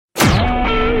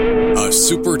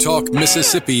SuperTalk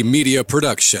Mississippi media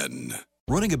production.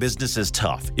 Running a business is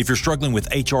tough. If you're struggling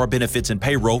with HR, benefits, and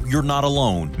payroll, you're not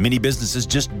alone. Many businesses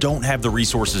just don't have the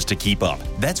resources to keep up.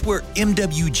 That's where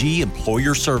MWG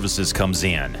Employer Services comes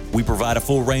in. We provide a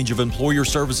full range of employer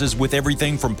services with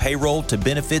everything from payroll to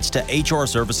benefits to HR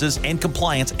services and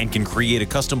compliance, and can create a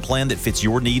custom plan that fits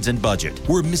your needs and budget.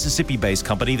 We're a Mississippi-based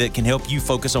company that can help you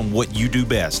focus on what you do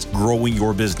best, growing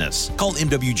your business. Call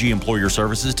MWG Employer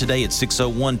Services today at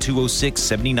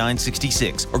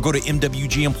 601-206-7966 or go to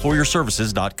MWGEmployerServices.com.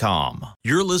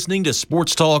 You're listening to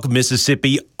Sports Talk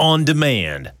Mississippi On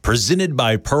Demand, presented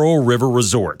by Pearl River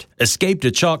Resort. Escape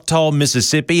to Choctaw,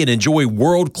 Mississippi and enjoy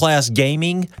world-class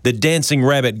gaming, the Dancing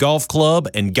Rabbit Golf Club,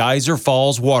 and Geyser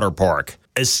Falls Water Park.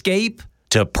 Escape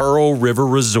to Pearl River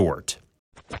Resort.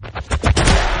 To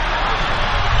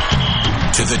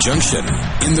the junction,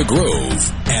 in the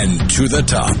Grove, and to the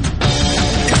top.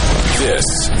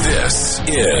 This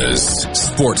is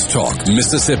Sports Talk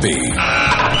Mississippi.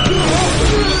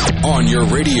 On your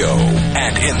radio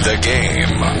and in the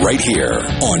game, right here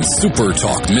on Super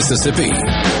Talk Mississippi.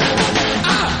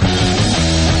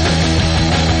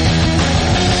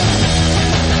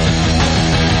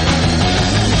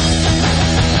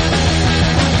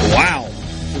 Wow,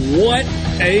 what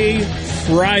a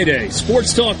Friday.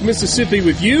 Sports Talk Mississippi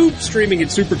with you, streaming at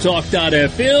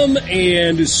supertalk.fm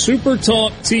and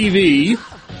SuperTalk TV.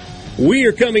 We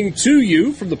are coming to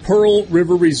you from the Pearl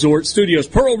River Resort Studios.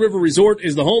 Pearl River Resort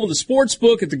is the home of the sports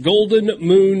book at the Golden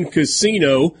Moon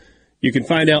Casino. You can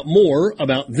find out more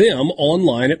about them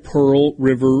online at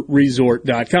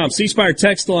pearlriverresort.com. C-Spire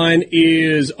text line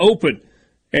is open.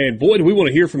 And boy, do we want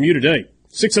to hear from you today.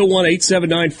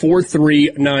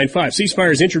 601-879-4395.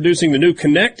 C-Spire is introducing the new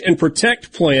Connect and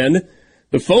Protect plan,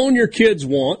 the phone your kids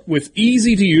want with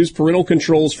easy-to-use parental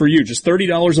controls for you. Just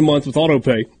 $30 a month with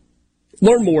autopay.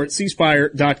 Learn more at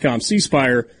cspire.com.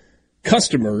 C-Spire,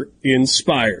 customer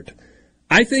inspired.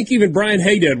 I think even Brian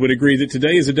Haydad would agree that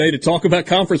today is a day to talk about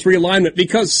conference realignment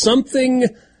because something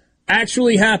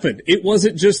actually happened. It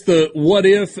wasn't just the what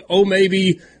if, oh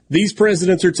maybe, these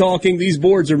presidents are talking, these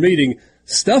boards are meeting.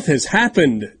 Stuff has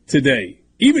happened today.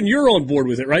 Even you're on board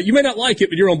with it, right? You may not like it,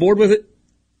 but you're on board with it?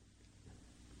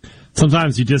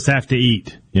 Sometimes you just have to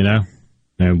eat, you know?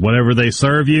 And whatever they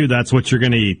serve you, that's what you're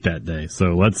going to eat that day.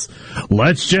 So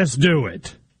let's just do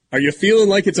it. Are you feeling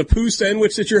like it's a poo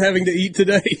sandwich that you're having to eat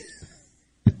today?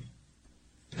 A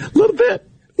little bit.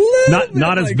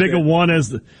 Not as big a one as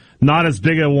the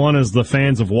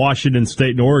fans of Washington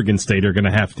State and Oregon State are going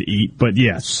to have to eat, but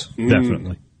yes,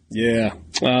 definitely. Yeah.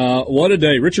 What a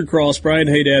day. Richard Cross, Brian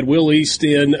Haydad, Will East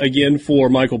in again for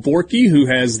Michael Borky, who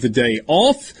has the day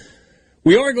off.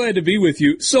 We are glad to be with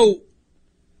you. So,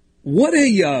 what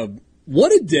a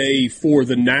day for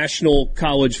the national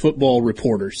college football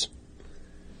reporters.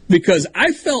 Because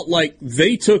I felt like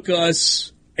they took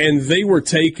us and they were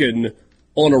taken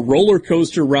on a roller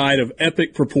coaster ride of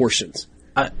epic proportions.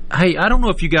 Hey, I don't know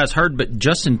if you guys heard, but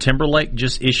Justin Timberlake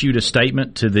just issued a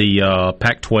statement to the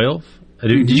Pac-12.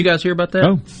 Did you guys hear about that?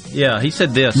 Oh. Yeah, he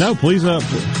said this. No, please.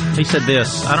 He said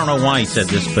this. I don't know why he said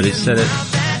this, but he said it.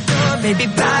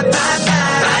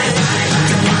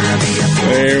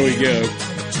 There we go.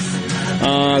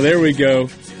 There we go.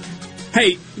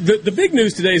 Hey, the big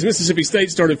news today is Mississippi State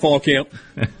started fall camp.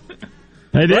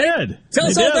 They did. Right? Tell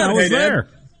us all about it. I was there.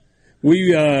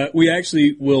 We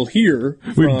actually will hear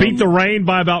We beat the rain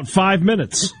by about 5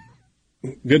 minutes.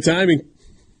 Good timing.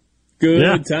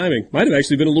 Good timing. Might have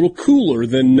actually been a little cooler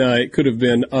than it could have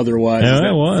been otherwise. Yeah,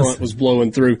 that front was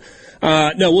blowing through.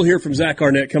 No, we'll hear from Zach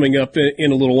Arnett coming up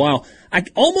in a little while. I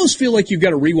almost feel like you've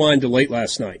got to rewind to late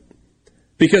last night.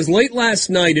 Because late last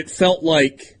night it felt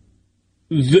like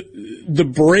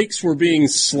the brakes were being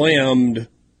slammed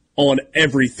on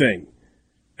everything.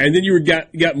 And then you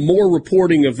got more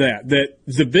reporting of that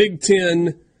the Big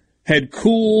Ten had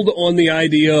cooled on the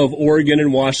idea of Oregon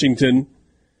and Washington.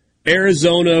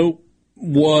 Arizona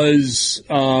was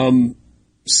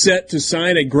set to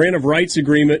sign a grant of rights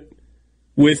agreement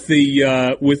with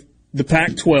the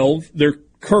Pac-12, their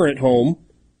current home,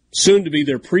 soon to be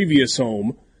their previous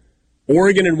home.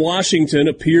 Oregon and Washington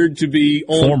appeared to be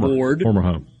on board former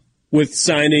home with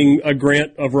signing a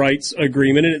grant of rights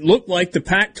agreement, and it looked like the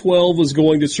Pac-12 was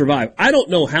going to survive. I don't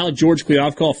know how George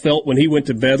Kliavkoff felt when he went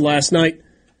to bed last night.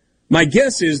 My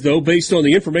guess is, though, based on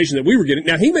the information that we were getting,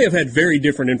 now he may have had very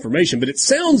different information, but it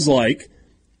sounds like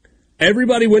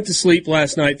everybody went to sleep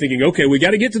last night thinking, okay, we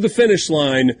got to get to the finish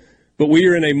line, but we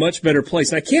are in a much better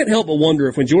place. And I can't help but wonder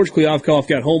if when George Kliavkoff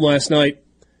got home last night,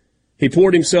 he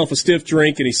poured himself a stiff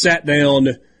drink and he sat down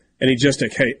and he just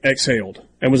exhaled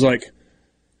and was like,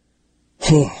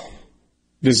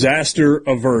 disaster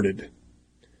averted.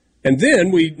 And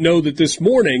then we know that this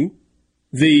morning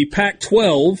the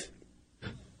Pac-12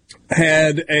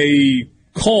 had a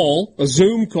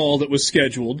Zoom call that was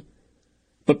scheduled.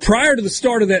 But prior to the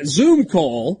start of that Zoom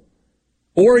call,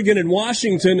 Oregon and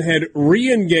Washington had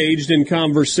re-engaged in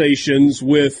conversations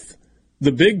with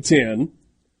the Big Ten.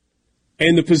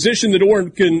 And the position that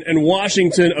Oregon and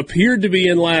Washington appeared to be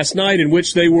in last night, in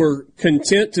which they were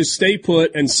content to stay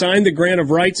put and sign the grant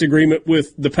of rights agreement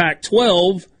with the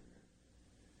Pac-12,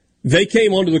 they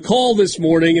came onto the call this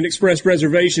morning and expressed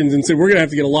reservations and said, we're going to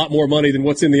have to get a lot more money than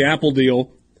what's in the Apple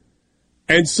deal.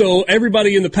 And so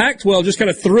everybody in the Pac-12 just kind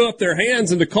of threw up their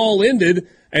hands and the call ended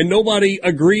and nobody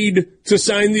agreed to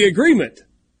sign the agreement.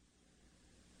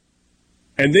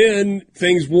 And then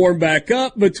things warmed back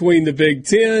up between the Big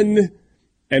Ten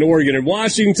and Oregon and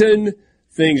Washington.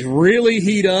 Things really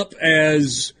heat up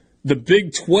as the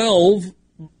Big 12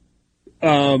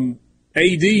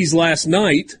 ADs last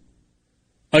night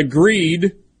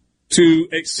agreed to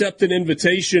accept an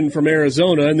invitation from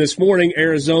Arizona. And this morning,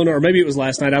 Arizona, or maybe it was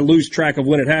last night, I lose track of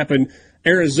when it happened,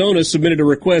 Arizona submitted a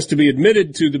request to be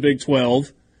admitted to the Big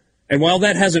 12. And while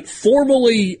that hasn't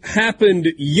formally happened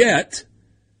yet,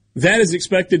 that is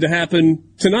expected to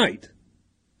happen tonight,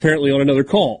 apparently on another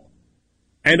call.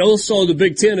 And also the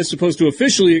Big Ten is supposed to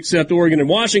officially accept Oregon and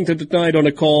Washington tonight on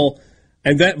a call,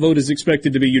 and that vote is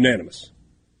expected to be unanimous.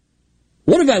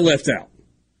 What have I left out?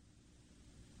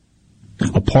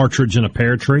 A partridge in a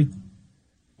pear tree?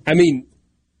 I mean,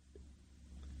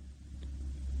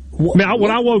 when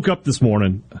I woke up this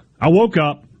morning, and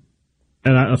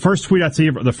the first tweet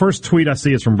I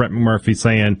see is from Brett McMurphy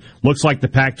saying, looks like the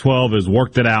Pac-12 has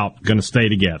worked it out, going to stay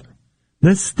together.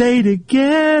 Let's stay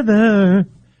together.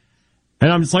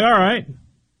 And I'm just like, all right,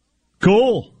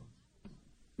 cool.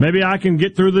 Maybe I can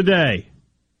get through the day.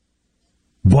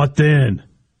 But then,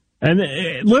 and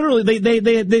literally,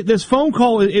 they this phone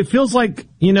call, it feels like,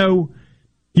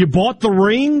 you bought the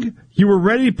ring, you were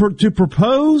ready to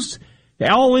propose.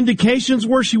 All indications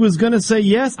were she was going to say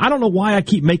yes. I don't know why I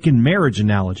keep making marriage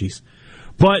analogies,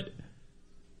 but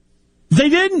they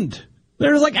didn't.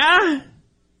 They're like,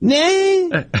 nay.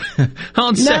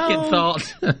 On second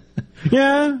thought.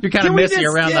 Yeah. You're kind of messy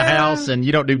around the house and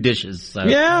you don't do dishes. So.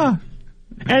 Yeah.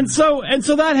 And so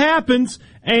that happens.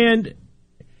 And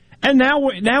now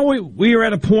we are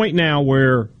at a point now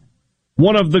where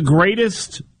one of the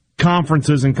greatest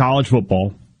conferences in college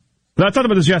football, I talked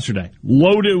about this yesterday,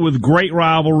 loaded with great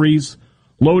rivalries,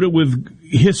 loaded with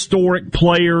historic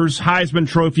players, Heisman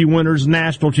Trophy winners,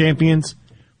 national champions.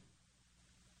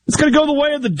 It's going to go the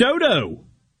way of the dodo.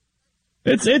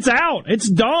 It's out. It's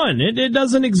done. It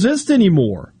doesn't exist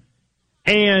anymore.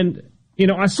 And,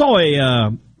 I saw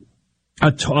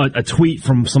a tweet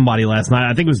from somebody last night.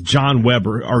 I think it was John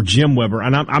Weber or Jim Weber.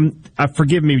 And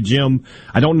forgive me, Jim.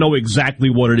 I don't know exactly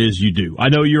what it is you do. I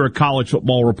know you're a college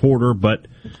football reporter, but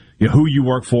who you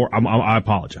work for, I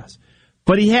apologize.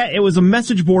 But it was a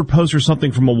message board post or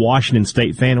something from a Washington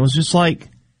State fan. It was just like,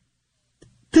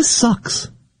 this sucks.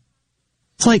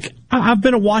 It's like, I've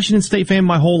been a Washington State fan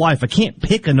my whole life. I can't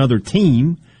pick another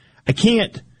team. I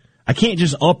can't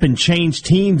just up and change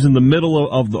teams in the middle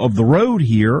of the road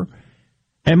here.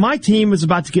 And my team is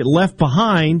about to get left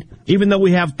behind, even though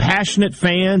we have passionate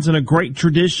fans and a great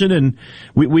tradition, and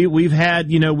we've had,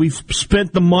 we've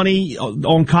spent the money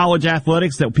on college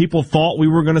athletics that people thought we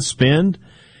were going to spend.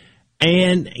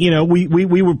 And,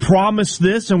 we were promised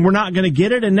this and we're not going to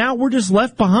get it, and now we're just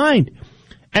left behind.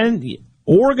 And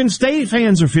Oregon State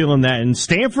fans are feeling that, and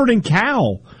Stanford and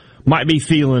Cal might be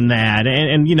feeling that.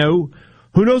 And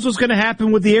who knows what's going to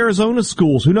happen with the Arizona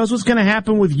schools? Who knows what's going to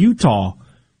happen with Utah?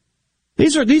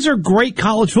 These are great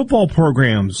college football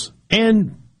programs,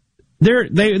 and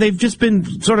they've just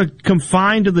been sort of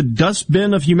confined to the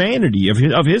dustbin of humanity,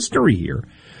 of history here.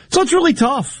 So it's really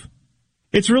tough.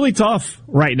 It's really tough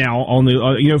right now on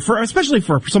the especially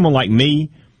for someone like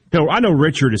me. I know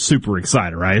Richard is super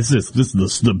excited, right? This is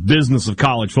the business of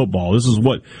college football. This is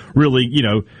what really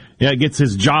gets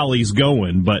his jollies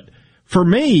going. But for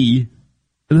me,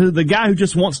 the guy who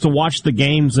just wants to watch the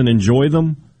games and enjoy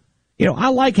them. I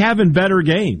like having better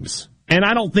games, and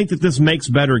I don't think that this makes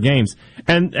better games.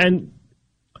 And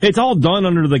it's all done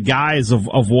under the guise of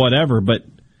whatever, but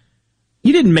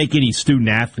you didn't make any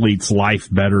student-athlete's life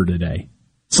better today.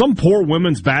 Some poor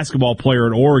women's basketball player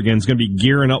at Oregon is going to be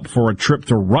gearing up for a trip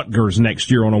to Rutgers next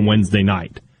year on a Wednesday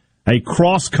night. A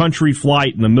cross-country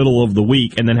flight in the middle of the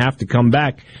week and then have to come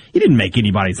back. You didn't make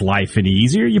anybody's life any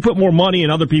easier. You put more money in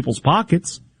other people's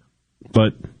pockets,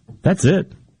 but that's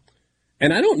it.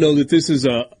 And I don't know that this is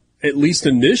at least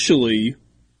initially,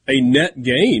 a net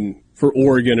gain for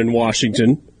Oregon and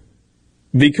Washington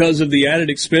because of the added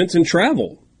expense and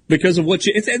travel. because of what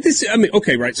you.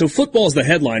 Okay, right. So football's the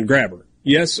headline grabber.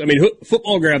 Yes, I mean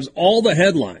football grabs all the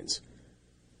headlines.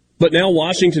 But now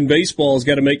Washington baseball has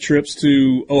got to make trips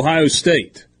to Ohio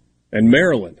State and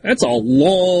Maryland. That's a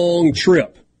long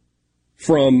trip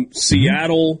from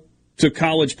Seattle to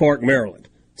College Park, Maryland.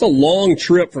 It's a long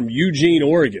trip from Eugene,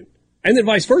 Oregon. And then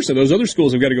vice versa. Those other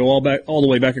schools have got to go all the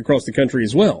way back across the country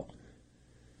as well.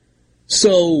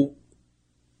 So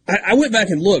I went back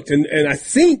and looked, and I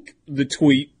think the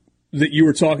tweet that you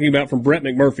were talking about from Brett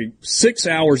McMurphy 6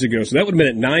 hours ago, so that would have been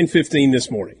at 9:15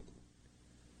 this morning.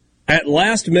 At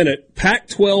last minute,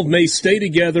 Pac-12 may stay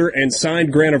together and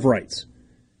signed grant of rights.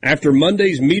 After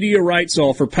Monday's media rights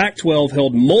offer, Pac-12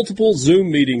 held multiple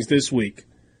Zoom meetings this week.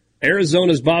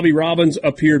 Arizona's Bobby Robbins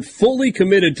appeared fully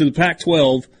committed to the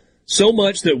Pac-12, so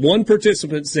much that one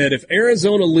participant said if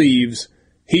Arizona leaves,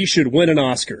 he should win an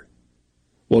Oscar.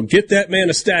 Well, get that man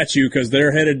a statue because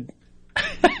they're headed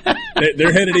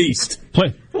east.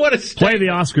 Play the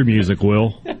Oscar music,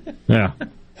 Will. Yeah.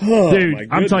 Oh, dude,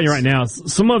 I'm telling you right now,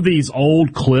 some of these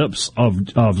old clips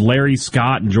of Larry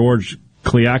Scott and George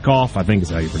Kliakoff, I think is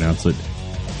how you pronounce it,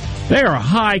 they are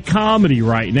high comedy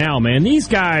right now, man. These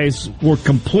guys were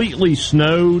completely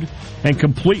snowed and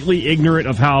completely ignorant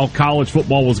of how college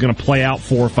football was going to play out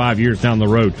 4 or 5 years down the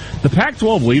road. The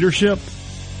Pac-12 leadership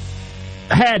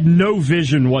had no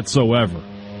vision whatsoever.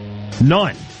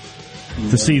 None.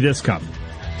 To see this coming.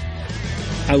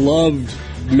 I loved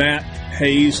Matt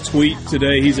Hayes' tweet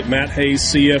today. He's at Matt Hayes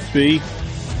CFB.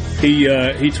 He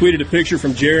tweeted a picture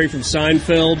from Jerry from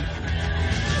Seinfeld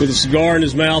with a cigar in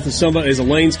his mouth as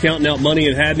Elaine's counting out money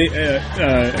and handing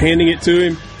it to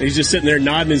him. And he's just sitting there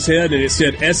nodding his head, and it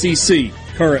said SEC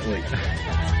currently.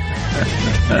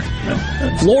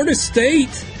 Florida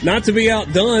State, not to be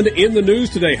outdone, in the news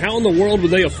today. How in the world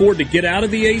would they afford to get out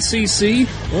of the ACC?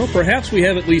 Well, perhaps we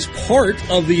have at least part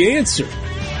of the answer.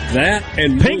 That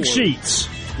and Pink more Sheets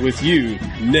with you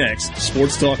next.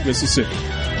 Sports Talk Mississippi.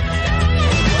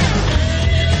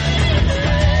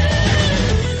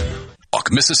 Talk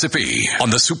Mississippi on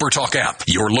the SuperTalk app,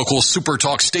 your local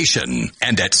SuperTalk station,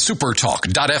 and at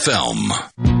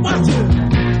supertalk.fm. Watch it.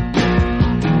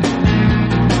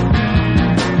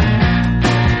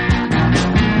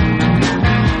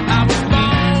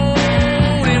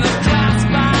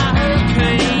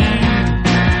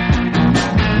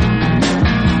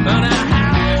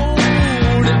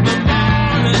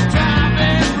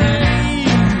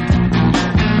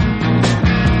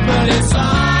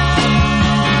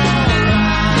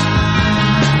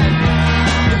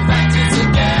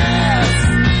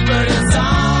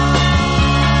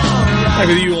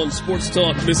 With you on Sports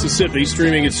Talk Mississippi,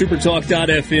 streaming at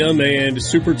supertalk.fm and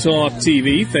SuperTalk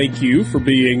TV. Thank you for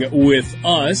being with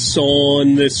us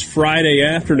on this Friday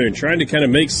afternoon, trying to kind of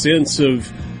make sense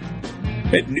of.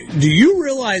 Do you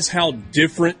realize how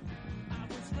different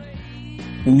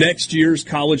next year's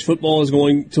college football is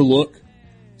going to look?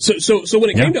 So when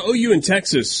it came to OU in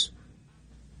Texas,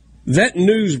 that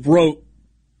news broke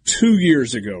 2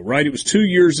 years ago, right? It was 2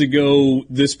 years ago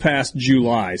this past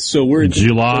July. So we're in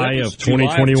July of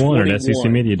 2021 at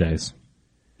SEC Media Days.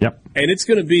 Yep. And it's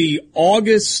going to be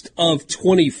August of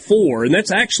 24, and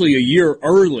that's actually a year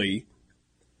early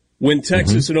when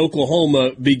Texas and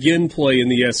Oklahoma begin play in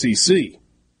the SEC.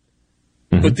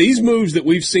 But these moves that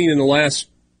we've seen in the last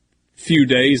few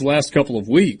days, last couple of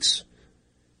weeks,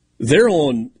 they're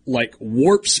on like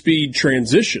warp speed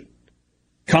transition.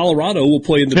 Colorado will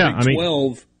play in the Big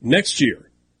 12 next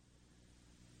year.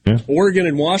 Yeah. Oregon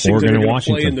and Washington are going to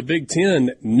play in the Big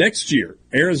 10 next year.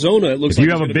 Arizona, it looks like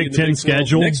you have a Big 10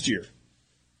 schedule next year.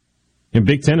 And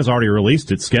Big 10 has already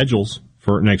released its schedules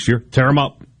for next year. Tear them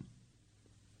up.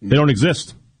 They don't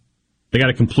exist. They got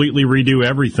to completely redo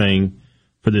everything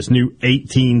for this new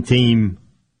 18-team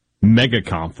mega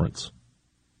conference.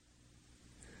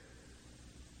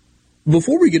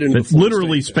 Before we get into it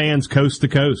literally spans coast to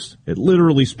coast. It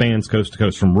literally spans coast to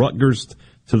coast from Rutgers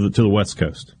to the West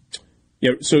Coast.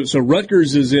 Yeah, so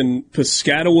Rutgers is in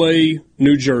Piscataway,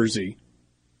 New Jersey.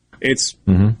 It's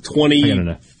 20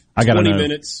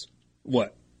 minutes.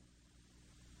 What?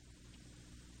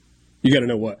 You got to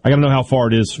know what? I got to know how far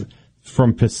it is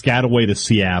from Piscataway to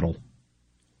Seattle.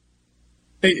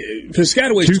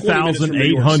 Piscataway is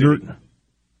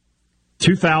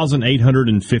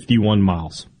 2,851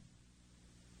 miles.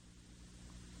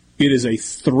 It is a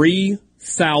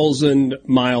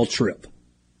 3,000-mile trip.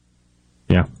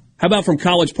 Yeah. How about from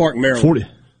College Park, Maryland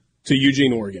to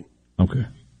Eugene, Oregon? Okay.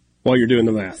 While you're doing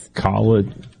the math. College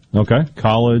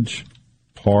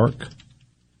Park,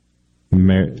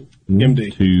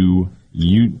 MD. to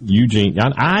Eugene.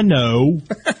 I know.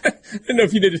 I didn't know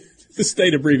if you did the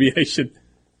state abbreviation.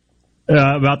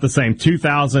 About the same,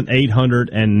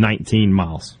 2,819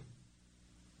 miles.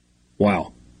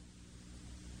 Wow.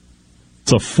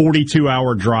 It's a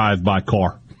 42-hour drive by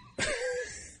car.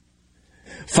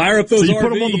 Fire up those So you RVs.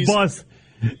 put them on the bus.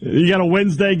 You got a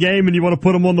Wednesday game and you want to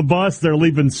put them on the bus, they're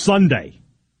leaving Sunday.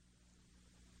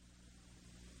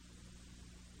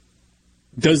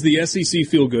 Does the SEC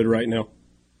feel good right now?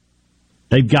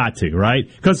 They've got to, right?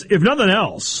 Because if nothing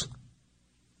else,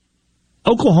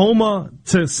 Oklahoma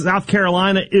to South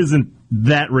Carolina isn't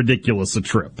that ridiculous a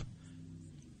trip.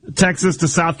 Texas to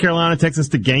South Carolina, Texas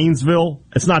to Gainesville,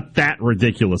 it's not that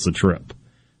ridiculous a trip.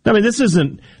 I mean, this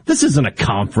isn't a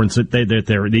conference that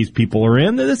these people are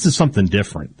in. This is something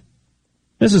different.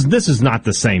 This is not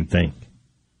the same thing.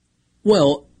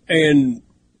 Well, and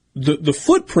the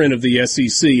footprint of the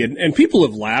SEC, and people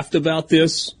have laughed about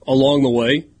this along the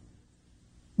way,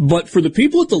 but for the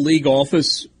people at the league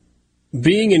office,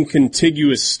 being in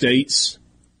contiguous states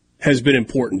has been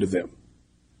important to them.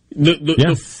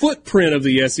 The footprint of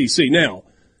the SEC. Now,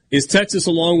 is Texas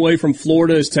a long way from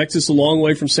Florida? Is Texas a long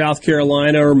way from South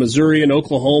Carolina or Missouri and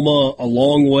Oklahoma a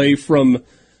long way from,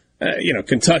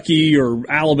 Kentucky or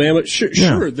Alabama?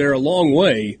 Sure, they're a long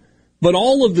way, but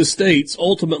all of the states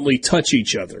ultimately touch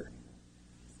each other.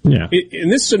 Yeah. In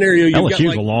this scenario, you've got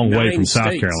LSU's a long way from states.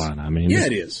 South Carolina. I mean, yeah,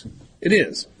 it is. It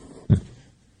is.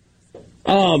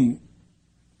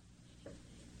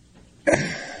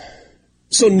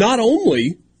 So not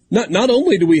only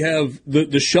do we have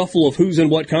the shuffle of who's in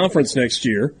what conference next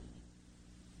year,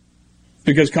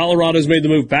 because Colorado's made the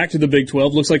move back to the Big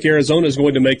 12, looks like Arizona's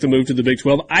going to make the move to the Big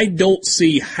 12. I don't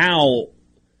see how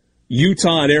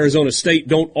Utah and Arizona State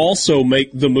don't also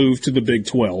make the move to the Big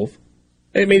 12.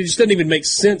 I mean, it just doesn't even make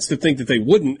sense to think that they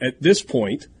wouldn't at this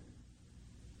point.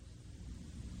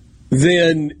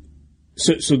 Then,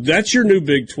 so that's your new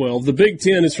Big 12. The Big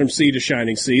 10 is from sea to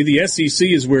shining sea. The SEC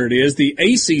is where it is. The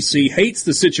ACC hates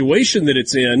the situation that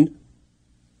it's in.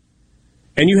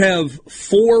 And you have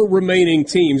 4 remaining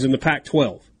teams in the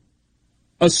Pac-12,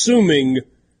 assuming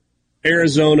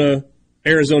Arizona,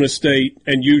 Arizona State,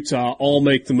 and Utah all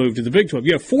make the move to the Big 12.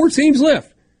 You have 4 teams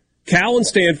left. Cal and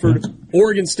Stanford,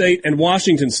 Oregon State, and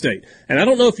Washington State. And I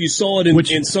don't know if you saw it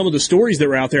in some of the stories that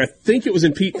were out there. I think it was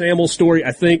in Pete Thamel's story.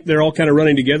 I think they're all kind of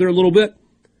running together a little bit.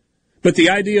 But the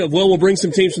idea of, we'll bring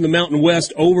some teams from the Mountain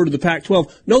West over to the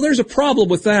Pac-12. No, there's a problem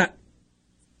with that.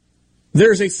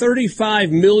 There's a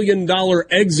 $35 million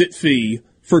exit fee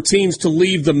for teams to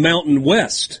leave the Mountain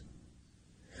West.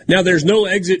 Now, there's no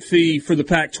exit fee for the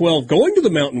Pac-12 going to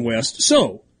the Mountain West.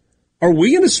 So, are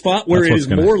we in a spot where it is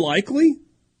more likely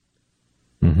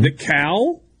that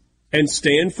Cal and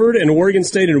Stanford and Oregon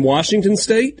State and Washington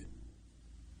State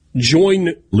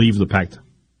leave the Pac?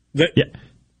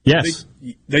 Yes.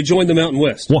 They join the Mountain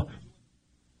West. Well,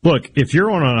 look, if you're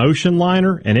on an ocean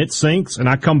liner and it sinks and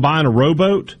I come by in a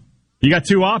rowboat, you got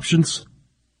 2 options.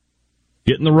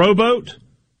 Get in the rowboat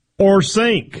or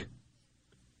sink.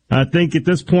 I think at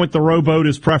this point the rowboat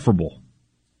is preferable.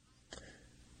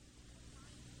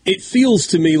 It feels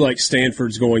to me like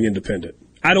Stanford's going independent.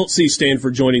 I don't see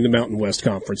Stanford joining the Mountain West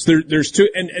Conference. There's 2,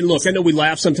 and look, I know we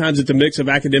laugh sometimes at the mix of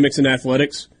academics and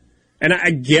athletics, and I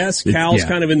guess Cal's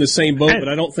kind of in the same boat, but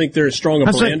I don't think they're as strong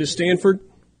a brand as Stanford.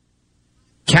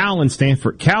 Cal and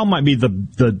Stanford. Cal might be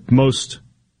the most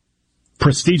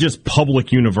prestigious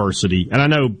public university, and I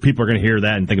know people are going to hear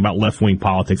that and think about left-wing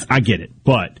politics. I get it,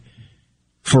 but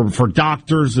for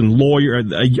doctors and lawyers,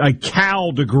 a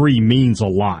Cal degree means a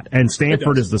lot, and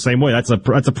Stanford is the same way. That's a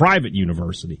private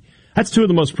university. That's 2 of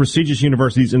the most prestigious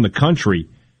universities in the country.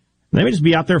 They may just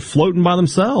be out there floating by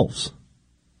themselves.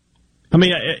 I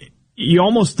mean, you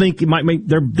almost think it might make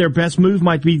their best move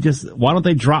might be just, why don't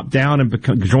they drop down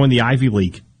and join the Ivy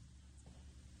League?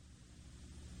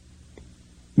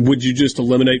 Would you just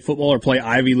eliminate football or play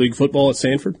Ivy League football at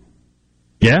Stanford?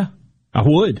 Yeah, I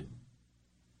would.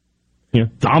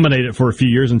 Dominate it for a few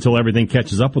years until everything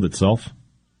catches up with itself.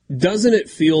 Doesn't it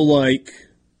feel like,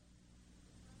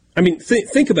 I mean,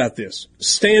 think about this.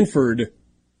 Stanford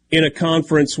in a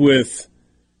conference with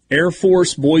Air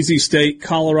Force, Boise State,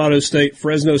 Colorado State,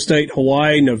 Fresno State,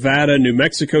 Hawaii, Nevada, New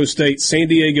Mexico State, San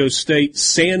Diego State,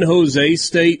 San Jose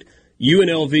State,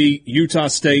 UNLV, Utah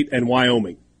State, and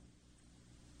Wyoming.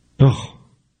 Oh,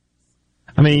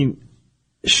 I mean,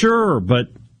 sure, but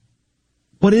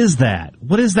what is that?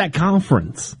 What is that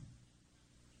conference?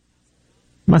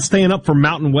 Am I staying up for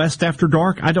Mountain West after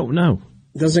dark? I don't know.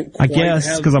 Doesn't quite, I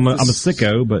guess because I'm a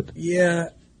sicko, but yeah,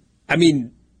 I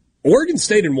mean, Oregon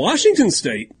State and Washington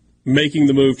State making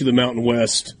the move to the Mountain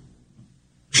West.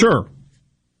 Sure,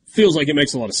 feels like it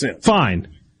makes a lot of sense.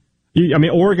 Fine. I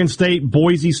mean, Oregon State,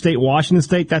 Boise State, Washington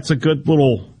State. That's a good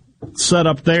little set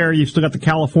up there. You've still got the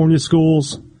California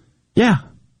schools. Yeah,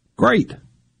 great.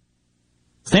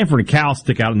 Stanford and Cal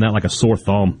stick out in that like a sore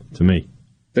thumb to me.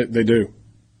 They do.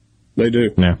 They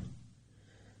do. Yeah.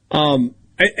 And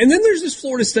then there's this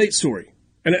Florida State story.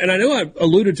 And I know I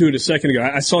alluded to it a second ago.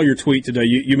 I saw your tweet today.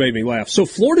 You made me laugh. So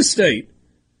Florida State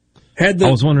had the...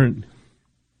 I was wondering...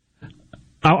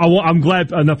 I'm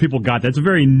glad enough people got that. It's a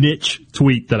very niche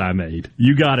tweet that I made.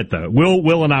 You got it, though.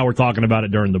 Will and I were talking about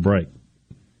it during the break.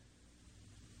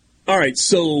 All right,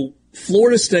 so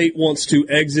Florida State wants to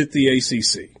exit the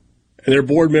ACC. And their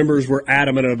board members were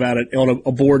adamant about it on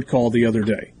a board call the other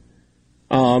day.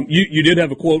 You did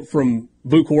have a quote from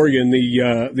Boo Corrigan,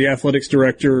 the athletics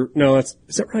director. No, is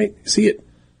that right? Is he it?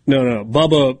 No.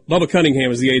 Bubba Cunningham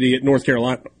is the AD at North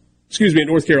Carolina. At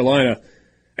North Carolina.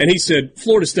 And he said,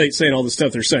 Florida State saying all the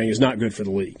stuff they're saying is not good for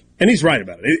the league. And he's right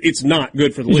about it. It's not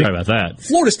good for the league. He's right about that.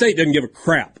 Florida State doesn't give a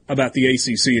crap about the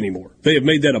ACC anymore. They have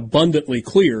made that abundantly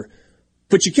clear.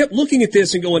 But you kept looking at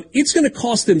this and going, it's going to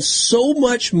cost them so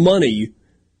much money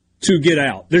to get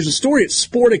out. There's a story at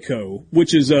Sportico,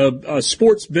 which is a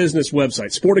sports business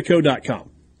website,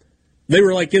 sportico.com. They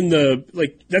were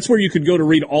that's where you could go to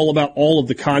read all about all of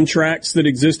the contracts that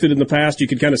existed in the past. You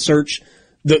could kind of search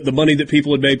the money that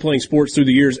people had made playing sports through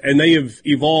the years, and they have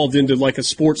evolved into like a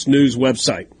sports news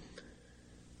website.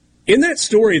 In that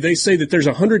story, they say that there's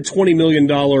a $120 million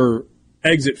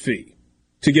exit fee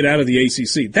to get out of the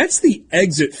ACC. That's the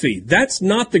exit fee. That's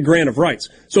not the grant of rights.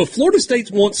 So if Florida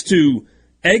State wants to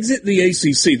exit the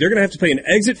ACC, they're going to have to pay an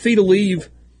exit fee to leave,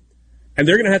 and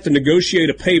they're going to have to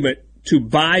negotiate a payment to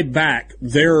buy back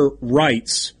their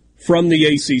rights from the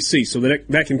ACC so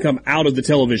that can come out of the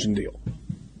television deal.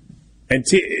 And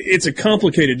it's a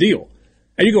complicated deal.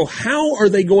 And you go, how are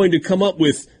they going to come up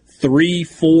with $300,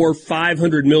 $400,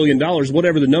 $500 million,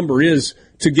 whatever the number is,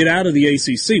 to get out of the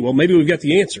ACC? Well, maybe we've got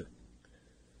the answer.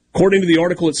 According to the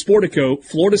article at Sportico,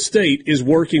 Florida State is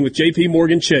working with J.P.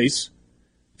 Morgan Chase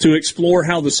to explore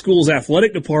how the school's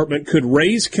athletic department could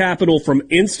raise capital from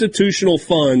institutional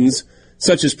funds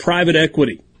such as private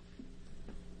equity.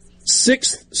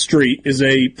 Sixth Street is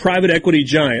a private equity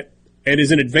giant and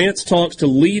is in advanced talks to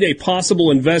lead a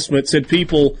possible investment, said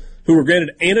people who were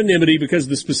granted anonymity because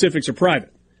the specifics are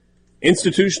private.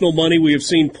 Institutional money we have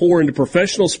seen pour into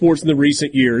professional sports in the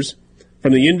recent years,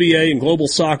 from the NBA and global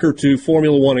soccer to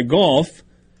Formula One and golf,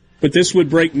 but this would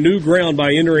break new ground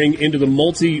by entering into the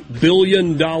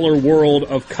multi-billion-dollar world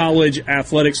of college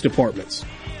athletics departments.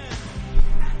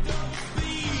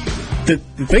 The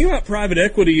thing about private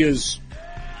equity is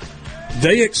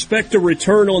they expect a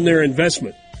return on their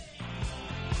investment.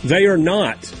 They are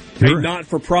not a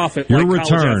not-for-profit like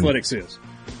college athletics is.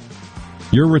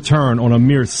 Your return on a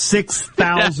mere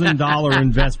 $6,000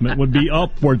 investment would be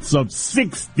upwards of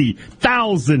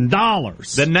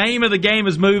 $60,000. The name of the game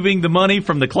is moving the money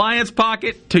from the client's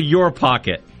pocket to your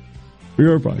pocket.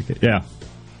 Your pocket, yeah.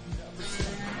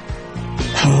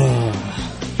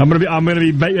 I'm gonna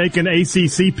be making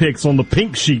ACC picks on the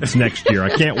pink sheets next year. I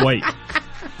can't wait.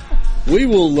 We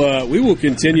will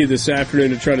continue this afternoon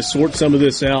to try to sort some of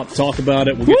this out, talk about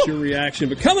it. We'll get your reaction.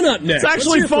 But coming up next, it's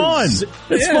actually fun.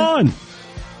 It's fun.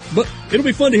 But it'll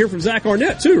be fun to hear from Zach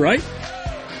Arnett, too, right?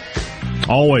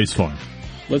 Always fun.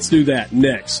 Let's do that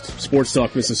next. Sports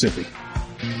Talk Mississippi.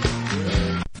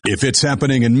 If it's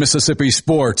happening in Mississippi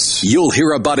sports, you'll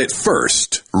hear about it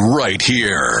first, right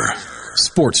here.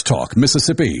 Sports Talk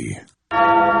Mississippi.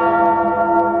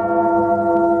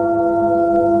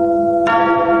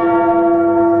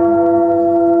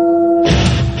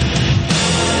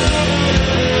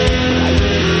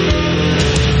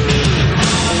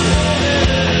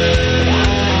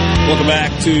 Welcome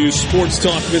back to Sports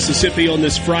Talk Mississippi on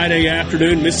this Friday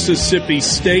afternoon. Mississippi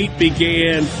State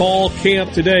began fall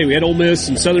camp today. We had Ole Miss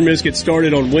and Southern Miss get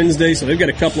started on Wednesday, so they've got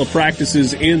a couple of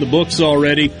practices in the books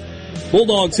already.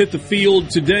 Bulldogs hit the field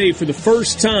today for the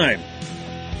first time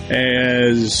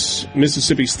as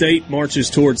Mississippi State marches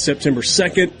towards September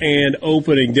 2nd and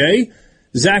opening day.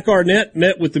 Zach Arnett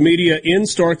met with the media in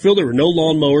Starkville. There were no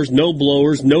lawnmowers, no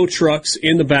blowers, no trucks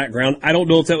in the background. I don't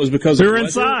know if that was because they're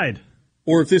inside.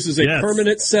 Or if this is a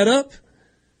permanent setup.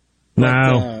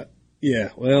 No. Yeah,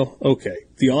 well, okay.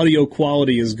 The audio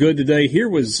quality is good today. Here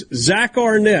was Zach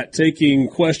Arnett taking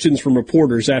questions from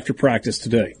reporters after practice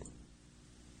today.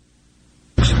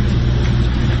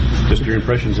 Just your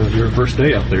impressions of your first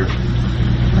day out there.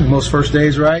 Most first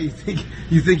days, right? You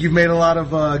think you've made a lot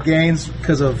of gains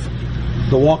because of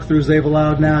the walkthroughs they've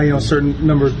allowed now, a certain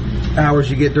number of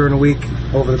hours you get during the week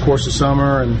over the course of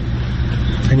summer, and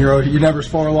you're never as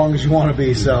far along as you want to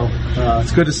be. So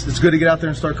it's good to get out there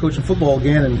and start coaching football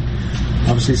again. And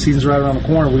obviously the season's right around the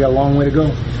corner. We got a long way to go.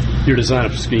 Your design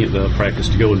of the practice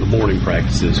to go in the morning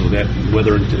practices, with that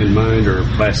weather in mind or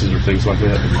classes or things like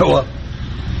that? Well,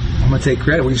 I'm going to take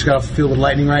credit. We just got off the field with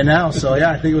lightning right now. So,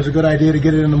 yeah, I think it was a good idea to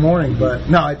get it in the morning. But,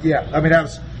 no, that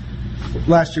was –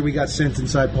 last year we got sent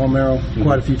inside Palmero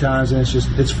quite a few times, and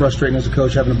it's frustrating as a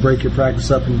coach having to break your practice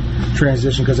up and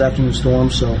transition because afternoon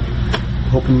storms. So,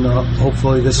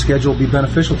 hopefully this schedule will be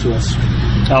beneficial to us.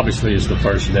 Obviously, it's the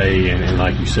first day, and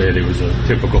like you said, it was a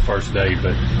typical first day.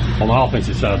 But on the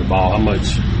offensive side of the ball, how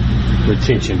much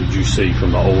retention did you see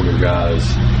from the older guys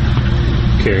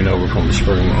carrying over from the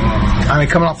spring? I mean,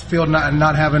 coming off the field and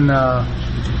not having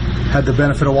had the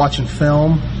benefit of watching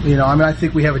film, I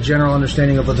think we have a general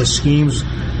understanding of the schemes,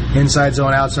 inside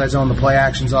zone, outside zone, the play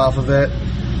actions off of it,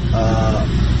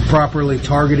 properly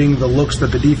targeting the looks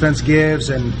that the defense gives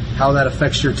and how that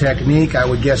affects your technique. I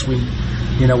would guess we'd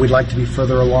like to be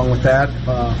further along with that.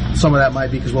 Some of that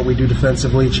might be because what we do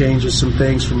defensively changes some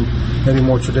things from maybe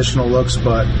more traditional looks,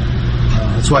 but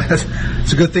that's why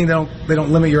it's a good thing they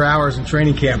don't limit your hours in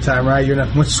training camp time, right?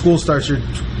 When school starts, you're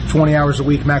 20 hours a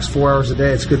week, max 4 hours a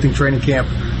day. It's a good thing training camp,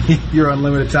 you're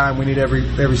unlimited time. We need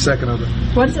every second of it.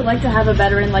 What's it like to have a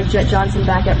veteran like Jet Johnson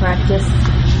back at practice?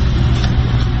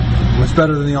 It's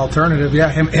better than the alternative. Yeah,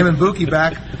 him and Buki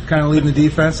back, kind of leading the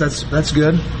defense. That's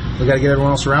good. We got to get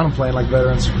everyone else around them playing like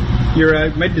veterans. You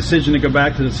made a decision to go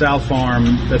back to the South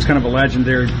Farm. That's kind of a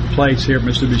legendary place here at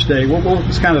Mississippi State. What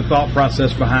was kind of the thought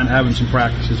process behind having some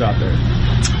practices out there?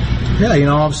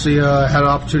 Yeah, obviously had an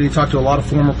opportunity to talk to a lot of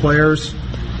former players,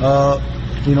 over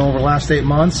the last 8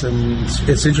 months, and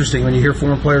it's interesting when you hear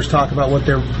former players talk about what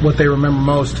they remember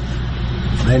most.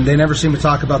 And they never seem to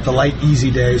talk about the light,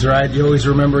 easy days, right? You're always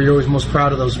most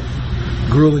proud of those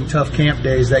grueling, tough camp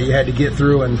days that you had to get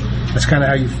through, and that's kind of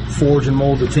how you forge and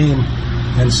mold the team.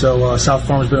 And so South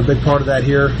Farm has been a big part of that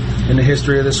here in the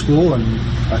history of this school, and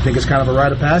I think it's kind of a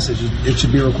rite of passage. It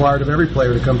should be required of every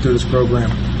player to come through this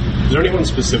program. Is there anyone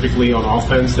specifically on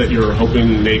offense that you're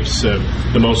hoping makes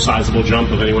the most sizable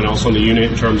jump of anyone else on the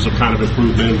unit in terms of kind of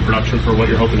improvement in production for what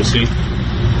you're hoping to see?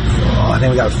 I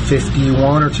think we got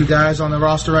 51 or 2 guys on the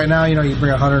roster right now. You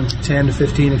bring 110 to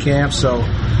 15 in camp, so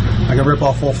I can rip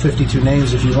off all 52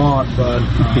 names if you want,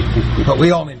 but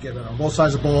we all need to get better on both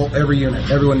sides of the ball, every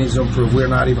unit. Everyone needs to improve. We're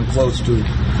not even close to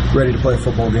ready to play a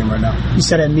football game right now. You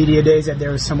said at media days that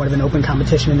there was somewhat of an open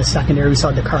competition in the secondary. We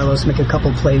saw DeCarlos make a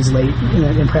couple plays late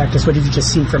in practice. What did you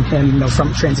just see from him,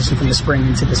 from transition from the spring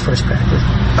into this first practice?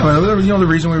 The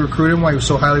reason we recruited him, why he was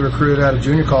so highly recruited out of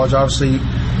junior college, obviously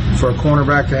for a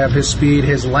cornerback to have his speed,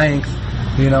 his length,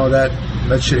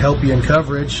 that should help you in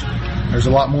coverage. There's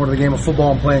a lot more to the game of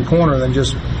football and playing corner than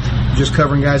just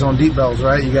covering guys on deep bells,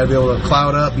 right? You got to be able to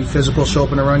cloud up, be physical, show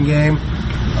up in the run game.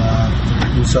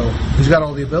 And so he's got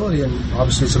all the ability, and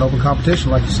obviously it's an open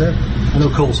competition, like you said. I know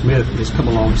Cole Smith has come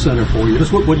along center for you.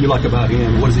 Just what do you like about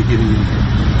him? What is he giving you?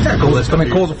 Yeah,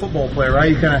 Cole's a football player,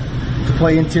 right? You kind of, to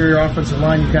play interior offensive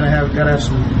line, you kind of got to have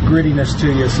some grittiness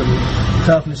to you, some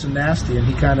toughness and nasty, and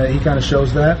he kind of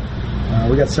shows that.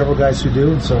 We got several guys who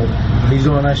do, and so he's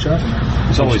doing a nice job.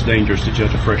 It's always dangerous to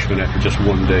judge a freshman after just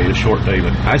one day, a short day,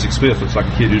 but Isaac Smith looks like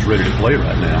a kid who's ready to play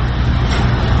right now.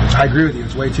 I agree with you.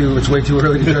 It's way too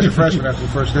early to judge a freshman after the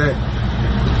first day.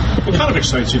 What kind of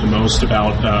excites you the most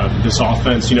about this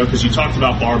offense? Because you talked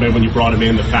about Barbe when you brought him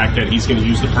in, the fact that he's going to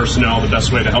use the personnel the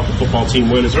best way to help the football team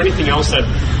win. Is there anything else that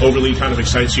overly kind of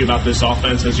excites you about this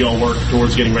offense as you all work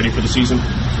towards getting ready for the season?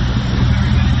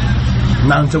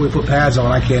 Not until we put pads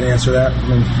on. I can't answer that. I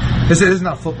mean, this is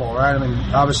not football, right? I mean,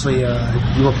 obviously,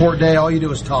 you report day, all you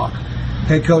do is talk.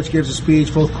 Head coach gives a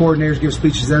speech, both coordinators give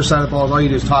speeches their side of the ball. All you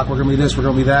do is talk. We're going to be this, we're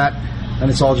going to be that. And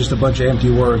it's all just a bunch of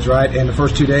empty words, right? And the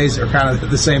first 2 days are kind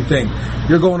of the same thing.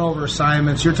 You're going over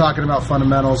assignments, you're talking about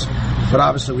fundamentals, but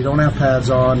obviously we don't have pads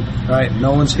on, right?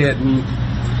 No one's hitting.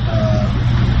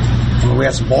 We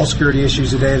had some ball security issues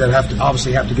today that have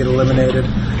to get eliminated.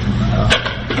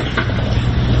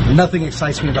 Nothing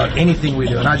excites me about anything we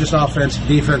do, not just offense,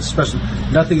 defense, especially.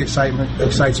 Nothing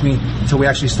excites me until we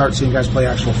actually start seeing guys play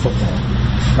actual football.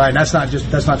 Right? And that's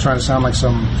not trying to sound like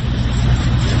some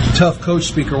tough coach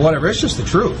speak or whatever. It's just the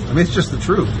truth. I mean, it's just the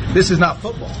truth. This is not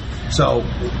football. So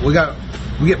we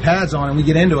get pads on and we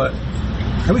get into it,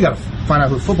 and we got to find out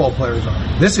who football players are.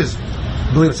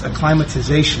 I believe it's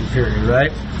acclimatization period,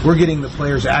 right? We're getting the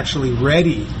players actually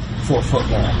ready for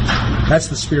football. That's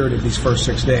the spirit of these first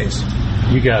 6 days.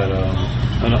 You got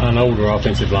an older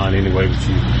offensive line anyway, but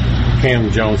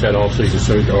Cam Jones had off-season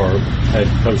surgery or had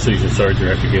postseason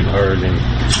surgery after getting hurt and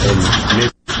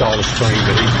missed all the spring,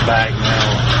 but he's back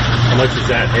now. How much does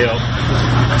that help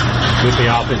with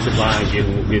the offensive line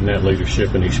getting that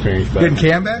leadership and experience back? Getting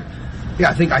Cam back? Yeah,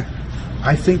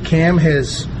 I think Cam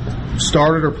has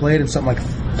started or played in something like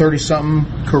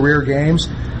 30-something career games.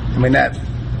 I mean, that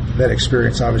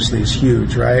experience obviously is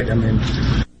huge, right? I mean,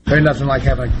 there's nothing like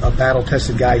having a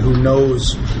battle-tested guy who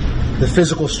knows the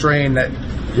physical strain that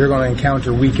you're going to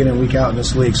encounter week in and week out in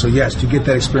this league. So, yes, to get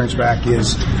that experience back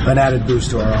is an added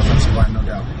boost to our offensive line, no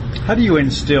doubt. How do you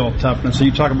instill toughness? So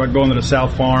you talk about going to the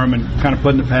South Farm and kind of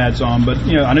putting the pads on, but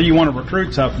I know you want to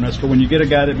recruit toughness, but when you get a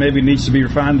guy that maybe needs to be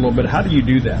refined a little bit, how do you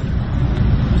do that?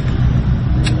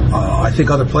 I think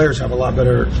other players have a lot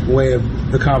better way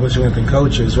of accomplishing it than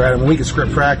coaches, right? I mean, we can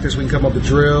script practice, we can come up with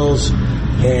drills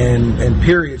and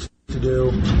periods to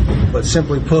do, but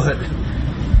simply put,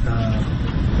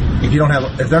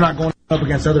 if they're not going up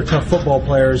against other tough football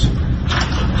players,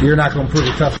 you're not going to improve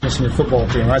your toughness in your football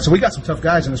team, right? So we got some tough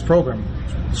guys in this program.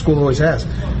 The school always has.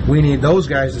 We need those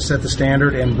guys to set the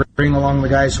standard and bring along the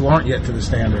guys who aren't yet to the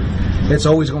standard. It's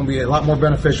always going to be a lot more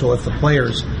beneficial if the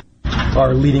players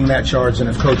are leading that charge than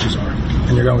if coaches are.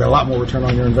 And you're going to get a lot more return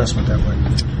on your investment that way.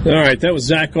 All right, that was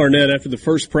Zach Arnett after the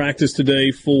first practice today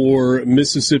for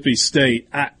Mississippi State.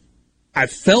 I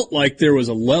felt like there was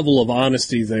a level of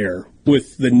honesty there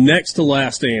with the next to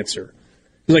last answer.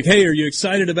 He's like, hey, are you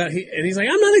excited about – and he's like,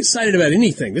 I'm not excited about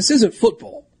anything. This isn't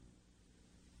football.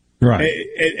 Right.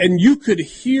 And you could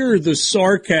hear the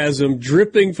sarcasm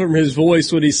dripping from his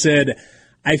voice when he said,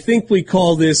 I think we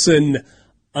call this an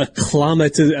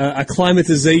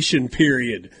acclimatization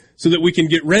period so that we can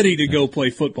get ready to go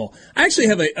play football. I actually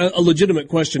have a legitimate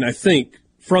question, I think,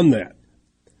 from that.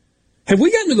 Have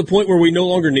we gotten to the point where we no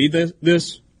longer need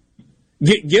this?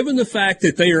 Given the fact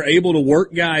that they are able to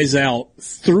work guys out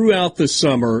throughout the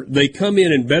summer, they come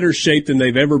in better shape than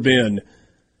they've ever been.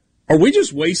 Are we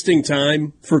just wasting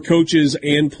time for coaches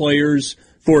and players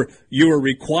for you are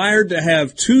required to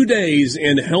have 2 days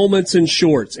in helmets and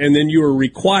shorts, and then you are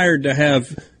required to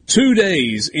have 2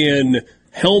 days in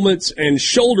helmets and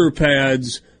shoulder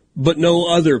pads, but no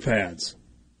other pads?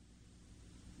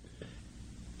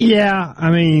 Yeah, I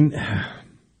mean,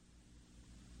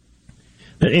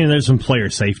 there's some player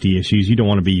safety issues. You don't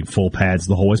want to be full pads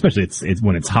the whole, especially it's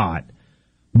when it's hot.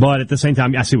 But at the same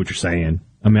time, I see what you're saying.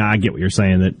 I mean, I get what you're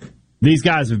saying, that these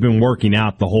guys have been working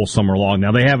out the whole summer long.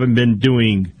 Now, they haven't been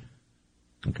doing,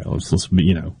 they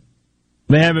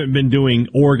haven't been doing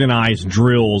organized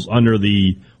drills under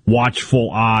the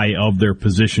watchful eye of their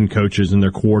position coaches and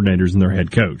their coordinators and their head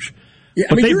coach. Yeah,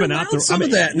 but they've been out there. Some of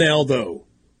that now, though.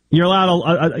 You're allowed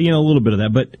a little bit of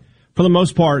that, but for the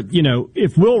most part,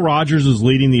 if Will Rogers is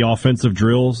leading the offensive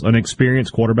drills, an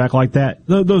experienced quarterback like that,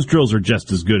 those drills are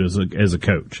just as good as a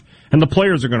coach. And the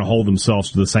players are going to hold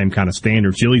themselves to the same kind of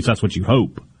standards. At least that's what you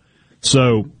hope.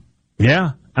 So,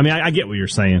 yeah, I mean, I get what you're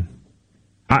saying.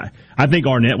 I think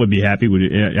Arnett would be happy with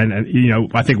it, and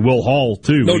I think Will Hall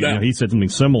too. No doubt. He said something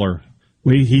similar.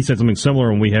 He said something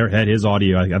similar when we had his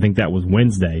audio. I think that was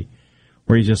Wednesday,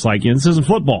 where he's just like, this isn't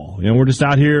football. We're just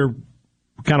out here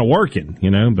kind of working,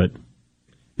 but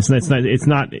it's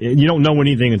not. You don't know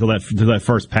anything until that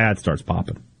first pad starts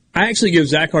popping. I actually give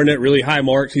Zach Arnett really high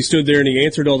marks. He stood there and he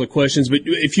answered all the questions. But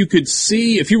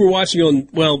if you were watching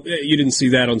you didn't see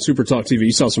that on SuperTalk TV.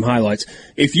 You saw some highlights.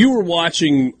 If you were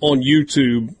watching on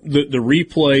YouTube the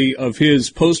replay of his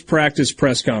post-practice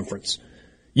press conference,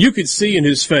 you could see in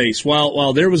his face,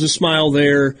 while there was a smile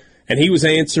there and he was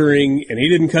answering and he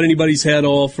didn't cut anybody's head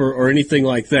off or anything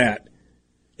like that,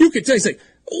 you could say,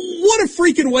 what a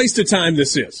freaking waste of time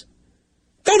this is.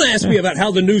 Don't ask me about how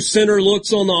the new center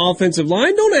looks on the offensive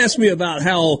line. Don't ask me about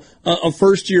how a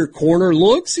first-year corner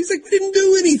looks. He's like, we didn't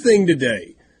do anything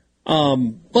today.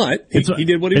 But he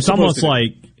did what he was supposed to do. It's almost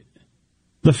like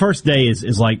the first day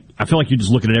is like, I feel like you're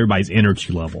just looking at everybody's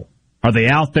energy level. Are they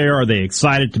out there? Are they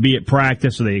excited to be at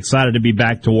practice? Are they excited to be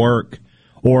back to work?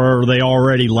 Or are they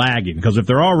already lagging? Because if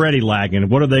they're already lagging,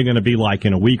 what are they going to be like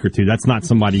in a week or two? That's not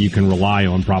somebody you can rely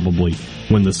on probably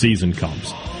when the season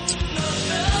comes.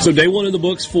 So day one in the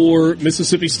books for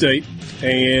Mississippi State,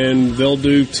 and they'll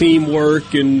do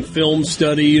teamwork and film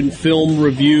study and film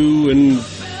review and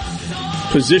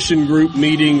position group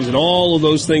meetings and all of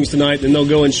those things tonight. Then they'll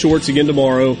go in shorts again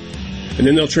tomorrow, and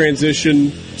then they'll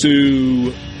transition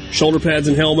to shoulder pads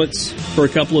and helmets for a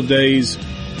couple of days,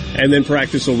 and then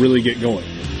practice will really get going.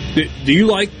 Do you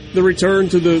like the return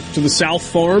to the South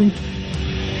Farm?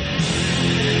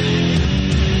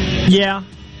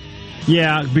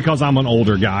 Yeah, because I'm an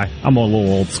older guy. I'm a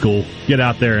little old school. Get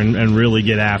out there and really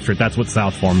get after it. That's what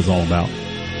South Farm is all about.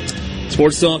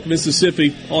 Sports Talk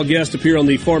Mississippi. All guests appear on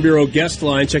the Farm Bureau guest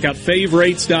line. Check out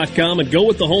favorites.com and go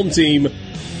with the home team,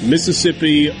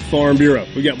 Mississippi Farm Bureau.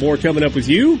 We got more coming up with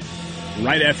you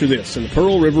right after this in the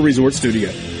Pearl River Resort Studio.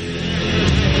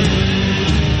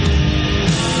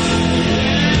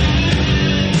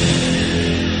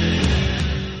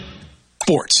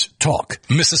 Sports Talk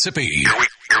Mississippi. Here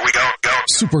we go.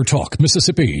 Super Talk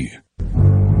Mississippi.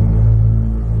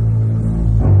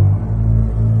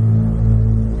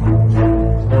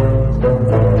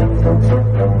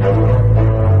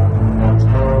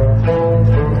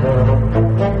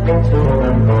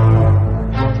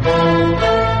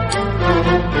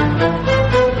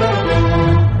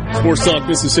 Sports Talk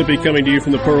Mississippi coming to you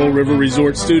from the Pearl River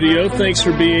Resort Studio. Thanks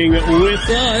for being with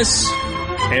us.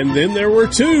 And then there were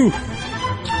two.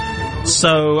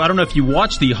 So, I don't know if you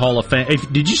watched the Hall of Fame.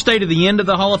 Did you stay to the end of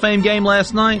the Hall of Fame game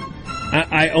last night?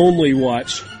 I only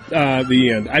watched the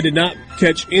end. I did not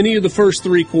catch any of the first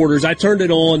three quarters. I turned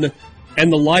it on,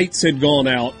 and the lights had gone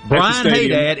out. Brian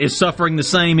Haydad is suffering the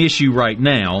same issue right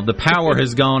now. The power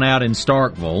has gone out in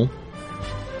Starkville.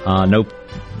 I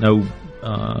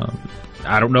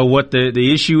don't know what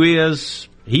the issue is.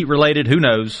 Heat-related, who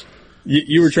knows?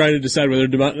 You were trying to decide whether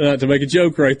not to make a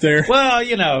joke right there.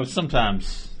 Well,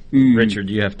 sometimes, Richard,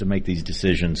 you have to make these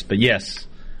decisions. But yes,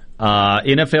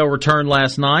 NFL returned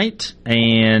last night,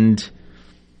 and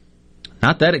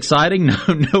not that exciting.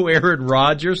 No Aaron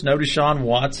Rodgers, no Deshaun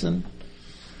Watson.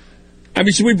 I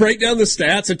mean, should we break down the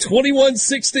stats? A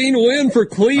 21-16 win for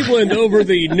Cleveland over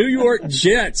the New York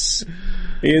Jets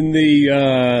in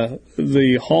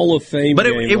the Hall of Fame. But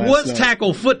game it was night.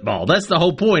 tackle football. That's the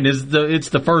whole point. It's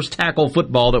the first tackle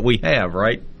football that we have,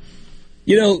 right?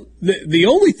 The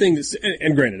only thing that's,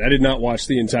 and granted, I did not watch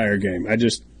the entire game.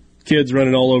 Kids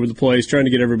running all over the place, trying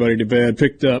to get everybody to bed,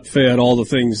 picked up, fed, all the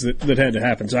things that had to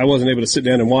happen. So I wasn't able to sit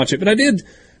down and watch it. But I did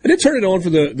turn it on for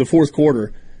the fourth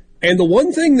quarter. And the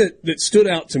one thing that stood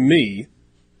out to me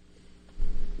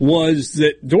was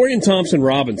that Dorian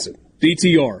Thompson-Robinson,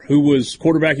 DTR, who was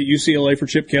quarterback at UCLA for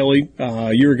Chip Kelly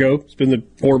a year ago, has been the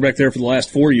quarterback there for the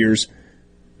last 4 years,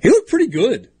 he looked pretty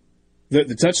good.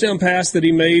 The touchdown pass that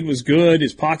he made was good.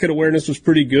 His pocket awareness was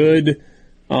pretty good.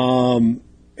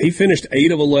 He finished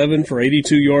 8 of 11 for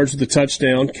 82 yards with a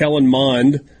touchdown. Kellen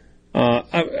Mond,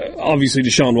 obviously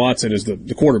Deshaun Watson is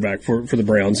the quarterback for the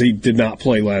Browns. He did not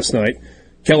play last night.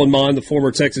 Kellen Mond, the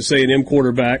former Texas A&M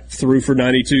quarterback, threw for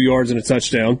 92 yards and a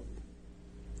touchdown.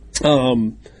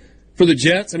 For the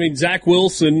Jets, Zach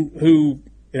Wilson, who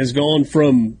has gone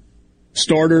from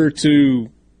starter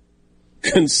to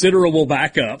considerable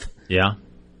backup. Yeah.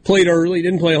 Played early,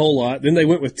 didn't play a whole lot. Then they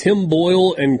went with Tim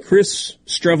Boyle and Chris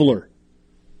Streveler.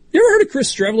 You ever heard of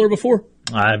Chris Streveler before?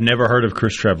 I've never heard of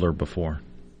Chris Streveler before.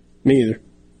 Me either.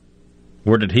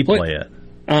 Where did he play at?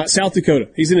 South Dakota.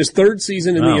 He's in his third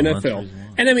season in the NFL.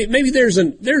 And maybe there's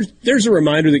a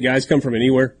reminder that guys come from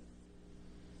anywhere.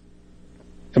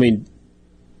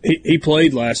 He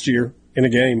played last year in a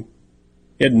game.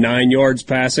 He had 9 yards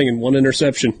passing and 1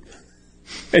 interception.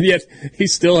 And yet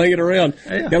he's still hanging around.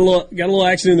 Yeah. Got a little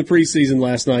action in the preseason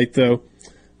last night, though.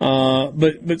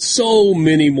 But so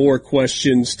many more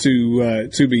questions to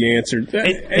be answered.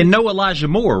 And no Elijah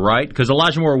Moore, right? Because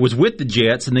Elijah Moore was with the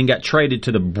Jets and then got traded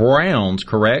to the Browns,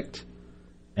 correct?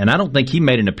 And I don't think he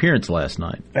made an appearance last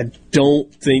night. I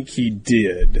don't think he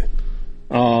did.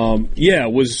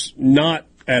 Was not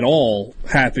at all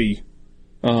happy,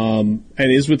 and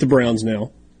is with the Browns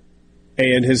now,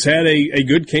 and has had a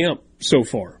good camp so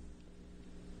far.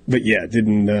 But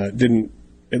didn't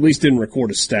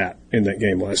record a stat in that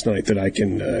game last night that I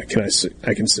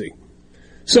can see.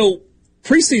 So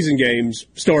preseason games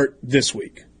start this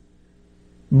week,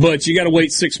 but you got to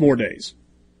wait 6 more days.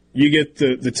 You get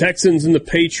the Texans and the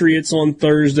Patriots on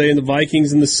Thursday, and the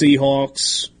Vikings and the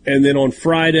Seahawks, and then on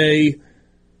Friday.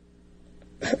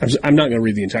 I'm not going to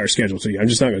read the entire schedule to you. I'm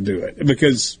just not going to do it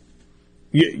because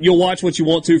you'll watch what you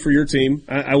want to for your team.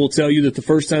 I will tell you that the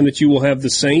first time that you will have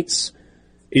the Saints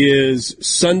is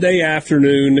Sunday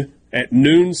afternoon at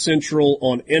noon Central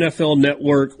on NFL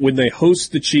Network when they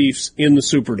host the Chiefs in the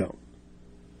Superdome.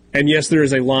 And yes, there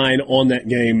is a line on that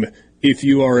game if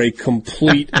you are a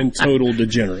complete and total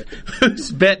degenerate. Who's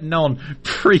betting on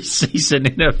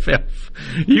preseason NFL?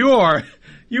 You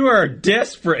are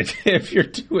desperate if you're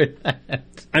doing that.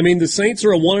 The Saints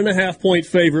are a 1.5-point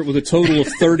favorite with a total of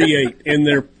 38 in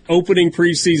their opening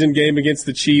preseason game against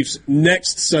the Chiefs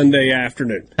next Sunday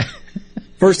afternoon.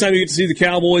 First time you get to see the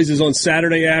Cowboys is on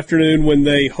Saturday afternoon when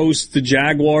they host the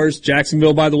Jaguars.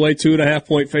 Jacksonville, by the way,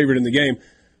 2.5-point favorite in the game.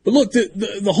 But look,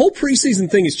 the whole preseason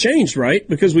thing has changed, right?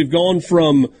 Because we've gone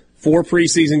from 4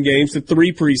 preseason games to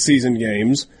 3 preseason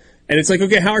games. And it's like,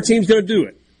 okay, how are teams going to do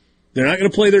it? They're not going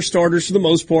to play their starters for the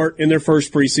most part in their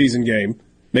first preseason game.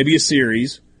 Maybe a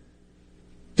series.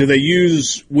 Do they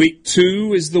use week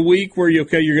 2 as the week where you're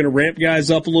going to ramp guys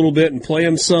up a little bit and play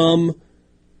them some?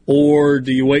 Or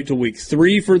do you wait till week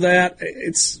 3 for that?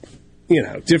 It's,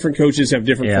 different coaches have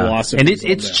different philosophies. And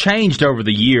it's changed over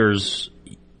the years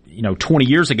 20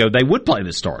 years ago, they would play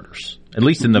the starters, at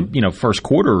least in the first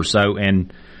quarter or so.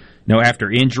 And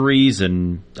after injuries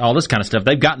and all this kind of stuff,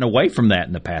 they've gotten away from that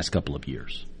in the past couple of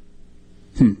years.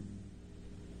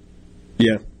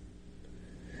 Yeah.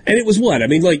 And it was what? I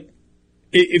mean, like,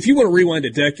 if you want to rewind a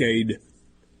decade,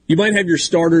 you might have your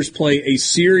starters play a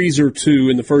series or two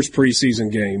in the first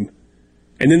preseason game,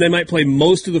 and then they might play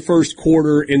most of the first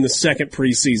quarter in the second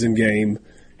preseason game,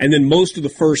 and then most of the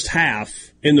first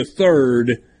half in the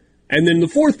third, and then the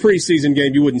fourth preseason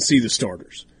game you wouldn't see the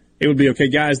starters. It would be, okay,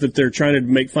 guys that they're trying to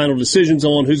make final decisions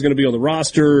on, who's going to be on the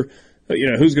roster,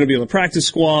 who's going to be on the practice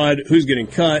squad, who's getting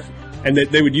cut, and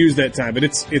that they would use that time. But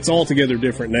it's altogether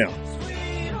different now.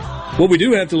 What we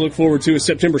do have to look forward to is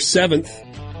September 7th.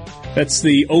 That's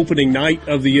the opening night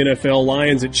of the NFL,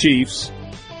 Lions at Chiefs.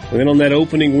 And then on that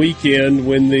opening weekend,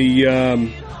 when the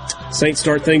Saints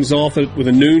start things off with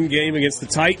a noon game against the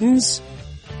Titans,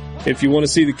 if you want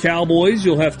to see the Cowboys,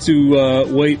 you'll have to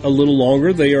wait a little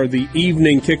longer. They are the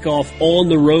evening kickoff on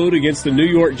the road against the New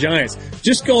York Giants.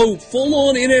 Just go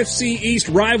full-on NFC East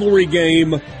rivalry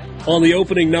game on the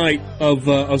opening night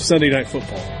of Sunday Night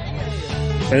Football.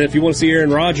 And if you want to see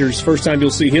Aaron Rodgers, first time you'll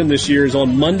see him this year is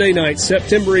on Monday night,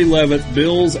 September 11th,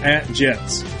 Bills at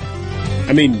Jets.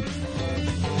 I mean,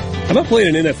 how about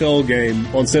playing an NFL game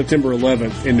on September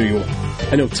 11th in New York?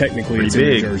 I know technically it's in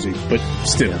New Jersey, but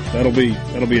still, that'll be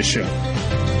a show.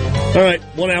 All right,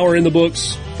 1 hour in the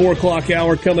books, 4 o'clock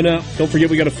hour coming up. Don't forget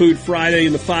we got a Food Friday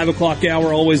in the 5 o'clock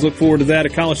hour. Always look forward to that, a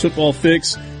college football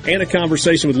fix, and a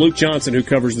conversation with Luke Johnson, who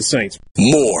covers the Saints.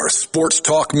 More Sports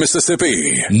Talk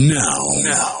Mississippi now.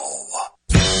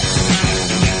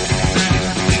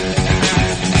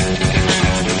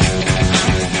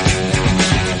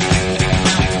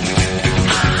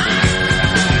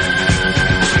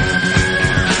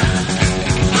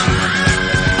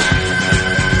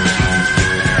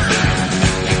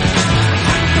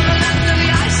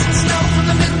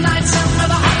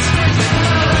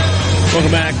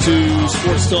 Welcome back to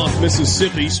Sports Talk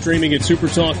Mississippi, streaming at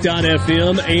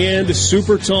SuperTalk.fm and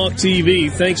SuperTalk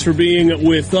TV. Thanks for being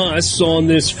with us on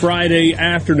this Friday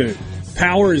afternoon.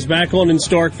 Power is back on in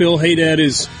Starkville. Haydad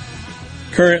is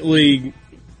currently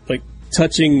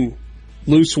touching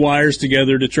loose wires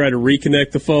together to try to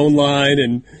reconnect the phone line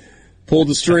and pull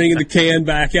the string and the can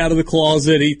back out of the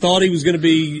closet. He thought he was going to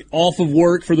be off of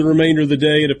work for the remainder of the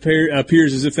day. It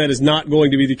appears as if that is not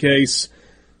going to be the case.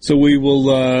 So we will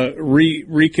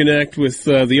reconnect with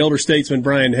the elder statesman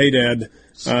Brian Haydad.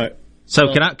 Can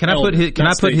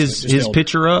I put his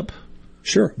picture up?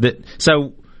 Sure.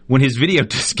 So when his video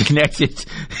disconnected,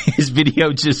 his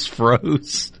video just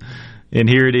froze. And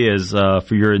here it is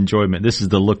for your enjoyment. This is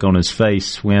the look on his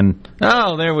face when.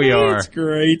 Oh, there we are. That's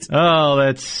great. Oh,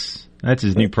 that's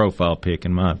his new profile pic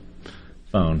in my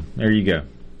phone. There you go.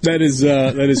 That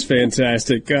is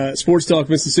fantastic. Sports Talk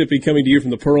Mississippi coming to you from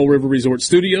the Pearl River Resort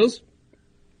Studios.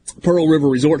 Pearl River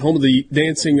Resort, home of the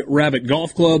Dancing Rabbit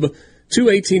Golf Club. 2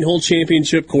 18-hole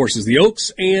championship courses, the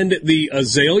Oaks and the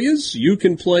Azaleas. You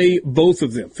can play both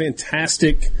of them.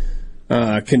 Fantastic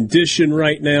condition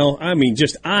right now. I mean,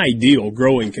 just ideal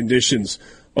growing conditions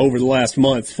over the last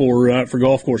month for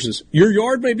golf courses. Your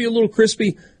yard may be a little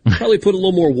crispy. Probably put a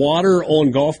little more water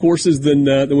on golf courses than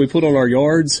we put on our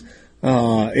yards.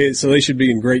 So they should be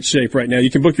in great shape right now.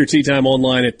 You can book your tee time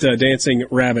online at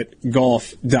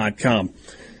dancingrabbitgolf.com.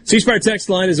 C-Spire text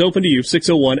line is open to you,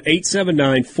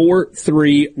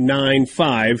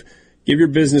 601-879-4395. Give your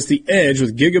business the edge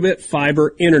with gigabit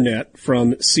fiber internet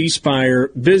from C-Spire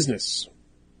Business.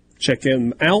 Check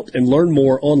them out and learn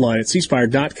more online at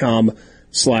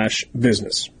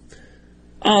cspire.com/business.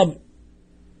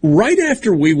 Right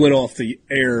after we went off the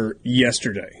air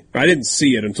yesterday, I didn't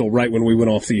see it until right when we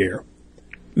went off the air,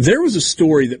 there was a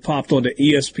story that popped onto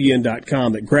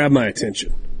ESPN.com that grabbed my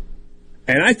attention.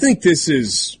 And I think this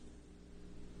is,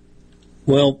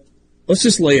 well, let's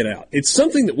just lay it out. It's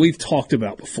something that we've talked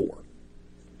about before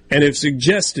and have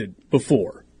suggested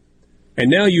before.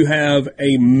 And now you have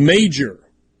a major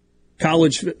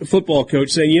college football coach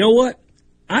saying, you know what?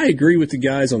 I agree with the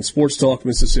guys on Sports Talk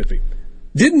Mississippi.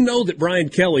 Didn't know that Brian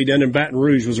Kelly down in Baton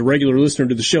Rouge was a regular listener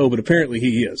to the show, but apparently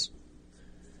he is.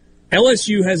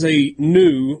 LSU has a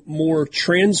new, more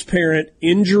transparent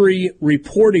injury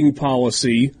reporting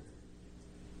policy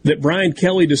that Brian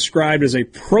Kelly described as a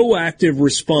proactive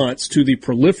response to the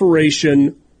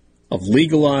proliferation of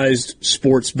legalized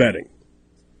sports betting.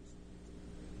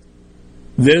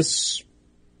 This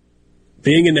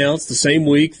being announced the same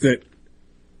week that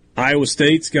Iowa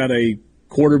State's got a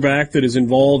quarterback that is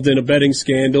involved in a betting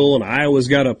scandal, and Iowa's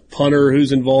got a punter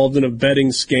who's involved in a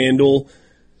betting scandal.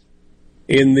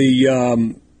 In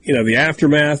the the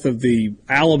aftermath of the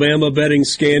Alabama betting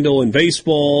scandal in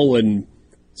baseball and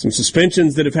some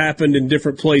suspensions that have happened in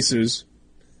different places.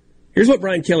 Here's what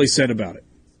Brian Kelly said about it.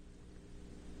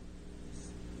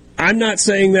 I'm not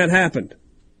saying that happened.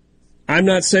 I'm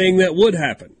not saying that would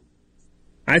happen.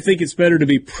 I think it's better to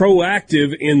be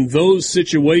proactive in those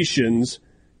situations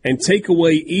and take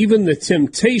away even the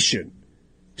temptation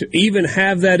to even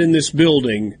have that in this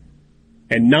building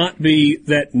and not be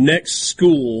that next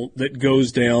school that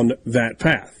goes down that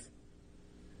path.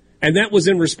 And that was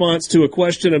in response to a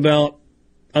question about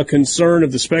a concern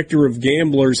of the specter of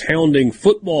gamblers hounding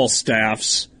football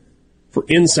staffs for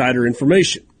insider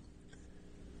information.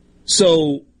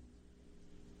 So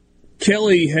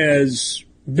Kelly has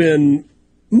been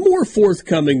more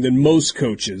forthcoming than most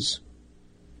coaches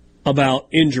about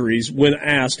injuries when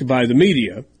asked by the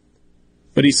media,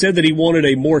 but he said that he wanted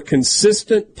a more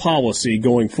consistent policy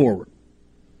going forward.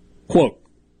 Quote,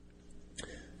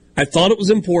 I thought it was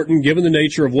important, given the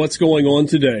nature of what's going on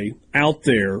today out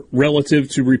there relative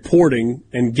to reporting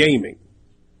and gaming.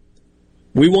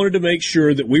 We wanted to make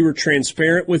sure that we were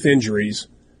transparent with injuries,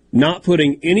 not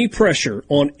putting any pressure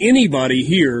on anybody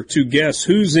here to guess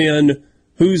who's in,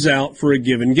 who's out for a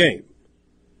given game.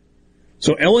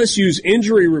 So LSU's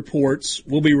injury reports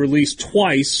will be released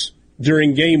twice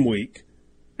during game week,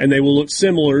 and they will look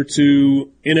similar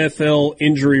to NFL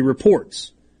injury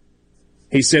reports.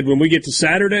 He said when we get to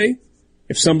Saturday,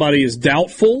 if somebody is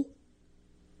doubtful,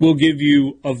 we'll give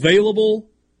you available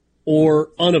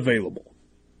or unavailable.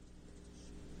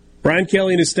 Brian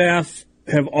Kelly and his staff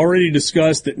have already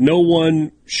discussed that no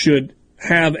one should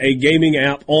have a gaming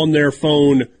app on their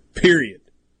phone, period.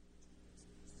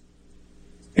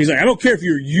 He's like, I don't care if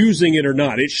you're using it or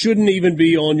not. It shouldn't even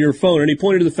be on your phone. And he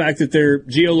pointed to the fact that there are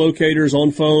geolocators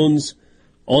on phones,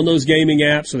 on those gaming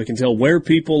apps, so they can tell where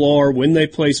people are, when they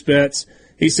place bets.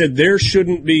 He said there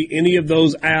shouldn't be any of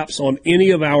those apps on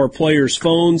any of our players'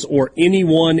 phones or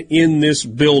anyone in this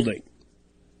building.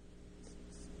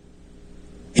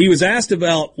 He was asked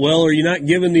about, well, are you not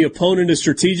giving the opponent a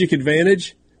strategic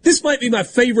advantage? This might be my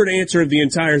favorite answer of the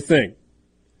entire thing.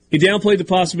 He downplayed the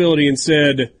possibility and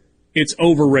said, it's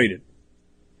overrated.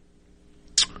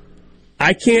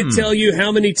 I can't tell you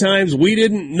how many times we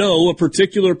didn't know a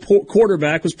particular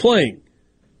quarterback was playing.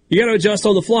 You got to adjust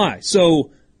on the fly.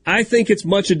 So I think it's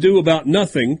much ado about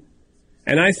nothing,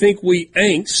 and I think we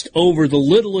angst over the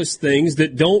littlest things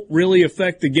that don't really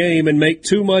affect the game and make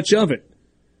too much of it.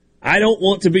 I don't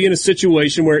want to be in a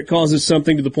situation where it causes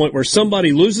something to the point where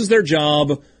somebody loses their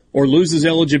job or loses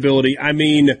eligibility. I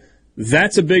mean,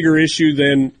 that's a bigger issue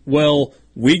than, well,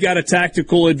 we got a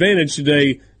tactical advantage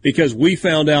today because we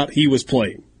found out he was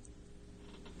playing.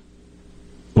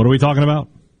 What are we talking about?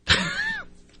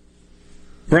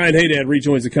 Brian Haydad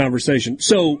rejoins the conversation.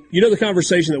 So, you know the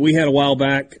conversation that we had a while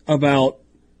back about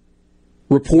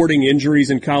reporting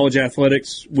injuries in college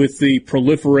athletics with the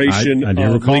proliferation of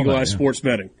legalized sports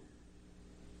betting?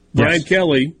 Yes. Brian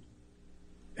Kelly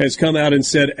has come out and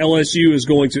said LSU is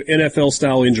going to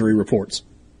NFL-style injury reports.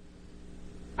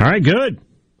 All right, good.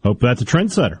 Hope that's a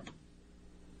trendsetter.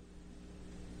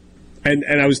 And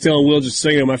I was telling Will just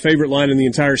saying, my favorite line in the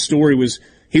entire story was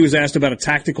he was asked about a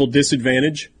tactical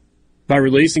disadvantage by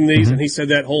releasing these, and he said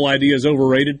that whole idea is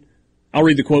overrated. I'll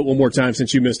read the quote one more time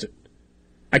since you missed it.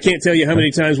 I can't tell you how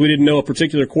many times we didn't know a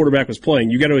particular quarterback was playing.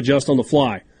 You got to adjust on the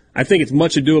fly. I think it's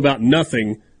much ado about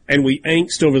nothing, and we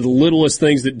angst over the littlest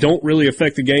things that don't really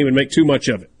affect the game and make too much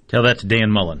of it. Tell that to Dan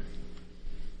Mullen.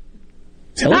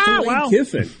 Tell it to Lane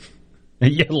Kiffin.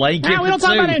 Yeah, Lane Kiffin. We don't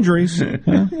talk about injuries.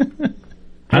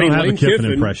 I don't have a Kiffin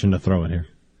impression to throw in here.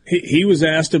 He was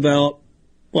asked about,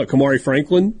 Kamari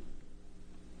Franklin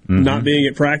not being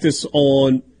at practice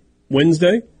on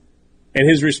Wednesday, and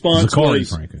his response was...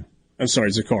 Franklin. I'm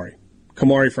sorry, Zakari.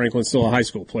 Kamari Franklin's still a high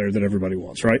school player that everybody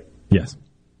wants, right? Yes.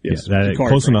 Yes. Yeah,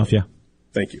 close enough, yeah.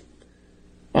 Thank you.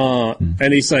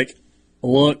 And he's like,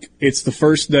 look, it's the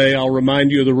first day. I'll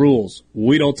remind you of the rules.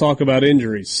 We don't talk about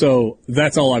injuries. So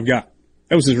that's all I've got.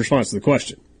 That was his response to the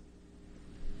question.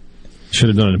 Should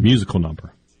have done a musical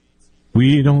number.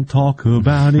 We don't talk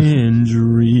about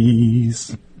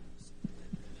injuries.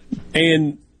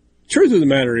 And truth of the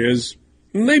matter is,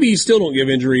 maybe you still don't give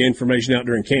injury information out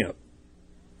during camp.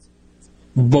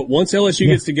 But once LSU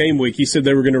gets to game week, he said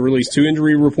they were going to release 2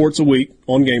 injury reports a week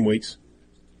on game weeks.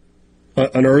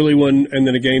 An early one and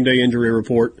then a game day injury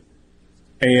report.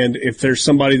 And if there's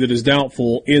somebody that is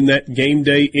doubtful in that game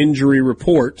day injury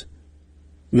report,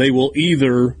 they will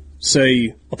either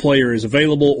say a player is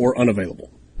available or unavailable.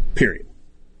 Period.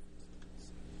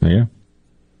 Yeah.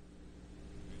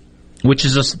 Which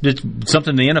is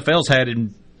something the NFL's had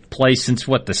in place since,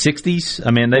 the 60s?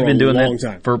 I mean, they've been doing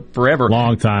that for forever.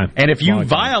 Long time. And if you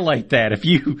violate that, if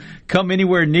you come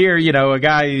anywhere near, a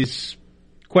guy who's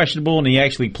questionable and he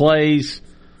actually plays,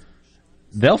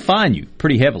 they'll fine you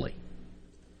pretty heavily.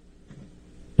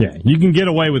 Yeah, you can get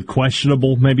away with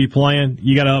questionable maybe playing.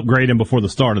 You got to upgrade him before the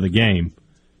start of the game.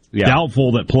 Yeah.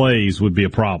 Doubtful that plays would be a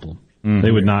problem. Mm-hmm.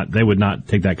 They would not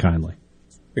take that kindly.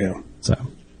 Yeah. So,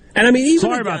 and I mean, even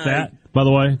sorry about that. By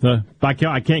the way,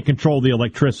 I can't control the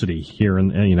electricity here,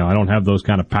 and I don't have those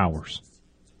kind of powers.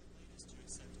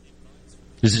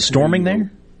 Is it storming there?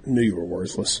 Knew you were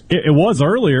worthless. It was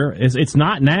earlier. It's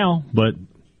not now, but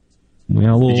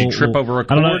did you trip over a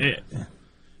cord? I don't know.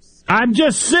 I'm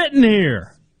just sitting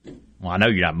here. Well, I know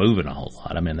you're not moving a whole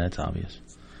lot. I mean, that's obvious.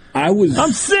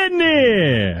 I'm sitting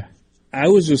here. I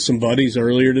was with some buddies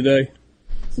earlier today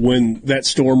when that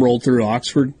storm rolled through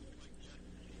Oxford.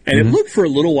 And it looked for a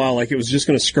little while like it was just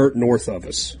going to skirt north of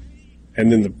us.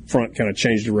 And then the front kind of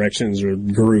changed directions or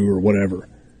grew or whatever.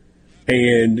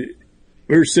 And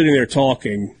we were sitting there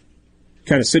talking,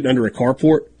 kind of sitting under a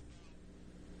carport.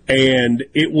 And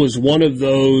it was one of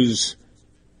those,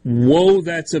 whoa,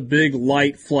 that's a big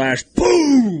light flash,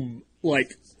 boom!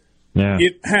 Like,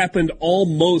 It happened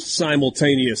almost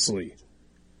simultaneously.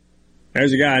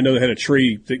 There's a guy I know that had a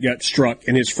tree that got struck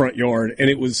in his front yard, and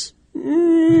it was...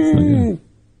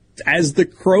 as the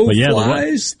crow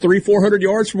flies, 300-400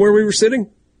 yards from where we were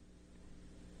sitting.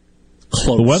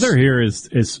 Close. The weather here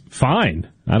is fine.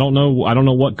 I don't know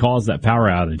what caused that power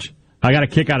outage. I got a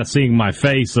kick out of seeing my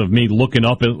face of me looking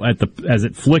up as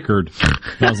it flickered.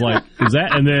 I was like, "Is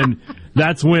that?" And then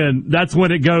that's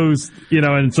when it goes,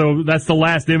 And so that's the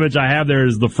last image I have there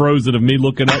is the frozen of me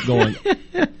looking up, going,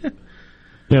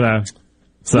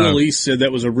 So. Will East said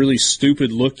that was a really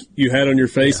stupid look you had on your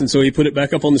face, and so he put it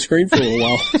back up on the screen for a little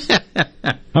while.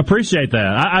 I appreciate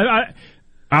that.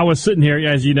 I was sitting here,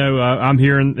 as you know, I'm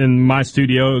here in my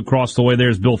studio. Across the way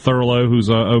there's Bill Thurlow, who's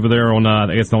over there on,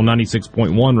 I guess, on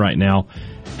 96.1 right now.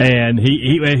 And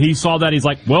he saw that. He's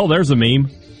like, well, there's a meme.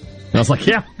 And I was like,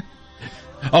 yeah.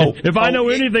 If I know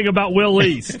anything about Will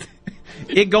East.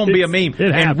 It's going to be a meme.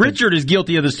 And Richard is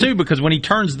guilty of this, too, because when he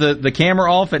turns the camera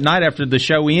off at night after the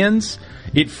show ends,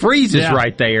 it freezes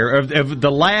right there of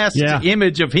the last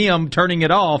image of him turning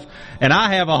it off. And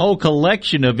I have a whole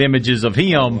collection of images of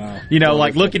him,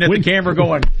 like looking at the camera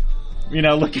going,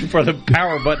 looking for the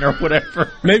power button or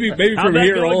whatever. Maybe from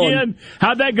here on. Again?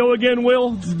 How'd that go again,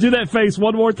 Will? Do that face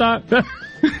one more time.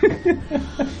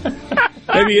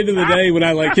 Maybe end of the day when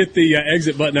I hit the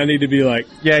exit button, I need to be like,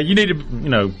 yeah, you need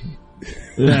to,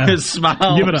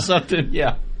 smile. Give it something,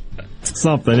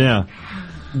 something, yeah.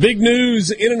 Big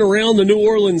news in and around the New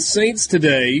Orleans Saints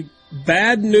today.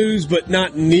 Bad news, but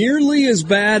not nearly as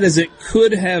bad as it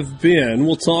could have been.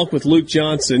 We'll talk with Luke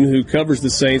Johnson, who covers the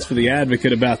Saints for The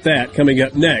Advocate, about that coming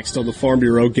up next on the Farm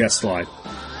Bureau guest line.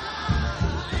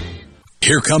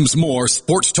 Here comes more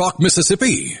Sports Talk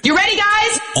Mississippi. You ready,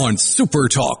 guys? On Super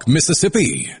Talk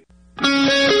Mississippi.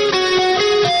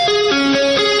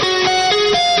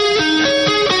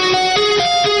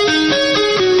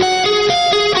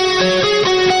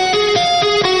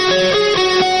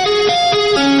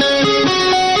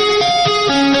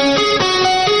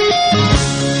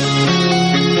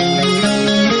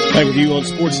 Back with you on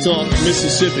Sports Talk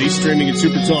Mississippi, streaming at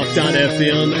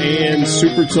supertalk.fm and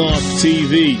Supertalk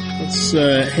TV. Let's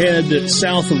head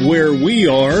south of where we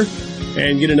are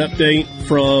and get an update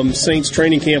from Saints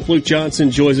training camp. Luke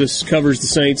Johnson joins us, covers the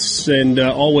Saints, and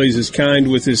always is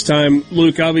kind with his time.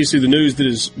 Luke, obviously the news that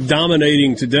is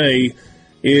dominating today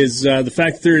is the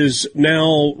fact that there is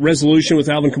now resolution with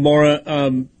Alvin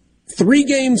Kamara.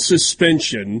 3-game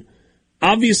suspension.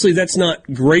 Obviously, that's not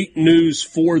great news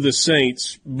for the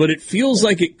Saints, but it feels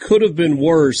like it could have been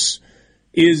worse.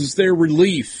 Is there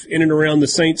relief in and around the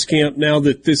Saints camp now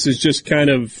that this is just kind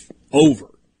of over?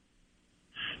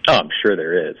 Oh, I'm sure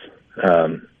there is.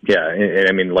 And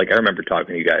I mean, I remember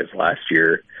talking to you guys last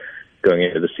year going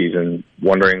into the season,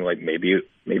 wondering, maybe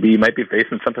you might be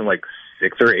facing something like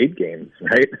 6 or 8 games,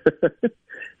 right?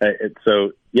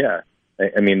 So, yeah.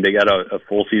 I mean, they got a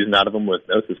full season out of them with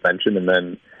no suspension, and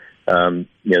then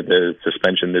the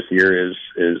suspension this year is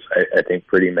I think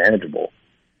pretty manageable.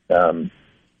 3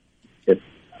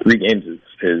 games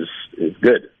is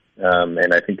good,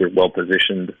 and I think they're well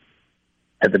positioned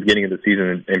at the beginning of the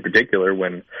season, in particular,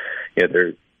 when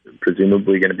they're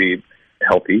presumably going to be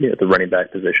healthy at the running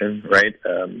back position, right?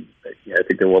 I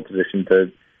think they're well positioned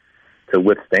to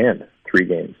withstand 3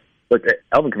 games. Look,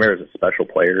 Alvin Kamara is a special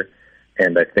player,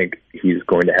 and I think he's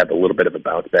going to have a little bit of a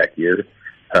bounce back year.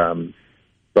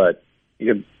 But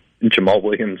Jamal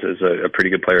Williams is a pretty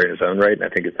good player in his own right, and I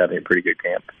think he's having a pretty good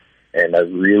camp. And I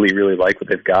really, really like what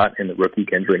they've got in the rookie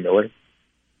Kendre Miller.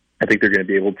 I think they're going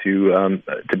to be able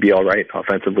to be all right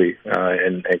offensively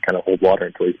and kind of hold water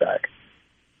until he's back.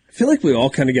 I feel like we all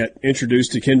kind of got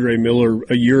introduced to Kendre Miller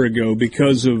a year ago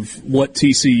because of what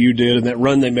TCU did and that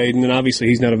run they made, and then obviously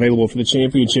he's not available for the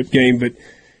championship game, but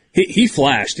he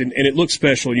flashed, and it looked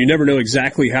special. You never know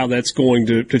exactly how that's going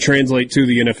to translate to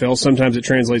the NFL. Sometimes it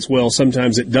translates well,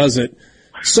 sometimes it doesn't.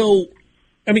 So,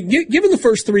 I mean, given the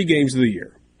first 3 games of the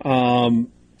year,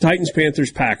 Titans,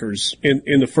 Panthers, Packers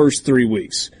in the first 3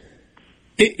 weeks,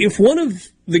 if one of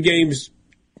the games,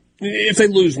 if they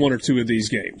lose 1 or 2 of these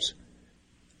games,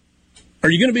 are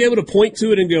you going to be able to point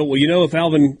to it and go, well, if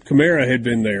Alvin Kamara had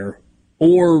been there?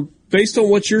 Or based on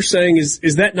what you're saying,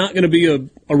 is that not going to be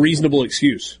a reasonable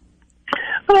excuse?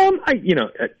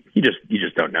 You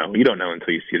just don't know. You don't know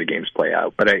until you see the games play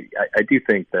out. But I do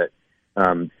think that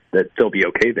they'll be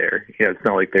okay there. It's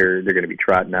not like they're going to be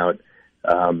trotting out,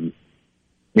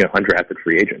 undrafted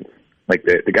free agents. Like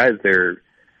the guys they're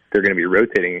going to be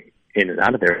rotating in and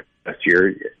out of there last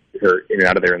year, or in and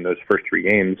out of there in those first 3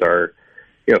 games are,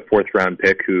 4th-round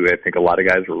pick who I think a lot of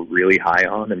guys were really high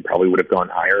on and probably would have gone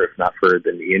higher if not for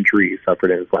the knee injury he suffered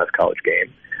in his last college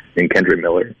game, in Kendre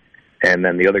Miller. And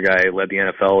then the other guy led the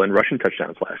NFL in rushing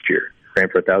touchdowns last year, ran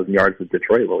for 1,000 yards with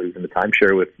Detroit while he was in the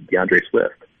timeshare with DeAndre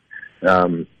Swift.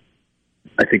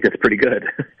 I think that's pretty good.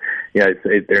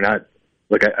 They're not.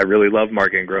 Look, I really love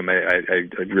Mark Ingram. I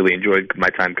really enjoyed my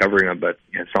time covering him, but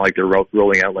it's not like they're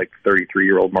rolling out like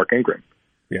 33-year-old Mark Ingram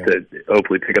to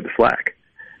hopefully pick up the slack.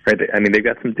 Right? I mean, they've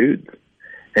got some dudes,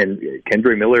 and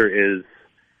Kendre Miller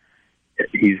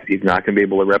he's not going to be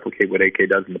able to replicate what AK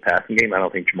does in the passing game. I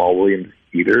don't think Jamal Williams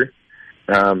either,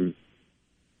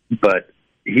 but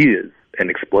he is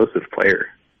an explosive player.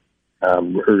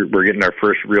 We're getting our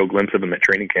first real glimpse of him at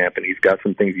training camp, and he's got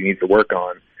some things he needs to work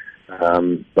on.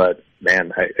 But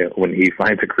man, when he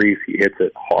finds a crease, he hits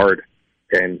it hard,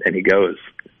 and he goes.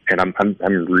 And I'm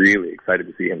really excited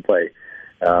to see him play.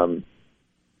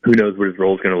 Who knows what his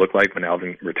role is going to look like when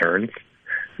Alvin returns?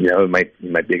 It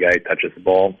might be a guy who touches the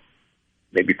ball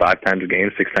maybe 5 times a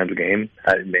game, 6 times a game.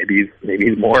 Maybe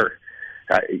he's more.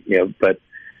 But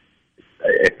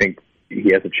I think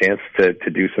he has a chance to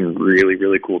do some really,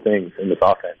 really cool things in this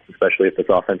offense, especially if this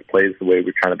offense plays the way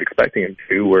we're kind of expecting him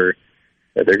to, where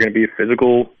they're going to be a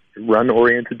physical,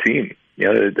 run-oriented team,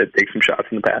 that takes some shots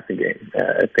in the passing game.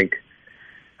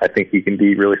 I think he can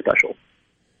be really special.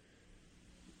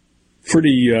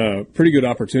 Pretty good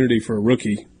opportunity for a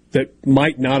rookie that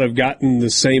might not have gotten the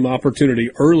same opportunity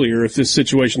earlier if this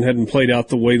situation hadn't played out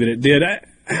the way that it did.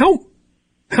 How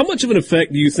much of an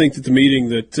effect do you think that the meeting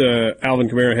that Alvin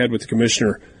Kamara had with the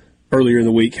commissioner earlier in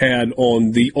the week had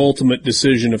on the ultimate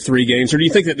decision of 3 games? Or do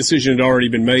you think that decision had already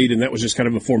been made and that was just kind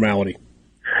of a formality?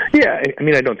 Yeah, I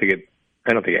mean, I don't think it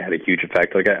had a huge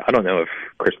effect. Like, I don't know if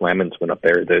Chris Lamons went up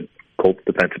there, the Colts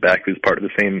defensive back who's part of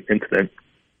the same incident,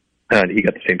 and he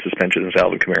got the same suspension as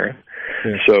Alvin Kamara.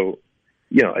 Yeah. So,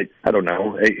 I don't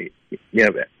know.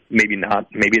 Maybe not.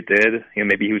 Maybe it did.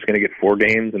 Maybe he was going to get 4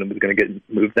 games and it was going to get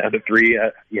moved down to 3.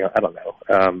 I don't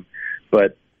know.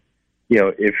 But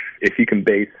if you can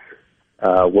base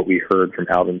what we heard from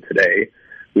Alvin today,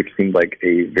 which seemed like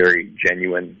a very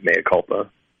genuine mea culpa,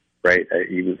 right?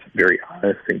 He was very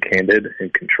honest and candid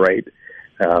and contrite.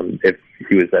 If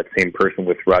he was that same person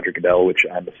with Roger Goodell, which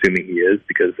I'm assuming he is,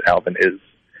 because Alvin is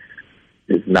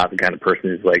not the kind of person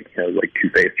who's like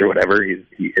two-faced or whatever.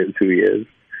 He is who he is.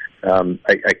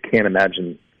 I can't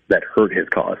imagine that hurt his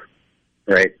cause,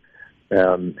 right?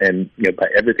 And by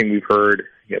everything we've heard,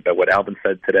 by what Alvin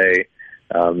said today,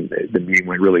 the meeting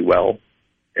went really well,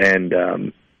 and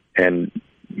I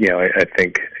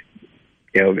think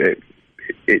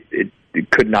it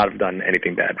could not have done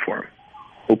anything bad for him.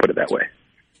 We'll put it that way.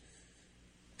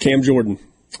 Cam Jordan,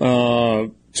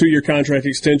 2-year contract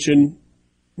extension.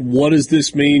 What does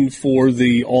this mean for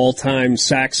the all-time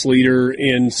sacks leader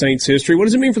in Saints history? What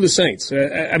does it mean for the Saints?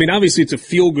 I mean, obviously it's a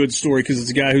feel-good story because it's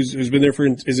a guy who's been there for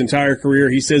his entire career.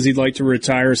 He says he'd like to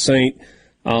retire a Saint.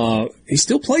 He's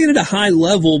still playing at a high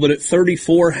level, but at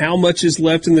 34, how much is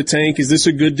left in the tank? Is this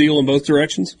a good deal in both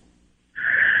directions?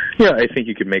 Yeah, I think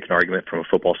you could make an argument from a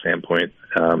football standpoint,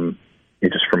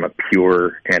 just from a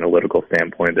pure analytical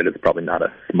standpoint, that it's probably not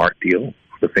a smart deal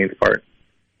for the Saints' part,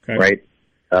 okay. Right?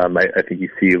 I think you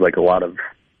see like a lot of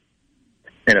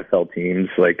NFL teams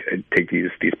like take these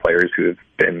players who have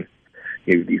been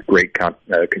these great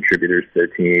contributors to their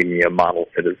team, model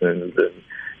citizens, and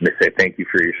they say thank you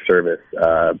for your service,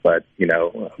 but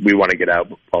we want to get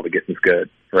out while the getting's good,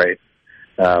 right?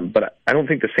 But I don't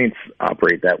think the Saints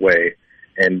operate that way,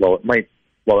 and while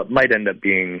it might end up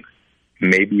being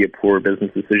maybe a poor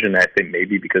business decision. I think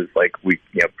maybe because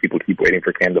people keep waiting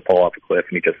for Cam to fall off a cliff,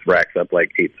 and he just racks up 8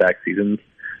 sack seasons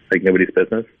like nobody's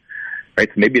business. Right,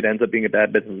 so maybe it ends up being a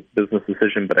bad business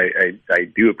decision, but I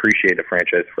do appreciate a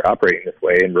franchise for operating this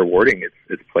way and rewarding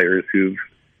its players who've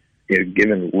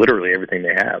given literally everything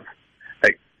they have.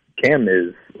 Like Cam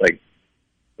is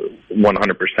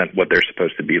 100% what they're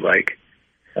supposed to be like.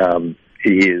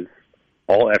 He is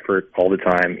all effort all the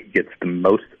time. He gets the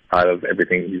most out of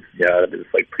everything. He's out of his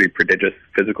pretty prodigious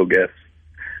physical gifts.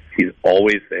 He's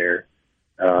always there.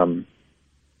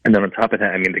 And then on top of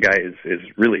that, I mean, the guy is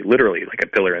really literally like a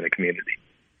pillar in the community.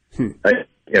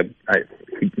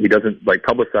 He doesn't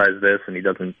publicize this, and he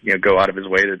doesn't go out of his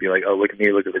way to be like, oh, look at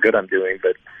me, look at the good I'm doing.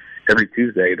 But every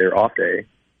Tuesday, their off day,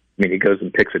 I mean, he goes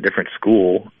and picks a different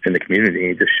school in the community.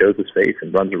 He just shows his face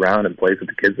and runs around and plays with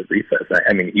the kids at recess.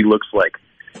 I mean, he looks like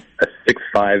a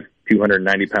 6'5",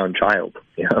 290-pound child,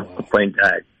 playing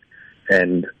tag.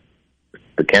 And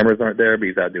the cameras aren't there, but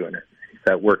he's out doing it.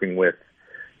 He's out working with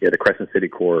the Crescent City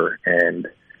Corps and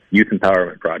Youth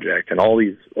Empowerment Project and all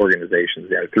these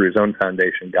organizations through his own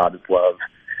foundation, God is Love.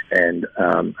 And,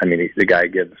 the guy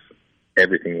gives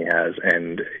everything he has.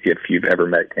 And if you've ever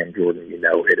met Cam Jordan,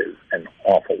 it is an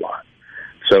awful lot.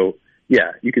 So,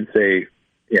 yeah, you could say,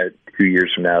 2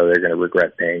 years from now, they're going to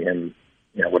regret paying him,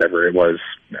 whatever it was,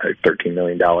 $13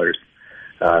 million,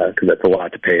 because that's a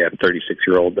lot to pay a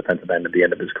 36-year-old defensive end at the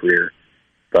end of his career.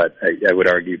 But I would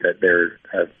argue that they're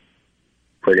a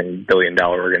friggin'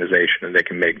 billion-dollar organization, and they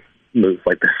can make moves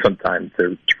like this sometimes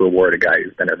to reward a guy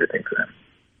who's done everything for them.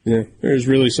 Yeah, there's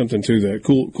really something to that.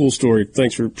 Cool story.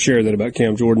 Thanks for sharing that about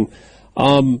Cam Jordan.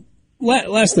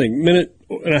 Last thing, minute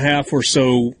and a half or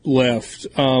so left.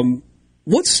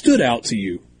 What stood out to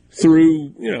you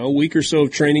through a week or so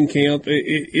of training camp?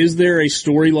 Is there a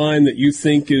storyline that you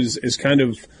think is kind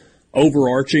of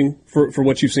overarching for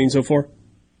what you've seen so far?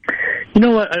 You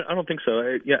know what? I don't think so.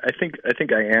 I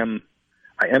think I am.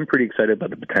 I am pretty excited about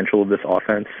the potential of this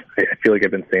offense. I feel like I've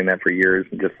been saying that for years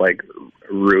and just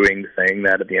ruining saying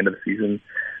that at the end of the season.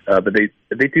 But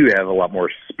they do have a lot more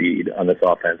speed on this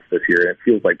offense this year, and it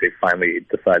feels like they finally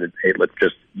decided, hey, let's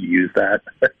just use that,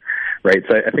 right?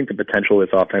 So I think the potential of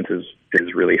this offense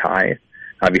is really high.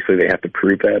 Obviously, they have to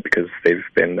prove that because they've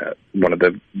been one of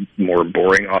the more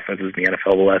boring offenses in the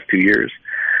NFL the last 2 years.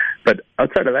 But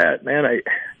outside of that, man,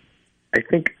 I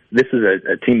think this is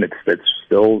a team that's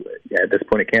still, at this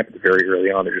point at camp, it's very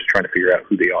early on. They're just trying to figure out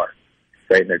who they are,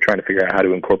 right? And they're trying to figure out how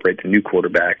to incorporate the new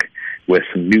quarterback with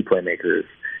some new playmakers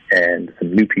and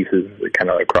some new pieces kind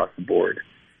of across the board.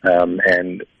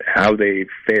 And how they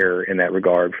fare in that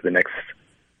regard for the next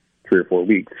 3 or 4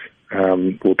 weeks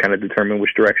will kind of determine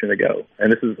which direction they go.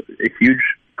 And this is a huge,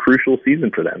 crucial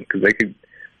season for them because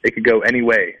they could go any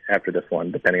way after this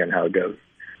one, depending on how it goes.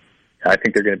 I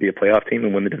think they're going to be a playoff team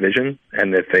and win the division.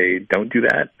 And if they don't do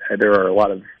that, there are a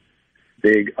lot of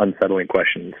big, unsettling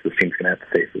questions this team's going to have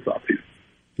to face this offseason.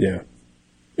 Yeah.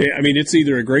 I mean, it's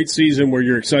either a great season where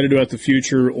you're excited about the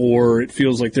future or it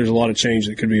feels like there's a lot of change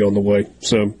that could be on the way.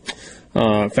 So,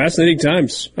 fascinating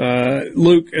times.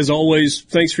 Luke, as always,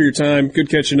 thanks for your time. Good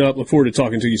catching up. Look forward to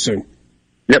talking to you soon.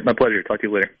 Yep, my pleasure. Talk to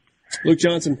you later. Luke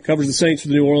Johnson covers the Saints for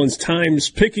the New Orleans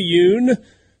Times-Picayune.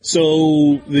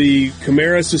 So the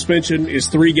Kamara suspension is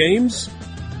 3 games.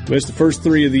 Missed the first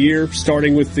 3 of the year,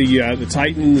 starting with the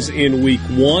Titans in Week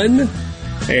 1,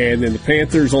 and then the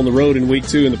Panthers on the road in Week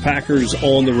 2, and the Packers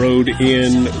on the road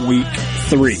in Week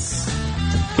 3.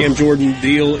 Cam Jordan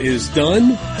deal is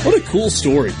done. What a cool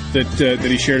story that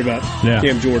he shared about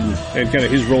Cam Jordan and kind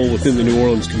of his role within the New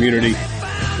Orleans community.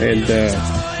 And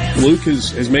Luke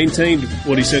has maintained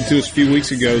what he said to us a few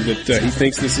weeks ago, that he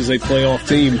thinks this is a playoff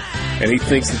team, and he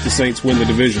thinks that the Saints win the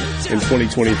division in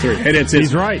 2023. Hey, that's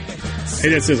He's right. Hey,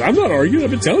 that says, I'm not arguing. I've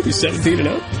been telling you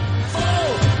 17-0.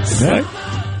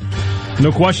 Yeah.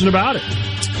 No question about it.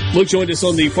 Luke joined us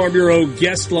on the Farm Bureau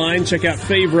guest line. Check out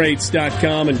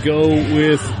favorites.com and go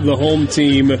with the home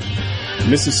team,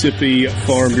 Mississippi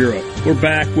Farm Bureau. We're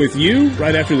back with you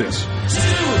right after this.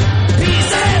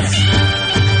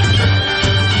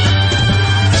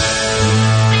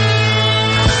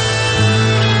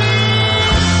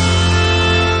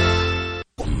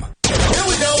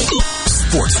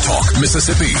 Sports Talk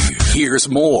Mississippi. Here's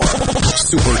more.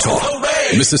 Super Talk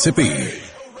Mississippi.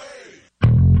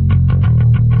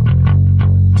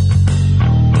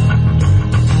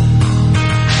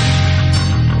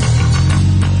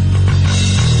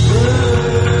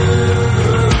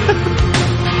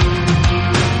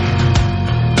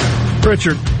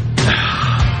 Richard,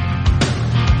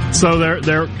 so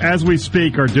they're as we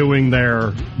speak are doing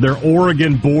their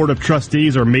Oregon Board of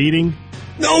Trustees are meeting.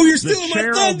 No, you're stealing my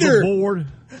thunder. The chair of the board.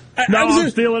 I'm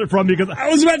stealing it from you because I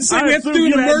was about to say we have to do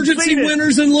an emergency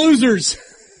winners and losers.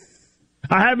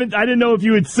 I didn't know if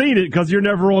you had seen it because you're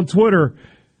never on Twitter.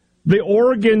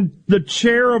 The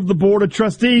chair of the board of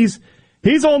trustees,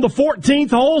 he's on the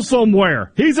 14th hole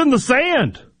somewhere. He's in the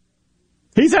sand.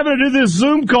 He's having to do this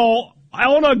Zoom call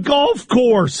on a golf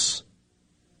course.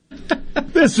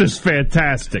 This is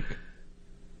fantastic.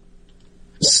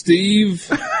 Steve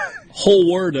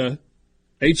Holwerda,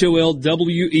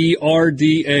 Holwerda,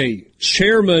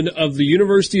 chairman of the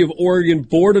University of Oregon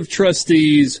Board of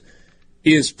Trustees,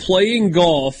 is playing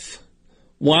golf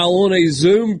while on a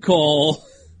Zoom call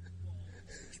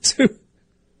to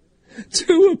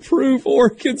approve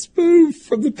Oregon's move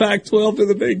from the Pac-12 to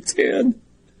the Big Ten.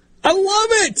 I love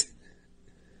it.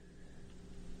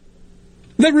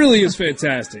 That really is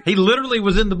fantastic. He literally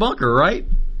was in the bunker, right?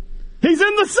 He's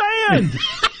in the sand.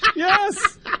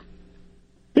 Yes.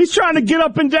 He's trying to get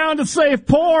up and down to save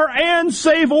Parr and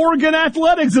save Oregon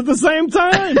athletics at the same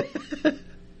time.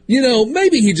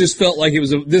 Maybe he just felt like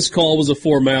this call was a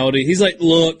formality. He's like,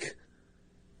 look,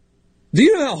 do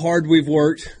you know how hard we've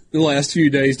worked the last few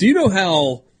days? Do you know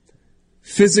how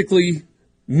physically,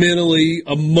 mentally,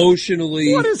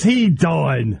 emotionally... What has he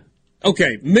done?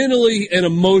 Okay, mentally and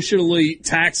emotionally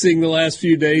taxing the last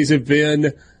few days have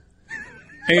been...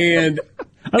 And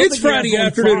it's Friday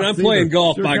afternoon and I'm playing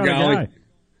golf, by golly.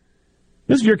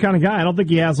 This is your kind of guy. I don't think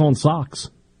he has on socks.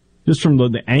 Just from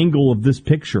the angle of this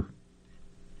picture.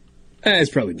 It's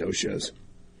probably no-shows.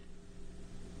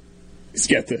 He's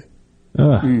got the...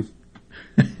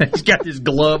 He's got his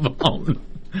glove on.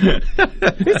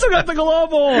 He's still got the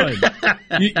glove on.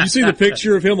 You see the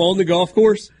picture of him on the golf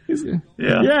course?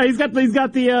 Yeah, he's got the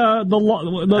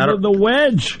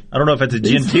wedge. I don't know if it's a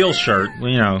Gentile shirt,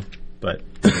 but...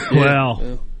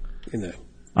 Well,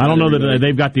 I don't know that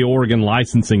they've got the Oregon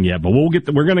licensing yet, but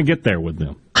we're going to get there with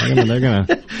them. They're going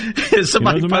to.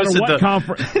 Somebody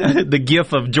posted the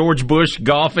gif of George Bush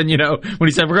golfing. When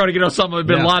he said we're going to get Osama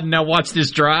bin Laden. Now watch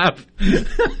this drive.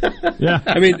 Yeah,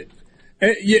 I mean,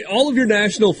 all of your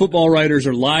national football writers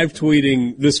are live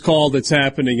tweeting this call that's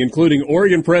happening, including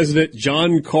Oregon President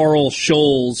John Carl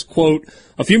Scholes. Quote,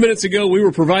 a few minutes ago, we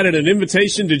were provided an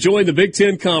invitation to join the Big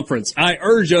Ten Conference. I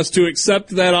urge us to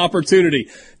accept that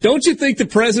opportunity. Don't you think the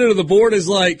president of the board is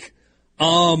like,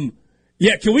 can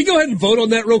we go ahead and vote on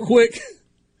that real quick?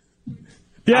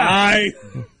 Yeah.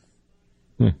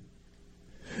 So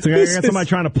I got somebody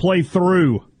trying to play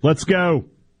through. Let's go.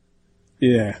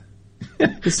 Yeah.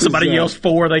 Somebody yells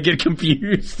 4, they get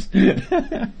confused.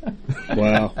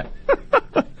 Wow.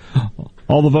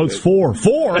 All the votes 4.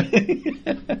 4?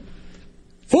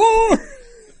 4!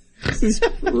 This is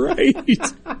great.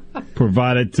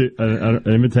 Provided an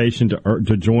invitation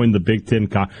to join the Big Ten.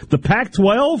 The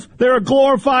Pac-12, they're a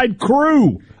glorified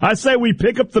crew. I say we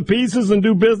pick up the pieces and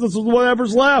do business with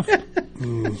whatever's left.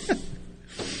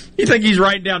 You think he's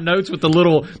writing down notes with the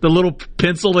little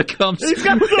pencil that comes? He's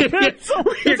got the pencil.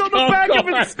 It's on the back of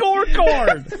his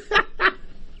scorecard.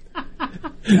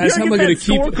 That's how am I going to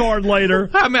keep scorecard later?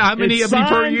 How many of you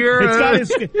per year?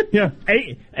 It's got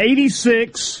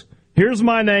 86. Here's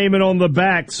my name, and on the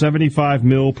back, $75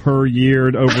 million per year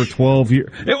and over 12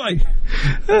 years.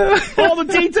 All the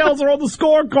details are on the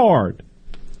scorecard.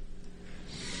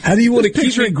 How do you want to keep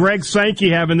picturing Greg Sankey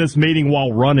having this meeting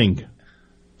while running?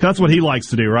 That's what he likes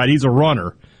to do, right? He's a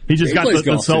runner. He just got the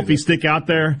selfie stick out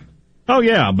there. Oh,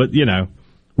 yeah, but,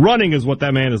 running is what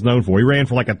that man is known for. He ran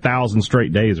for 1,000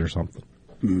 straight days or something.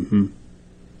 Mm-hmm.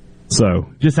 So,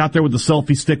 just out there with the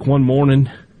selfie stick one morning,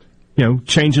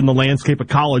 changing the landscape of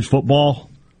college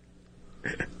football.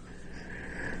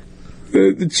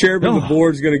 The chairman of the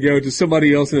board is going to go to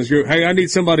somebody else in his group. Hey, I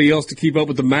need somebody else to keep up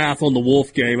with the math on the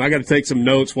Wolf game. I got to take some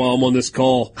notes while I'm on this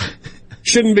call.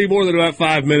 Shouldn't be more than about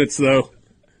 5 minutes, though.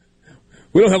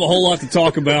 We don't have a whole lot to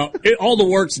talk about. All the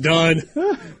work's done.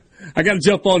 I got to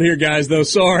jump on here, guys, though.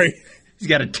 Sorry. He's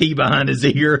got a T behind his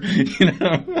ear.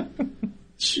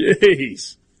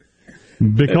 Jeez.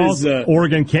 Because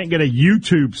Oregon can't get a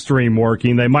YouTube stream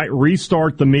working, they might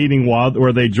restart the meeting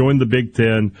where they join the Big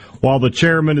Ten while the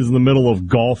chairman is in the middle of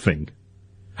golfing.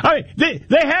 I mean,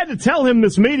 they had to tell him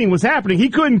this meeting was happening. He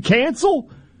couldn't cancel.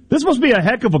 This must be a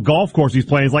heck of a golf course he's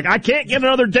playing. He's like, I can't get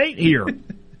another date here.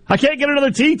 I can't get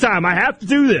another tee time. I have to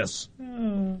do this.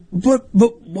 But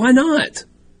why not?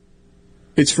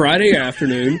 It's Friday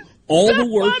afternoon. All the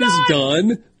work is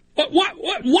done. But why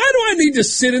do I need to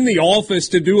sit in the office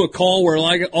to do a call where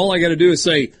all I got to do is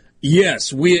say,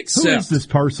 yes, we accept? Who is this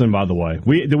person, by the way?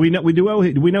 Do we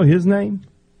know his name?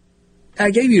 I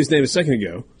gave you his name a second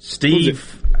ago.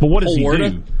 Steve. But what does he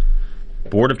do?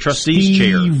 Board of Trustees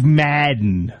chair. Steve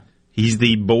Madden. He's the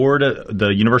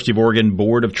University of Oregon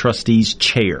Board of Trustees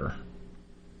chair.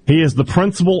 He is the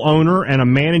principal owner and a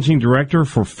managing director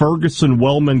for Ferguson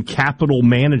Wellman Capital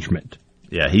Management.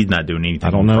 Yeah, he's not doing anything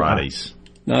I don't know. Fridays.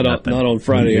 Not on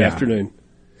Friday afternoon.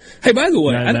 Hey, by the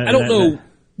way, I don't know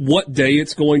what day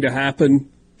it's going to happen,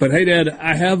 but hey, Dad,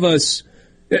 I have us.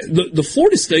 The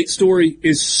Florida State story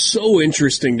is so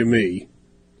interesting to me.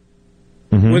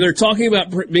 When they're talking about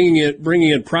bringing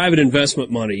in private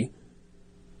investment money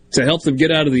to help them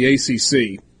get out of the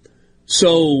ACC.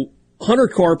 So Hunter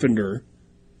Carpenter,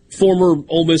 former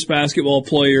Ole Miss basketball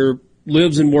player,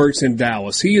 lives and works in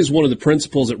Dallas. He is one of the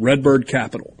principals at Redbird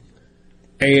Capital.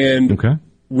 And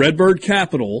Redbird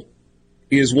Capital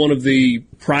is one of the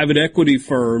private equity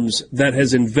firms that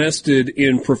has invested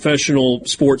in professional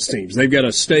sports teams. They've got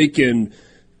a stake in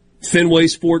Fenway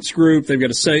Sports Group. They've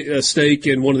got a stake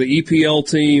in one of the EPL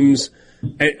teams.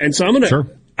 And so I'm going to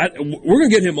we're going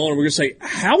to get him on and we're going to say,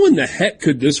 how in the heck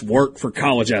could this work for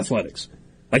college athletics?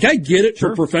 Like, I get it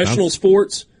for professional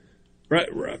sports. Right,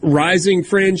 rising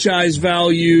franchise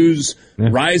values,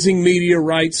 rising media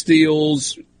rights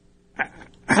deals.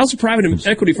 How's a private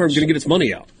equity firm going to get its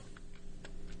money out?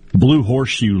 Blue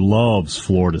Horseshoe loves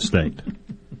Florida State.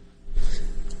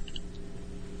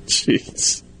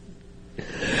 Jeez.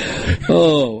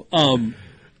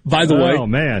 By the way. Oh,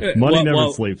 man. Money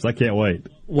never sleeps. I can't wait.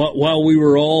 While we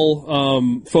were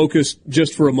all focused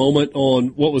just for a moment on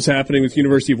what was happening with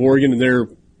University of Oregon and their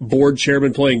board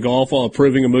chairman playing golf while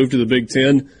approving a move to the Big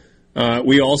Ten,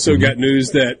 we also got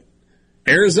news that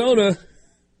Arizona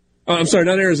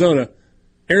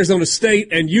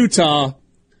State and Utah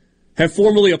have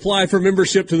formally applied for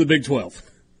membership to the Big 12.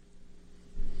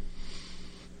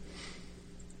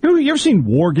 You ever seen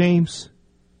War Games?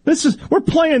 We're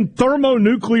playing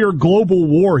thermonuclear global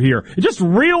war here. Just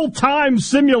real-time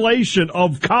simulation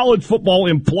of college football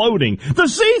imploding. The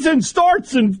season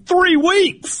starts in 3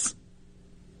 weeks.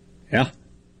 Yeah.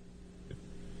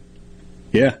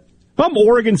 If I'm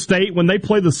Oregon State, when they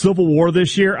play the Civil War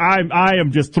this year, I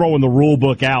am just throwing the rule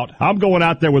book out. I'm going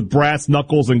out there with brass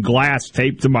knuckles and glass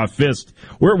taped to my fist.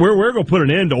 We're going to put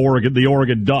an end to the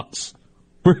Oregon Ducks.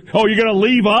 You're going to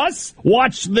leave us?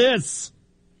 Watch this.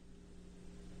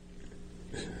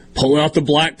 Pull out the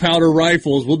black powder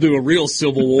rifles. We'll do a real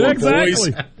Civil War,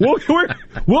 exactly. Boys.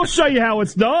 We'll show you how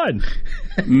it's done.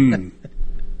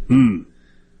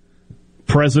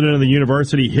 President of the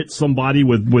university hit somebody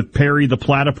with Perry the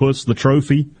Platypus, the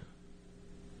trophy.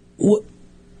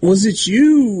 Was it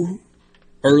you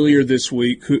earlier this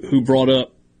week who brought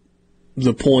up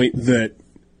the point that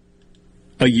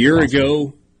a year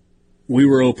ago we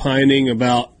were opining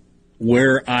about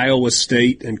where Iowa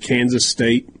State and Kansas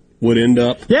State would end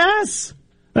up? Yes!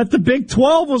 That the Big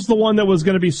 12 was the one that was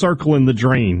going to be circling the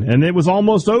drain, and it was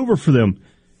almost over for them.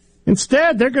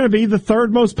 Instead, they're going to be the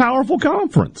third most powerful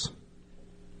conference.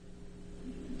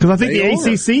 Because I think the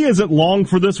ACC isn't long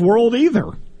for this world either.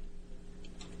 All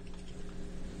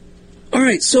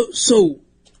right, so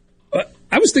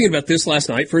I was thinking about this last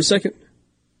night for a second.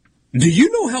 Do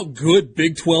you know how good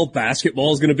Big 12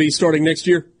 basketball is going to be starting next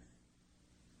year?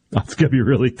 That's going to be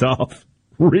really tough.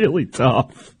 Really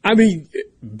tough. I mean,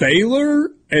 Baylor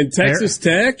and Texas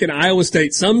Tech and Iowa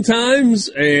State sometimes,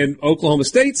 and Oklahoma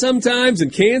State sometimes,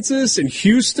 and Kansas and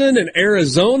Houston and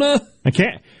Arizona.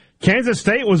 Kansas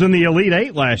State was in the Elite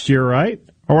Eight last year, right?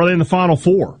 Or were they in the Final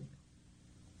Four?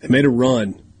 They made a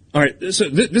run. All right, so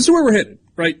this is where we're headed,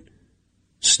 right?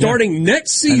 Starting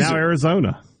next season. And now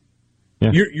Arizona.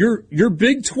 Yeah. Your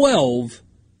Big 12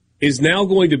 is now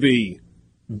going to be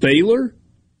Baylor,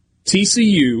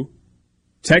 TCU,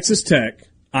 Texas Tech,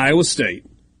 Iowa State,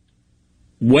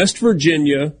 West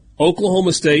Virginia,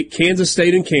 Oklahoma State, Kansas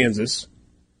State and Kansas,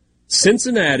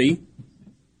 Cincinnati,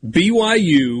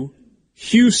 BYU,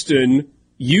 Houston,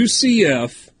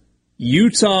 UCF,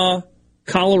 Utah,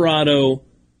 Colorado,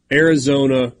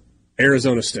 Arizona,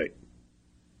 Arizona State.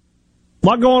 A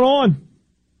lot going on.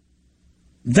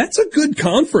 That's a good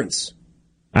conference.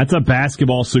 That's a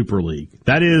basketball super league.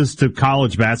 That is to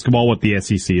college basketball what the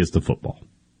SEC is to football.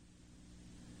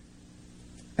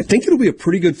 I think it'll be a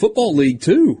pretty good football league,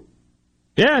 too.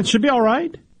 Yeah, it should be all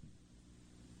right.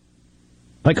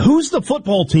 Like, who's the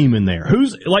football team in there?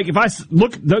 If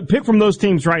I pick from those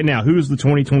teams right now, who's the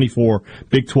 2024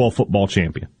 Big 12 football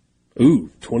champion? Ooh,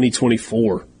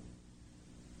 2024.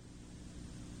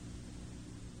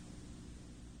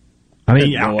 I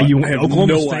mean,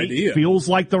 Oklahoma State idea.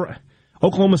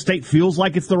 Oklahoma State feels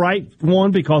like it's the right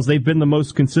one because they've been the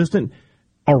most consistent.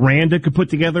 Aranda could put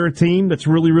together a team that's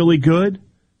really, really good.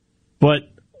 But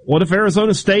what if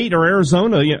Arizona State or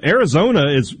Arizona? Arizona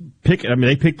is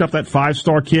They picked up that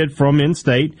 5-star kid from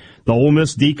in-state, the Ole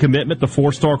Miss decommitment, the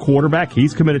 4-star quarterback.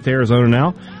 He's committed to Arizona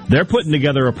now. They're putting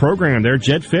together a program there.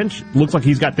 Jed Finch looks like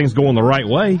he's got things going the right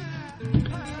way.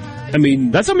 I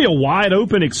mean, that's going to be a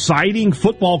wide-open, exciting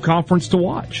football conference to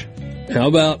watch. How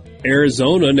about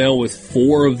Arizona now with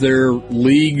 4 of their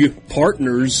league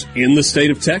partners in the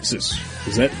state of Texas?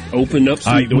 Does that open up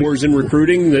some doors in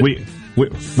recruiting?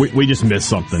 We just missed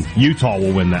something. Utah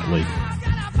will win that league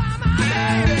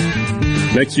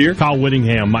next year. Kyle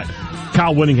Whittingham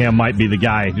might be the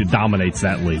guy who dominates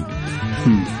that league.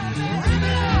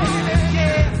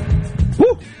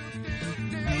 Woo!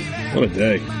 What a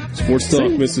day.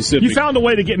 SportsTalk, Mississippi. You found a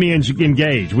way to get me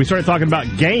engaged. We started talking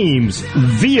about games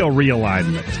via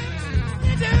realignment.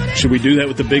 Should we do that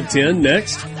with the Big Ten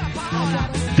next?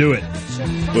 Do it.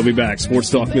 We'll be back.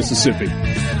 SportsTalk, Mississippi.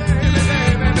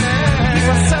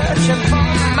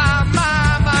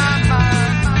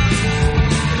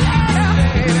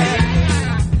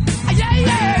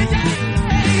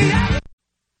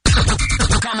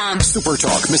 Come on,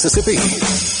 SuperTalk, Mississippi.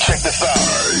 Check this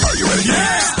out. Are you ready?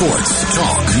 Yeah. Sports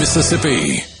Talk,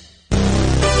 Mississippi.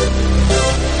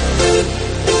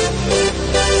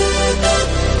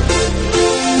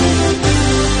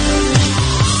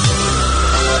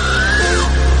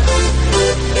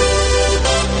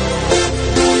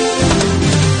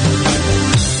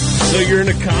 So you're in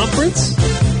a conference?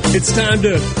 It's time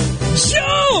to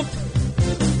jump!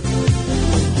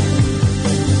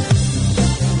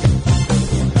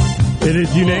 It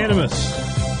is unanimous.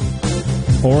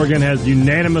 Oregon has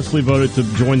unanimously voted to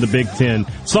join the Big Ten.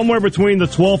 Somewhere between the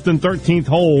 12th and 13th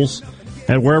holes,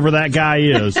 and wherever that guy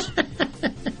is,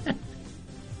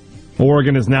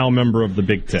 Oregon is now a member of the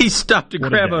Big Ten. He stopped to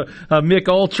grab a Mick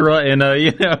Ultra and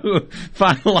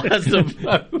finalize the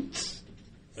votes.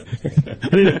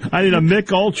 I need a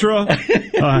Mick Ultra,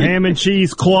 a ham and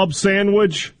cheese club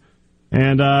sandwich,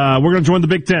 and we're going to join the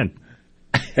Big Ten.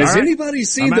 Has anybody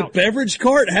seen the beverage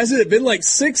cart? Hasn't it been like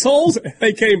 6 holes?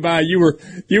 They came by. You were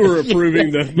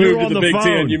approving the move to the Big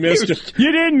Ten. You missed it.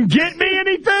 You didn't get me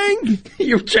anything?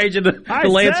 You were changing the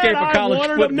landscape of college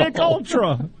football. I wanted a Mick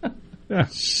Ultra.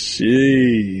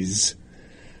 Jeez.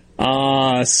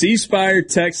 C-Spire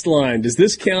text line. Does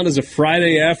this count as a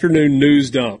Friday afternoon news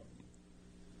dump?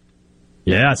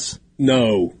 Yes.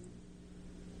 No.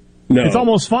 It's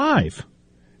almost 5.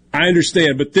 I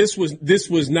understand, but this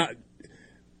was not.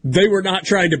 They were not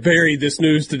trying to bury this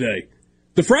news today.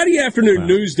 The Friday afternoon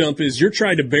news dump is you're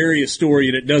trying to bury a story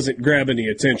and it doesn't grab any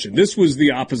attention. This was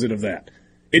the opposite of that.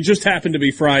 It just happened to be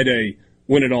Friday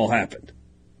when it all happened.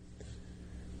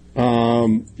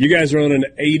 You guys are on an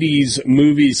 80s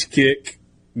movies kick.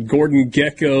 Gordon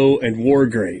Gekko and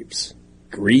Wargraves.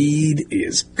 Greed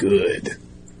is good.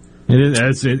 It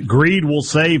is. Greed will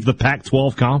save the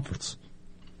Pac-12 conference.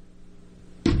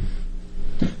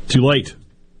 Too late.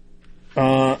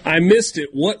 I missed it.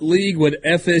 What league would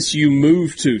FSU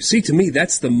move to? See, to me,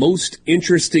 that's the most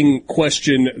interesting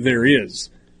question there is.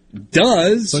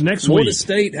 Does Florida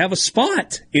State have a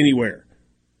spot anywhere?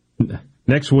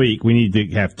 Next week, we need to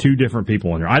have 2 different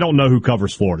people in here. I don't know who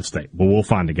covers Florida State, but we'll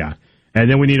find a guy.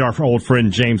 And then we need our old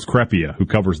friend James Crepia, who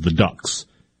covers the Ducks.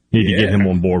 Need to get him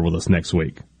on board with us next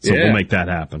week. So we'll make that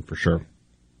happen for sure.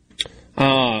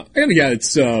 I got a guy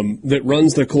that's that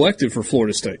runs the collective for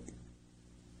Florida State.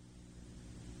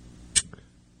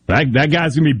 That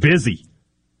guy's going to be busy.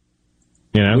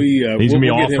 You know, he's going to be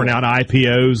offering out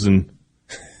IPOs and,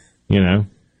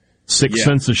 6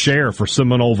 cents a share for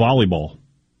Seminole volleyball.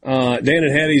 Dan in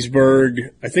Hattiesburg,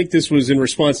 I think this was in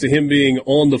response to him being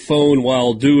on the phone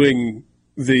while doing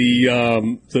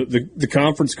the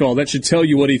conference call. That should tell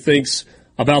you what he thinks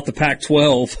about the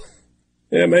Pac-12.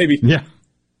 Yeah, maybe. Yeah.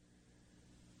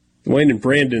 Dwayne and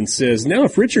Brandon says, now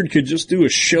if Richard could just do a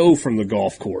show from the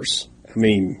golf course. I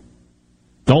mean,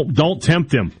 Don't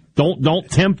tempt him. Don't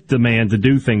tempt the man to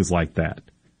do things like that.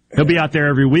 He'll be out there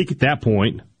every week at that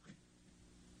point.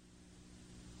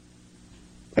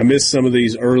 I missed some of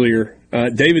these earlier.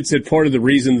 David said part of the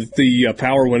reason that the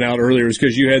power went out earlier is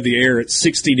because you had the air at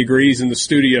 60 degrees in the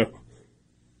studio.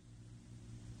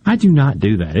 I do not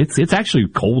do that. It's actually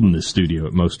cold in this studio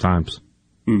at most times.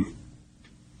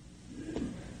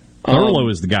 Earlo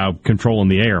is the guy controlling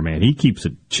the air, man. He keeps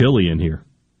it chilly in here.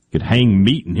 Could hang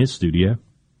meat in his studio.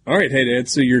 All right, hey, Dad,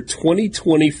 so your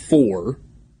 2024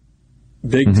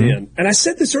 Big Ten. And I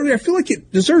said this earlier, I feel like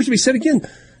it deserves to be said again.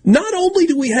 Not only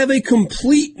do we have a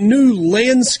complete new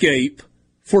landscape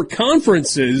for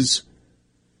conferences,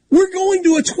 we're going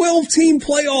to a 12-team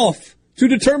playoff to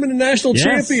determine a national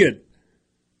champion.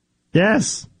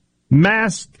 Yes.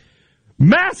 Mass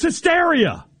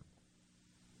hysteria.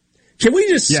 Can we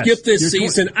just skip this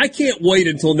season? I can't wait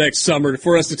until next summer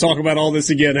for us to talk about all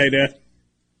this again. Hey, Dad.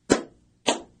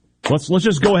 Let's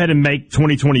just go ahead and make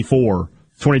 2024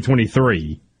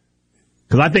 2023.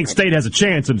 Because I think State has a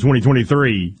chance in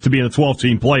 2023 to be in the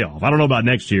 12-team playoff. I don't know about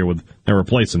next year with they're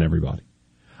replacing everybody.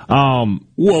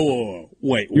 Whoa.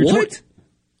 Wait, what?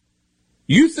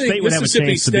 You think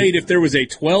Mississippi State, if there was a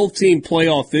 12-team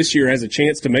playoff this year, has a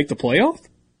chance to make the playoff?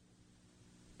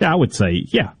 Yeah, I would say,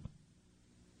 yeah.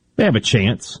 They have a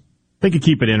chance. They could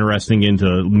keep it interesting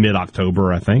into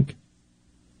mid-October, I think.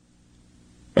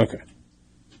 Okay.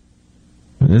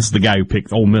 This is the guy who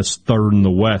picked Ole Miss third in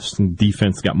the West, and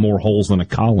defense got more holes than a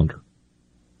colander.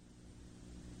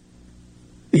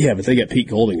 Yeah, but they got Pete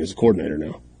Golding as a coordinator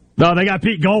now. No, they got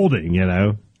Pete Golding, you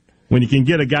know. When you can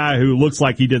get a guy who looks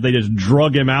like he did, they just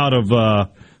drug him out of the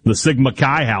Sigma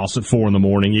Chi house at 4 a.m,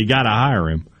 you got to hire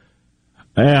him.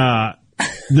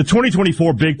 The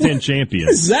 2024 Big Ten champion.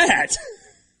 What is that?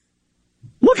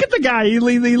 Look at the guy. He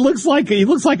looks like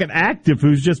an active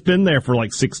who's just been there for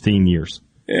like 16 years.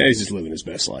 Yeah, he's just living his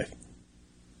best life.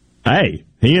 Hey,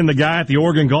 he and the guy at the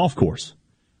Oregon golf course.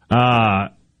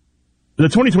 The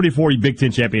 2024 Big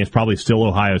Ten champion is probably still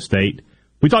Ohio State.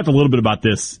 We talked a little bit about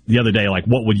this the other day, like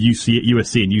what would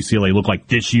USC and UCLA look like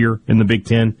this year in the Big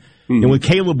Ten? Mm-hmm. And with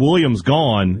Caleb Williams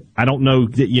gone, I don't know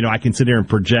that, I can sit there and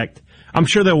project. I'm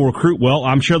sure they'll recruit well.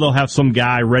 I'm sure they'll have some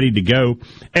guy ready to go.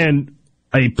 And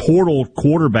a portal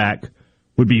quarterback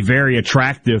would be very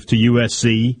attractive to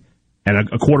USC. And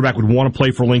a quarterback would want to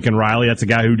play for Lincoln Riley. That's a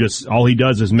guy who all he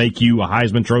does is make you a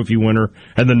Heisman Trophy winner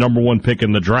and the number one pick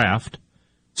in the draft.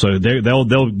 So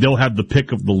they'll have the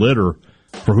pick of the litter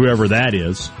for whoever that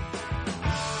is.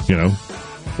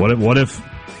 What if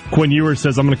Quinn Ewers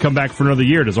says, I'm going to come back for another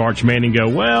year? Does Arch Manning go,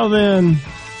 well, then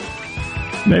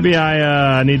maybe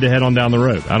I need to head on down the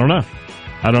road? I don't know.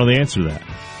 I don't know the answer to that.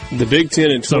 The Big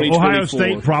Ten in 2024. So Ohio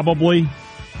State probably,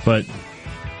 but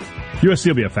USC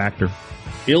will be a factor.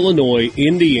 Illinois,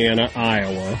 Indiana,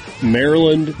 Iowa,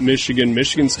 Maryland, Michigan,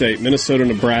 Michigan State, Minnesota,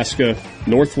 Nebraska,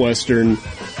 Northwestern,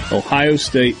 Ohio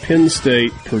State, Penn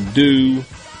State, Purdue,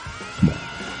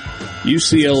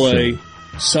 UCLA,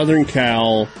 Southern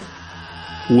Cal,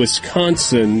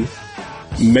 Wisconsin,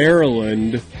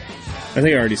 Maryland. I think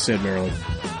I already said Maryland.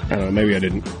 I don't know. Maybe I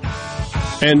didn't.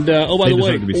 And, by the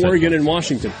way, Oregon and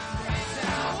Washington.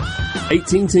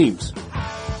 18 teams.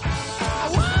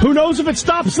 Who knows if it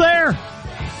stops there?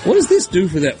 What does this do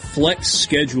for that flex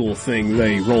schedule thing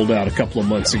they rolled out a couple of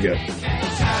months ago?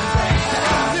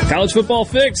 College football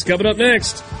fix coming up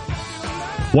next.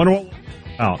 Wonder what?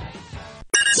 Oh.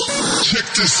 Check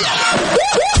this out.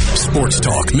 Sports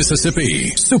Talk Mississippi.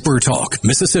 Super Talk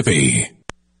Mississippi.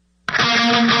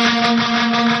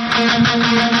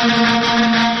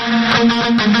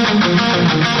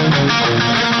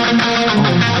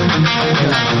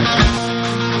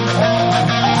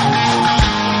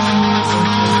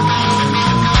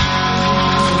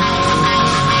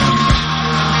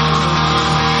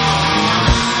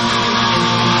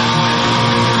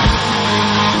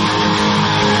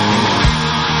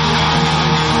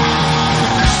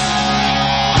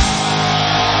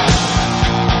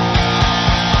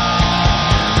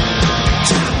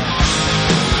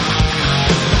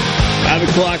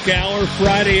 O'clock hour,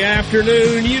 Friday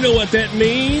afternoon. You know what that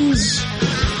means.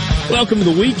 Welcome to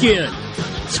the weekend.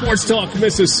 Sports Talk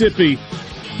Mississippi.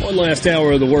 One last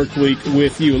hour of the work week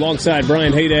with you. Alongside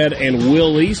Brian Haydad and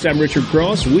Will East, I'm Richard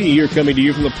Cross. We are coming to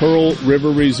you from the Pearl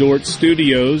River Resort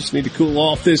Studios. Need to cool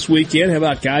off this weekend. How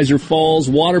about Geyser Falls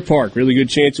Water Park? Really good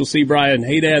chance you'll see Brian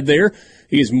Haydad there.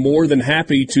 He is more than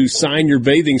happy to sign your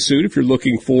bathing suit if you're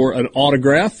looking for an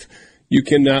autograph. You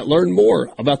can learn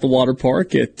more about the water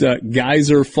park at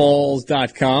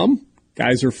geyserfalls.com,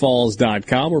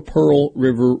 geyserfalls.com, or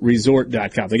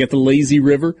pearlriverresort.com. They got the lazy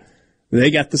river. They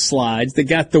got the slides. They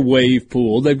got the wave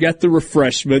pool. They've got the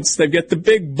refreshments. They've got the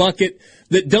big bucket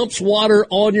that dumps water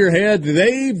on your head.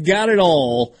 They've got it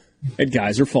all at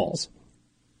Geyser Falls.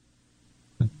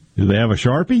 Do they have a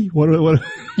Sharpie? What?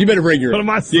 You better bring your own.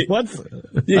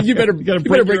 You better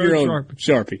bring your own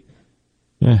Sharpie.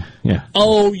 Yeah.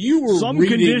 Oh, you were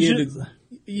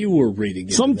reading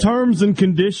it. Some terms and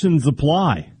conditions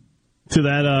apply to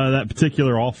that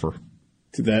particular offer.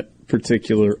 To that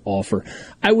particular offer.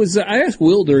 I asked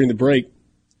Will during the break,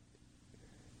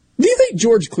 do you think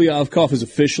George Kliavkoff has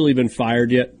officially been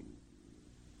fired yet?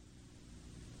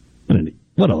 What an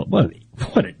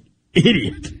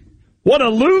idiot. What a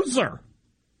loser.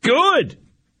 Good.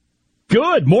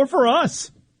 More for us.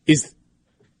 Is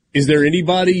there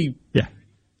anybody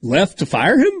left to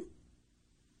fire him?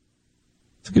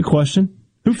 That's a good question.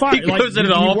 Who fired? He goes into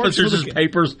the office, there's just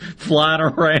papers flying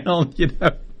around,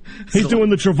 He's doing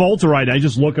the Travolta right now. He's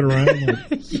just looking around.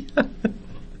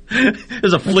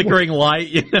 There's a flickering light.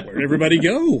 You know? Where'd everybody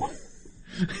go?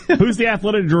 Who's the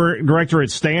athletic director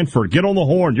at Stanford? Get on the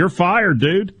horn. You're fired,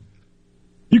 dude.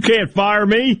 You can't fire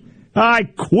me. I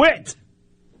quit.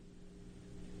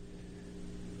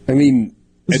 I mean,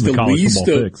 at the least,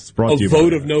 a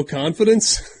vote of no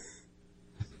confidence.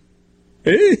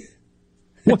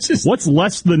 What's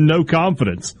less than no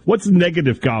confidence? What's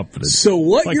negative confidence? So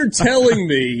what you're telling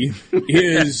me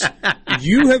is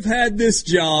you have had this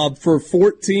job for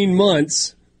 14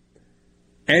 months,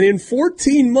 and in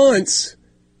 14 months,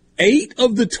 8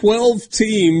 of the 12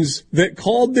 teams that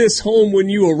called this home when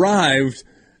you arrived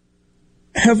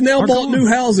have now bought new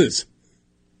houses.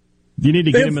 You need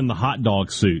to get him in the hot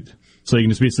dog suit so you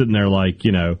can just be sitting there like,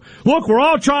 look, we're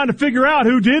all trying to figure out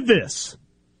who did this.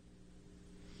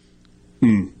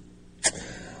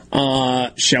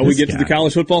 Shall we get to the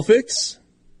college football fix?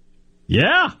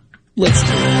 Yeah. Let's do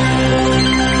it.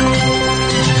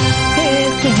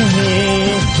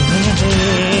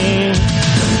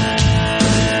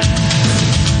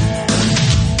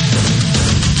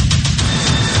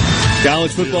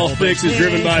 College Football Fix is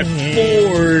driven by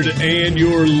Ford and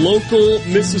your local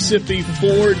Mississippi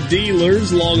Ford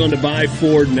dealers. Log on to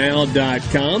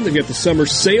buyfordnow.com. They've got the summer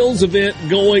sales event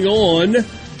going on,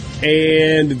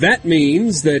 and that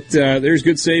means that there's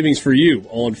good savings for you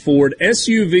on Ford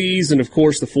SUVs and, of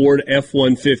course, the Ford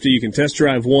F-150. You can test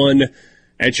drive one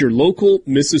at your local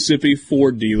Mississippi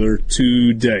Ford dealer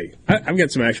today. I've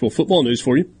got some actual football news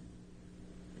for you.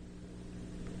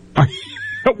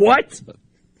 What?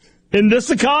 In this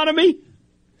economy?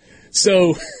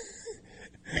 So,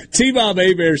 T-Bob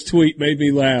Hebert's tweet made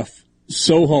me laugh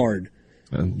so hard.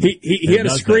 He had a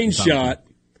screenshot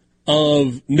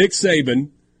of Nick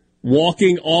Saban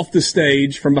walking off the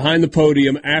stage from behind the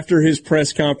podium after his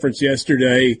press conference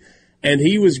yesterday, and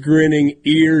he was grinning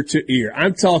ear to ear.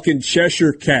 I'm talking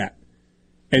Cheshire Cat.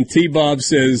 And T-Bob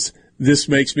says, "This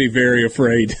makes me very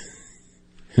afraid."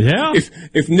 Yeah.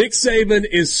 If Nick Saban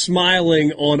is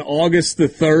smiling on August the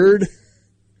 3rd,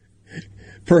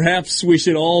 perhaps we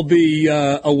should all be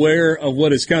aware of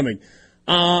what is coming.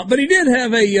 But he did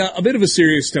have a bit of a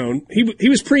serious tone. He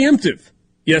was preemptive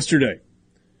yesterday.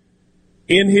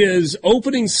 In his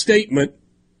opening statement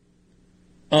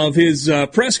of his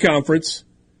press conference,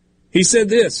 he said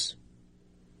this,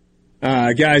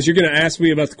 guys, you're going to ask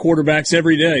me about the quarterbacks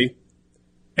every day,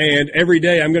 and every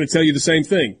day I'm going to tell you the same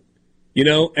thing.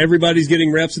 Everybody's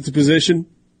getting reps at the position.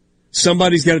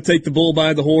 Somebody's got to take the bull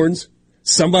by the horns.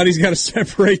 Somebody's got to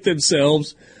separate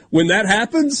themselves. When that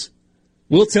happens,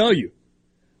 we'll tell you.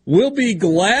 We'll be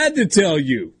glad to tell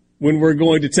you when we're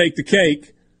going to take the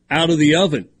cake out of the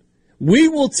oven. We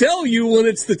will tell you when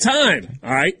it's the time,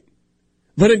 all right?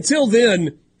 But until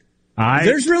then,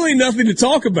 there's really nothing to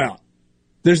talk about.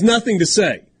 There's nothing to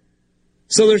say.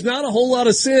 So there's not a whole lot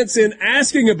of sense in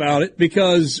asking about it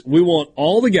because we want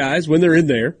all the guys, when they're in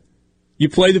there, you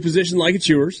play the position like it's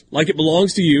yours, like it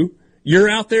belongs to you. You're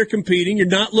out there competing. You're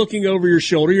not looking over your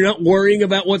shoulder. You're not worrying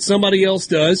about what somebody else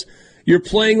does. You're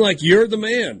playing like you're the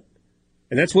man.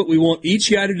 And that's what we want each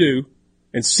guy to do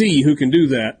and see who can do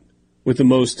that with the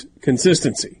most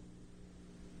consistency.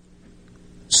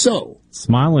 So.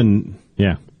 Smiling,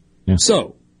 yeah.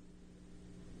 So.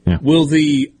 Yeah. Will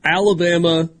the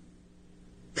Alabama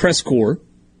press corps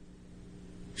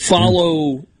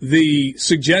follow the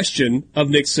suggestion of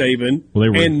Nick Saban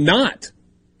and not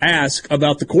ask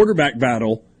about the quarterback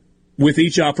battle with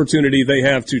each opportunity they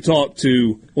have to talk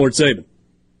to Lord Saban?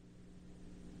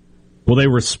 Will they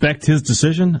respect his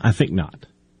decision? I think not.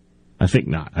 I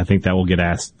think that will get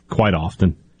asked quite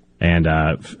often. And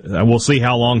we'll see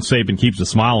how long Saban keeps a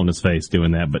smile on his face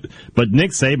doing that. But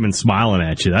Nick Saban smiling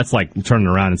at you, that's like turning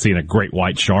around and seeing a great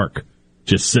white shark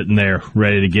just sitting there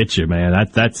ready to get you, man.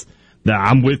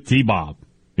 I'm with T-Bob.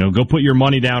 Go put your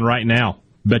money down right now.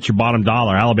 Bet your bottom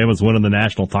dollar Alabama's winning the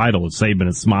national title if Saban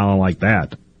is smiling like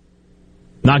that.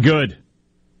 Not good.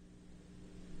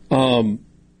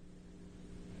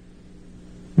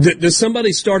 Does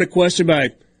somebody start a question by,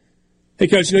 hey,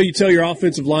 Coach, you tell your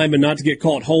offensive linemen not to get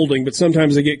caught holding, but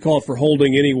sometimes they get caught for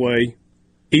holding anyway,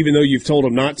 even though you've told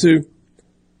them not to?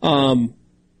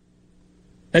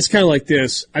 That's kind of like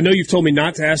this. I know you've told me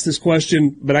not to ask this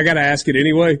question, but I got to ask it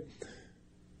anyway.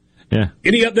 Yeah.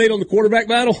 Any update on the quarterback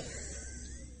battle?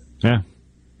 Yeah.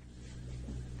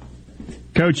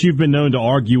 Coach, you've been known to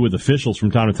argue with officials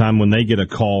from time to time when they get a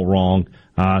call wrong,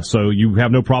 so you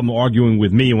have no problem arguing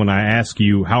with me when I ask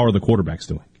you, how are the quarterbacks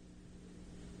doing?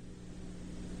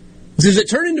 Does it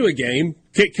turn into a game?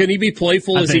 Can he be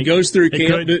playful as he goes through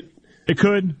camp? It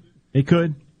could.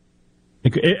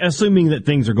 Assuming that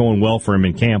things are going well for him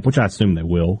in camp, which I assume they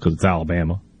will because it's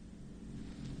Alabama.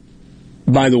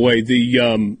 By the way,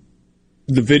 the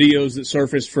videos that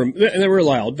surfaced from, and they were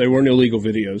allowed, they weren't illegal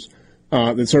videos,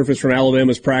 that surfaced from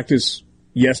Alabama's practice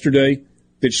yesterday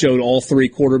that showed all three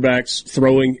quarterbacks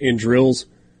throwing in drills,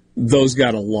 those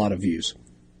got a lot of views.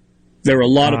 There were a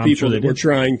lot of people that were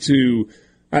trying to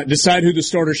decide who the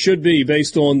starter should be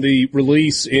based on the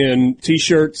release in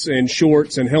T-shirts and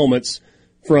shorts and helmets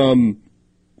from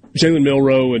Jalen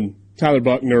Milroe and Tyler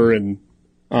Buckner and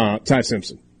Ty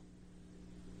Simpson.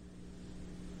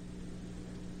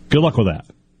 Good luck with that.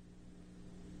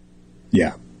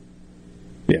 Yeah.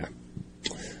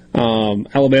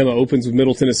 Alabama opens with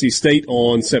Middle Tennessee State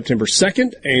on September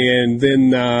 2nd, and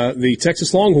then the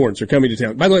Texas Longhorns are coming to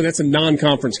town. By the way, that's a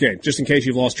non-conference game, just in case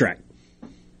you've lost track.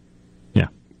 Yeah.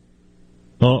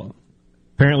 Well,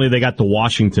 apparently they got the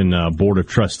Washington Board of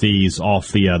Trustees off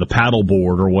the paddle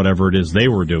board or whatever it is they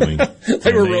were doing.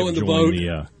 They were rowing the boat.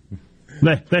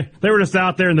 They were just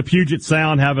out there in the Puget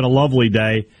Sound having a lovely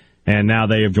day, and now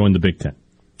they have joined the Big Ten.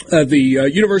 The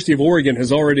University of Oregon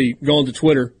has already gone to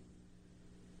Twitter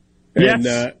and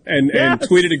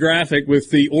tweeted a graphic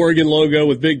with the Oregon logo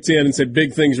with Big Ten and said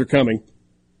big things are coming.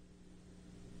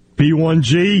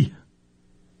 B1G.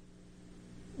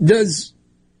 Does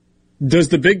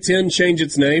the Big Ten change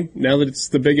its name now that it's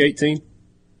the Big 18?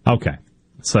 Okay.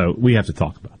 So we have to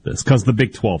talk about this because the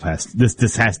Big 12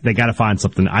 they got to find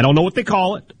something. I don't know what they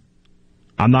call it.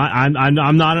 I'm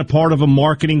not a part of a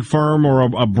marketing firm or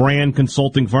a brand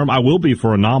consulting firm. I will be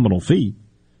for a nominal fee.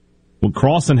 Well,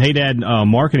 Cross and Haydad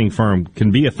marketing firm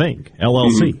can be a thing,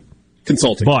 LLC. Mm-hmm.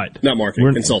 Consulting. But not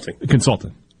marketing, consulting.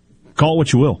 Consulting. Call it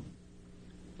what you will.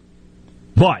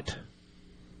 But,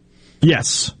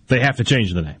 yes, they have to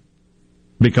change the name.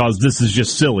 Because this is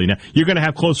just silly. Now, you're going to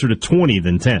have closer to 20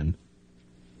 than 10.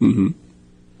 Mm-hmm.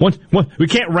 We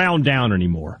can't round down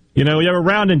anymore. You know, we were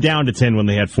rounding down to 10 when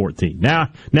they had 14. Now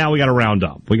we got to round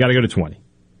up. We got to go to 20.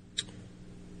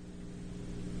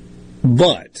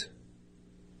 But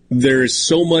there is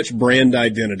so much brand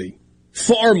identity,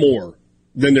 far more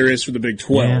than there is for the Big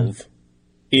 12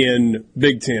 in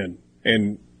Big 10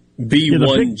 and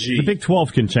B1G. The Big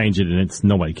 12 can change it, and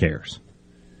nobody cares.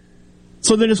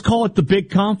 So then just call it the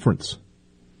Big Conference.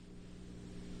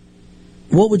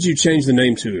 What would you change the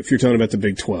name to if you're talking about the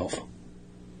Big 12?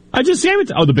 I just gave it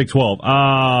to... Oh, the Big 12.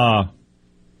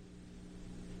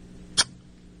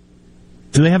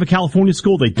 Do they have a California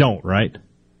school? They don't, right?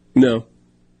 No.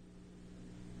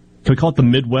 Can we call it the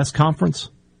Midwest Conference?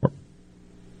 Well,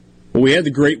 we had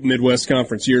the Great Midwest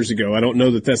Conference years ago. I don't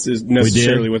know that that's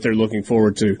necessarily what they're looking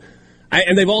forward to.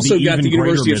 And they've also got the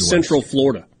University of Central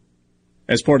Florida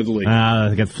as part of the league.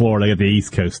 They got Florida. They got the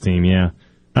East Coast team, yeah.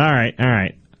 All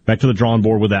right. Back to the drawing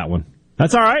board with that one.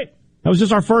 That's all right. That was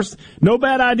just our first. No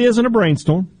bad ideas in a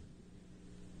brainstorm.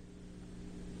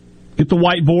 Get the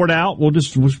whiteboard out. We'll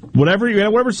just whatever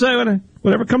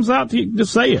comes out to you,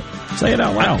 just say it. Say it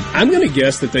out loud. I'm going to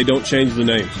guess that they don't change the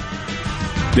names.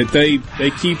 That they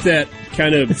keep that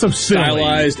kind of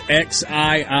stylized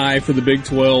XII for the Big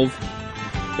 12,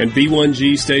 and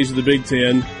B1G stays with the Big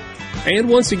 10. And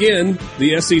once again,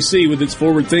 the SEC, with its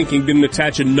forward thinking, didn't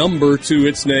attach a number to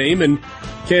its name and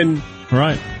can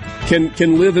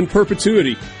live in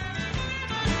perpetuity.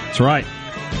 That's right.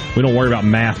 We don't worry about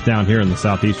math down here in the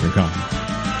Southeastern Conference.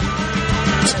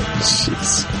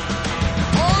 Jeez.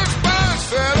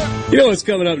 You know what's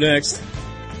coming up next?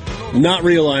 Not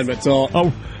realignment talk.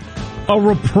 Oh, a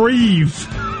reprieve.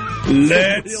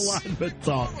 Let's realignment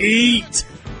talk. Eat.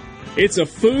 It's a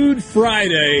Food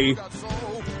Friday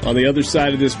on the other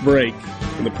side of this break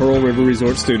in the Pearl River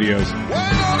Resort Studios.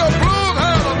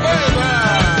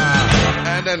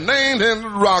 And they named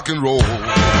him rock and roll.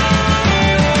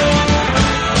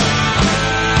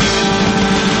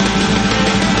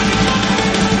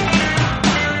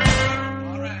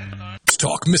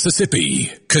 Talk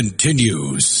Mississippi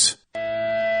continues.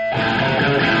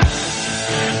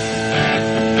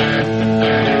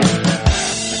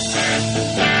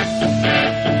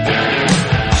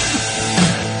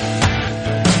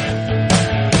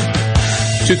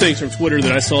 Two things from Twitter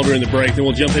that I saw during the break, then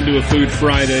we'll jump into a Food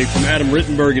Friday from Adam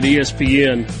Rittenberg at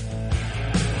ESPN.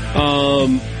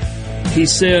 He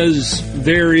says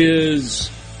there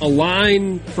is a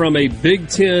line from a Big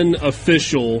Ten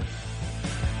official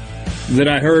that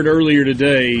I heard earlier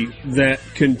today that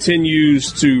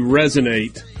continues to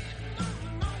resonate,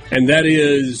 and that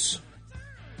is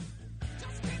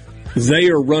they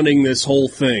are running this whole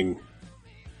thing,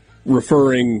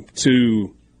 referring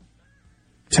to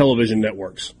television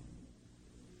networks.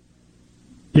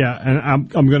 Yeah,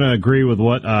 and I'm going to agree with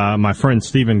what my friend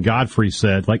Stephen Godfrey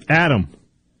said. Like, Adam,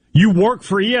 you work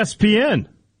for ESPN.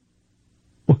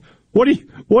 What are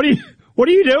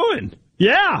you doing?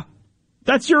 Yeah,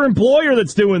 that's your employer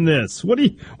that's doing this.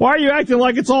 Why are you acting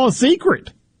like it's all a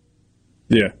secret?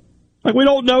 Yeah, like we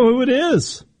don't know who it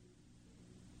is.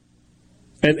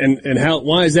 And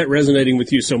why is that resonating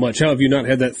with you so much? How have you not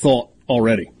had that thought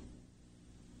already?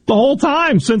 The whole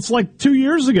time since like 2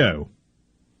 years ago.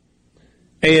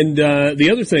 And the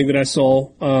other thing that I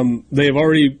saw,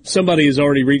 somebody has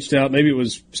already reached out. Maybe it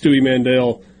was Stewie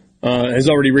Mandel has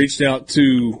already reached out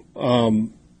to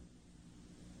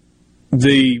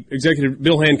the executive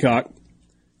Bill Hancock,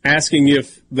 asking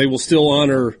if they will still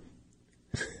honor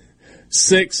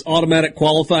 6 automatic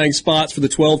qualifying spots for the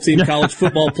 12-team college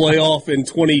football playoff in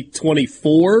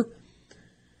 2024.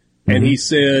 Mm-hmm. And he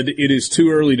said it is too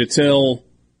early to tell.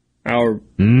 Our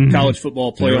college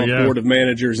football playoff board of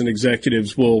managers and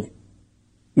executives will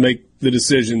make the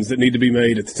decisions that need to be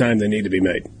made at the time they need to be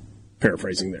made.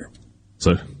 Paraphrasing there.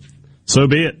 So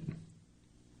be it.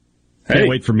 Can't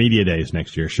wait for media days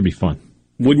next year. Should be fun.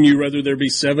 Wouldn't you rather there be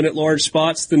 7 at-large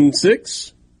spots than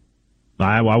 6?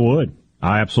 I would.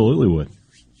 I absolutely would.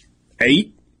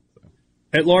 8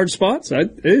 at-large spots?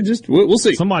 We'll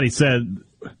see. Somebody said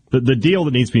the deal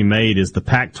that needs to be made is the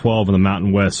Pac-12 and the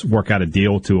Mountain West work out a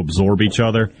deal to absorb each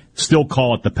other. Still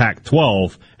call it the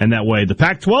Pac-12, and that way the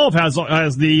Pac-12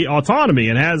 has the autonomy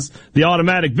and has the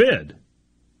automatic bid.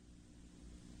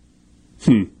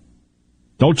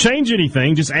 Don't change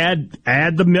anything. Just add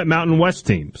the Mountain West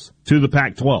teams to the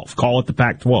Pac-12. Call it the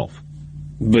Pac-12.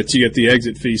 But you get the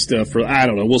exit fee stuff I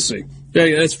don't know. We'll see.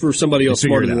 Yeah, that's for somebody else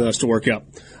smarter than us to work out.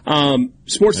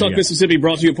 Sports Talk Mississippi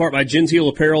brought to you in part by Gentile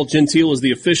Apparel. Gentile is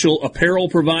the official apparel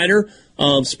provider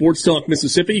of Sports Talk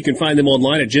Mississippi. You can find them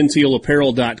online at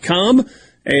gentileapparel.com.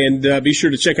 And be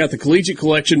sure to check out the collegiate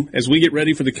collection as we get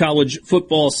ready for the college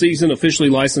football season. Officially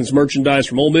licensed merchandise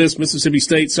from Ole Miss, Mississippi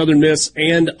State, Southern Miss,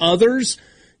 and others.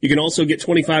 You can also get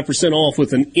 25% off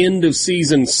with an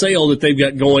end-of-season sale that they've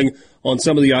got going on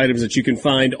some of the items that you can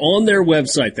find on their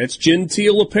website. That's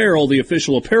Gentile Apparel, the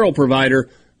official apparel provider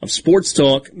of Sports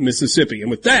Talk Mississippi. And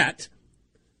with that,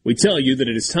 we tell you that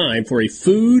it is time for a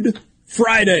Food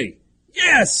Friday.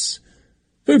 Yes!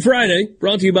 Food Friday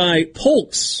brought to you by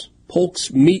Polk's.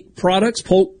 Polk's Meat Products,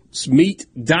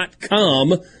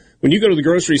 polksmeat.com. When you go to the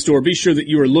grocery store, be sure that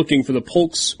you are looking for the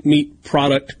Polk's Meat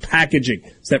product packaging.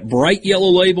 It's that bright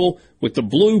yellow label with the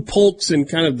blue Polk's and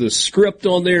kind of the script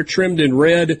on there trimmed in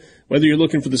red. Whether you're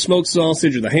looking for the smoked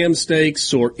sausage or the ham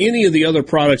steaks or any of the other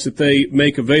products that they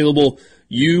make available,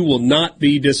 you will not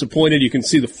be disappointed. You can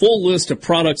see the full list of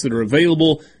products that are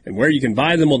available and where you can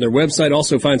buy them on their website.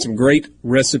 Also find some great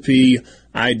recipe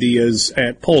ideas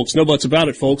at Polk's. No buts about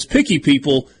it, folks. Picky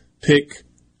people pick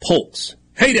Polk's.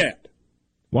 Hey, Dad.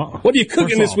 Wow. What are you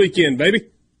cooking this weekend, baby?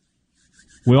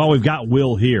 We've got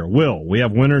Will here. Will, we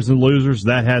have winners and losers.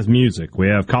 That has music. We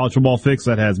have College Football Fix.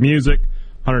 That has music.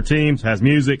 100 Teams has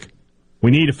music.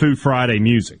 We need a Food Friday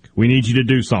music. We need you to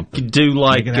do something. Do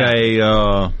like I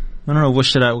don't know,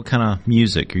 what kind of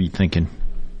music are you thinking?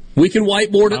 We can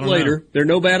whiteboard it later. There are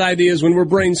no bad ideas when we're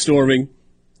brainstorming.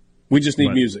 We just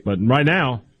need music. But right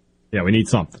now, we need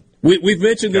something. We've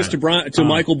mentioned this to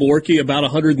Michael Borky about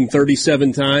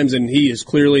 137 times, and he has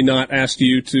clearly not asked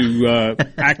you to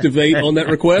activate on that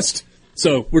request.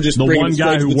 So we're just the bringing one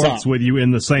guy who works with you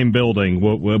in the same building,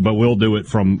 but we'll do it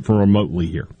from remotely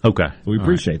here. Okay, we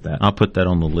appreciate that. I'll put that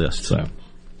on the list. So,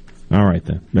 all right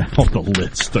then, on the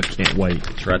list. I can't wait.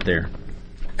 It's right there.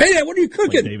 Hey, Dad, what are you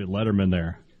cooking? Like David Letterman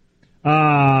there.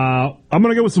 I'm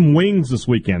gonna go with some wings this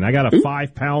weekend. I got a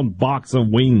 5-pound box of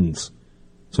wings.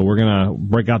 So we're gonna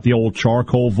break out the old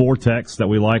charcoal vortex that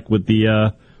we like with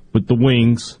the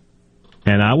wings,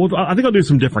 and I think I'll do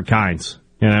some different kinds.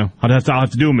 I'll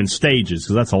have to do them in stages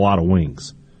because that's a lot of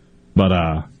wings.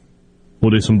 But we'll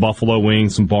do some buffalo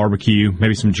wings, some barbecue,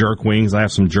 maybe some jerk wings. I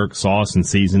have some jerk sauce and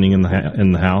seasoning in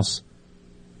the house.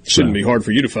 Shouldn't be hard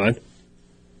for you to find.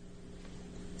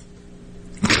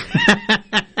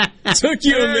 Took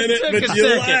you a minute, but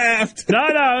you laughed. No.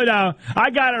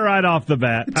 I got it right off the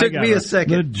bat. It took me a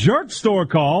second. The jerk store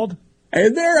called.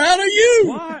 And they're out of you.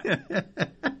 Why?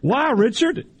 Why,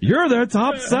 Richard? You're their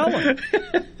top seller.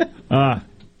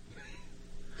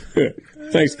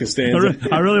 Thanks, Costanza.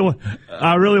 I really want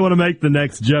to make the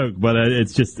next joke, but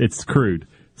it's crude.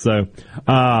 So,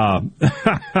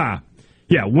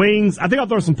 wings. I think I'll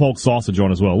throw some Polk sausage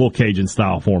on as well, a little Cajun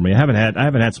style for me. I haven't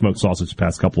had smoked sausage the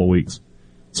past couple of weeks.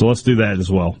 So let's do that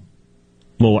as well.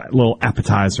 Little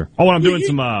appetizer. Oh, and I'm doing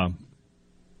some,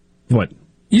 what?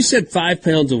 You said 5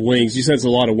 pounds of wings. You said it's a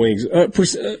lot of wings.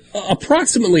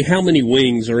 Approximately how many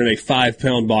wings are in a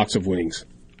 5-pound box of wings?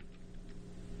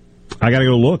 I got to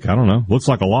go look. I don't know. Looks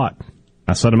like a lot.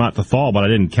 I set them out to thaw, but I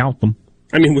didn't count them.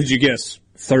 I mean, would you guess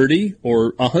 30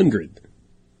 or 100?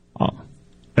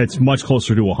 It's much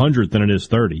closer to 100 than it is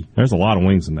 30. There's a lot of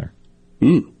wings in there.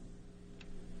 Yeah.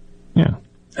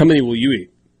 How many will you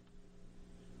eat?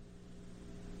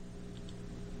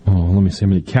 Oh, let me see how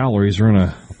many calories are in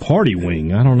a party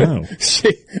wing. I don't know.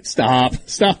 Stop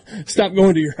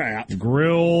going to your app.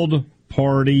 Grilled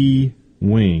party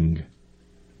wing.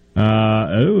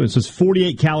 It says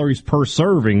 48 calories per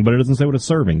serving, but it doesn't say what a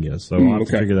serving is, so I'll have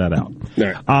to figure that out.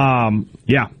 Right.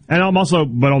 Yeah, and I'm also,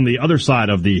 but on the other side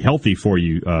of the healthy for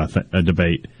you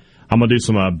debate, I'm going to do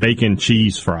some bacon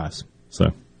cheese fries.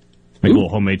 So make a little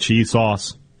homemade cheese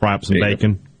sauce, fry up some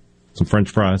bacon, some French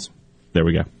fries. There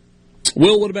we go.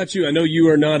 Will, what about you? I know you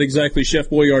are not exactly Chef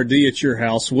Boyardee at your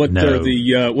house. What are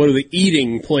the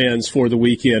eating plans for the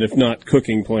weekend, if not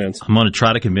cooking plans? I'm going to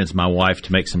try to convince my wife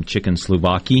to make some chicken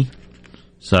Slovakia.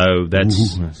 So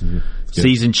that's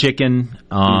seasoned chicken,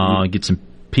 get some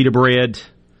pita bread,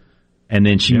 and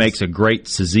then she makes a great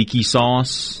tzatziki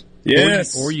sauce.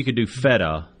 Yes. Or you could do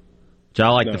feta, which I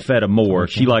like the feta more.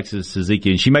 She likes the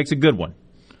tzatziki, and she makes a good one.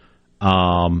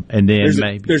 And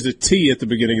then there's a T at the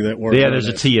beginning of that word. Yeah, there's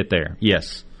a T at there.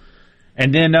 Yes.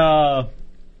 And then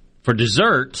for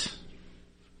dessert,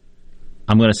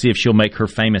 I'm going to see if she'll make her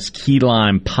famous key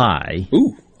lime pie.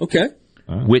 Ooh, okay.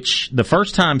 Which the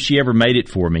first time she ever made it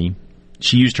for me,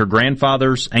 she used her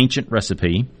grandfather's ancient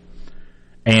recipe,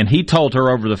 and he told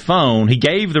her over the phone. He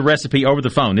gave the recipe over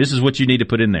the phone. This is what you need to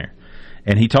put in there,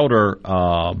 and he told her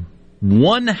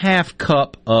 1/2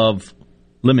 cup of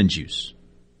lemon juice.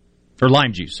 Or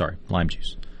lime juice,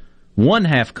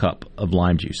 1/2 cup of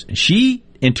lime juice. And she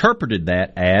interpreted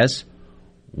that as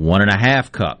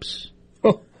 1.5 cups.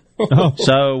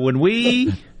 So when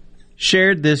we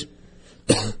shared this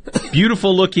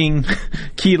beautiful-looking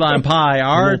key lime pie,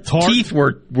 our teeth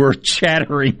were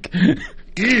chattering.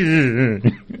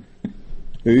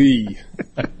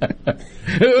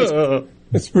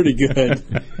 That's pretty good.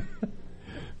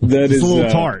 That is a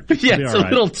little tart. Yeah, it's a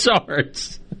little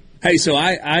tart. Hey, so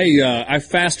I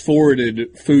fast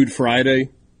forwarded Food Friday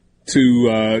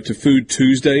to Food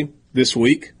Tuesday this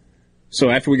week.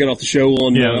 So after we got off the show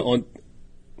on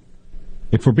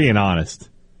if we're being honest,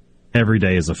 every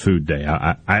day is a food day.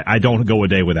 I don't go a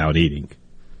day without eating.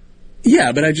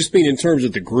 Yeah, but I just mean in terms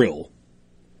of the grill.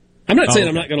 I'm not saying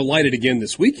I'm not going to light it again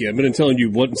this weekend, but instead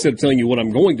of telling you what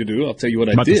I'm going to do, I'll tell you what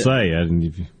I did.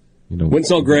 Went and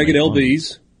saw Greg at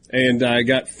LB's, and I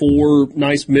got 4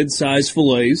 nice mid-sized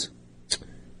fillets.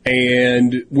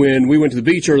 And when we went to the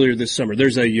beach earlier this summer,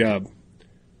 there's a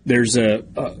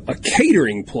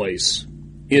catering place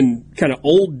in kind of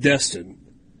Old Destin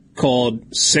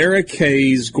called Sarah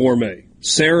K's Gourmet.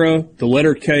 Sarah, the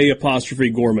letter K apostrophe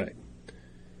Gourmet.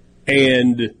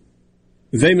 And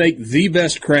they make the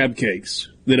best crab cakes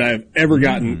that I've ever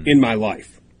gotten in my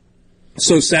life.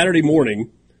 So Saturday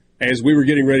morning, as we were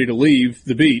getting ready to leave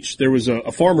the beach, there was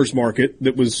a farmer's market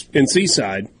that was in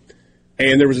Seaside,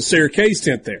 and there was a Sarah K's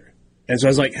tent there. And so I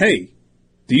was like, hey,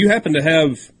 do you happen to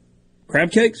have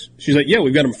crab cakes? She's like, yeah,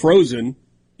 we've got them frozen.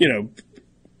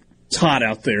 It's hot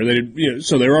out there.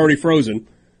 So they're already frozen.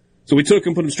 So we took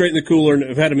them, put them straight in the cooler, and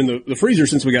have had them in the freezer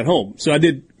since we got home. So I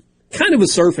did kind of a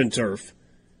surf and turf,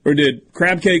 or did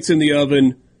crab cakes in the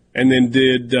oven, and then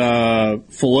did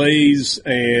fillets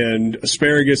and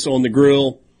asparagus on the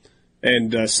grill,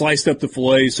 and sliced up the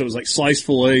fillets. So it was like sliced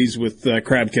fillets with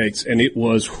crab cakes, and it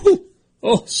was,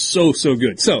 so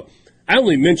good. So I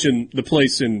only mentioned the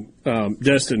place in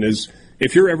Destin is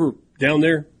if you're ever down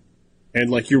there and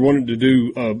like you're wanting to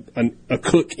do a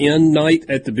cook-in night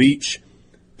at the beach,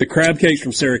 the crab cakes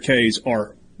from Sarah K's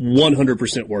are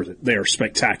 100% worth it. They are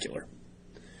spectacular.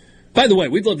 By the way,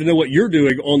 we'd love to know what you're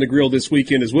doing on the grill this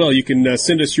weekend as well. You can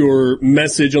send us your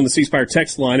message on the C Spire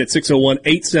text line at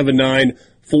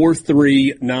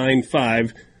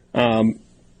 601-879-4395.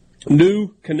 New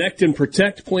Connect and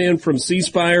Protect plan from C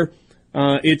Spire.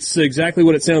 It's exactly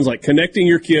what it sounds like. Connecting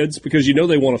your kids because you know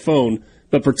they want a phone,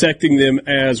 but protecting them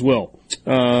as well.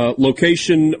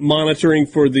 Location monitoring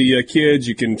for the kids.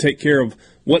 You can take care of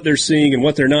what they're seeing and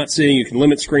what they're not seeing. You can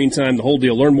limit screen time, the whole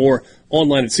deal. Learn more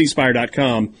online at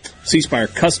cspire.com. C Spire,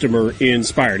 customer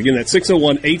inspired. Again, that's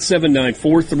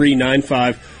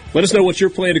 601-879-4395. Let us know what your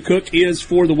plan to cook is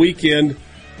for the weekend.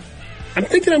 I'm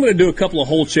thinking I'm going to do a couple of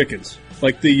whole chickens,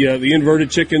 like the inverted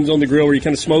chickens on the grill where you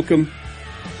kind of smoke them.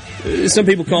 Some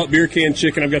people call it beer can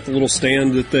chicken. I've got the little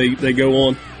stand that they go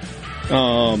on.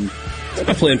 That's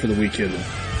my plan for the weekend.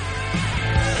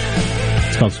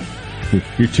 Because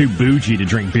you're too bougie to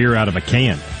drink beer out of a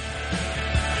can.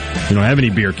 You don't have any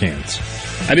beer cans.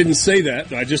 I didn't say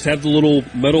that. I just have the little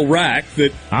metal rack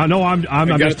that I know. I'm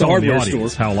just telling the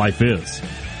audience store. how life is.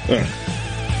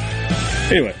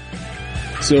 Anyway,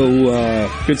 so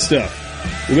good stuff.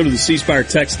 We'll go to the C Spire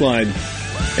text line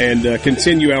and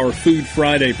continue our Food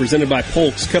Friday presented by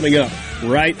Polk's coming up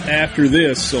right after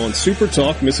this on Super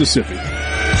Talk Mississippi.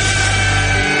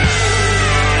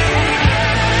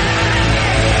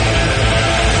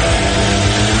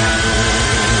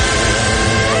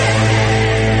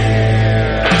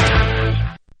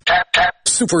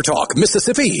 Super Talk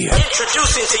Mississippi.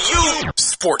 Introducing to you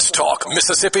Sports Talk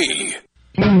Mississippi.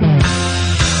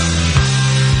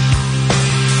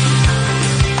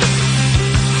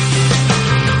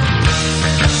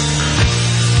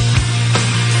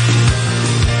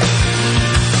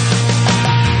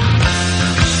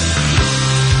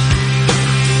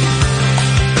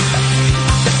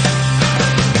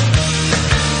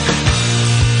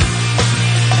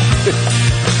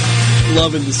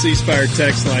 Loving the C Spire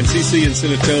text line. CC in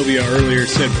Senatobia earlier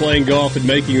said playing golf and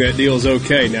making that deal is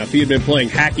okay. Now, if he had been playing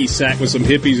hacky sack with some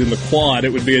hippies in the quad,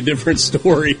 it would be a different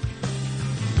story.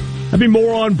 That'd be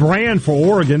more on brand for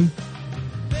Oregon.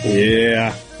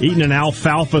 Yeah. Eating an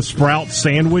alfalfa sprout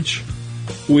sandwich.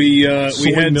 We had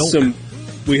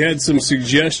some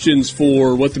suggestions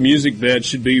for what the music bed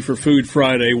should be for Food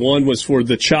Friday. One was for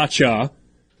the cha-cha.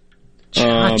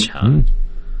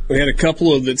 We had a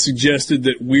couple of that suggested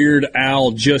that Weird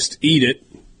Al Just Eat It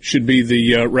should be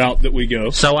the route that we go.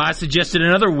 So I suggested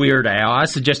another Weird Al. I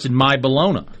suggested My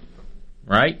Bologna,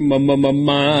 right? My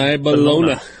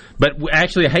Bologna. But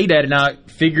actually, Hey Dad and I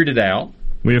figured it out.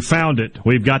 We have found it.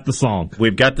 We've got the song.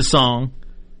 We've got the song.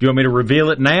 Do you want me to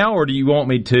reveal it now, or do you want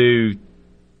me to?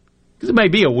 Because it may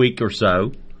be a week or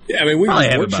so. Yeah, I mean, we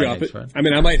can workshop it. I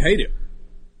mean, I might hate it.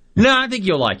 No, I think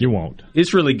you'll like it. You won't.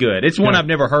 It's really good. It's one I've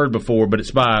never heard before, but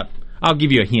it's by, I'll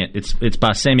give you a hint. It's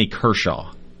by Sammy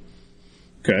Kershaw.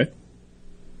 Okay.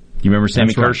 You remember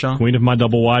Sammy Kershaw? Right. Queen of my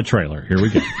double wide trailer. Here we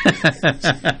go.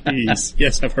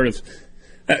 Yes, I've heard of.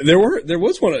 There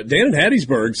was one. Dan in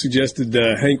Hattiesburg suggested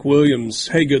Hank Williams.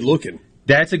 Hey, good looking.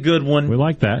 That's a good one. We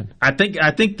like that. I think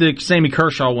the Sammy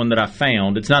Kershaw one that I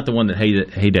found. It's not the one that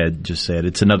Hey Dad just said.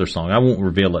 It's another song. I won't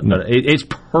reveal it, but it's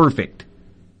perfect.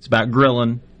 It's about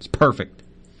grilling. It's perfect.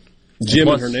 Jim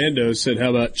and Hernando said,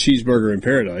 "How about Cheeseburger in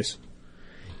Paradise?"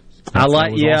 I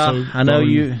like. Yeah, I know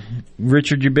you,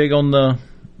 Richard. You're big on the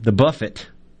buffet,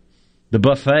 the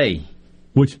buffet.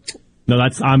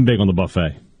 I'm big on the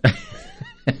buffet.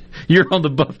 You're on the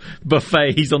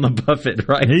buffet. He's on the buffet,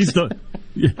 right?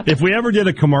 If we ever did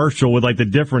a commercial with like the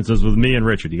differences with me and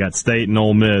Richard, you got State and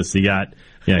Ole Miss. You got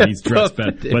he's dressed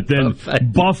better, but then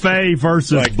buffet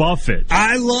versus Buffett.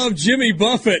 I love Jimmy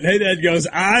Buffett. Hey, Dad goes,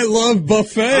 I love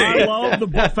buffet. I love the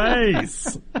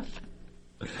buffets.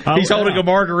 He's holding a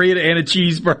margarita and a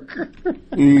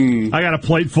cheeseburger. I got a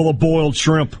plate full of boiled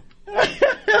shrimp.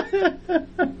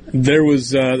 There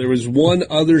was one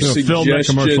other suggestion. Film that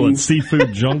commercial at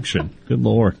Seafood Junction. Good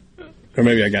Lord. Or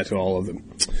maybe I got to all of them.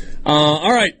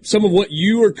 All right, some of what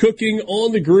you are cooking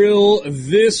on the grill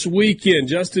this weekend.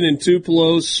 Justin in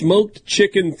Tupelo, smoked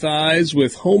chicken thighs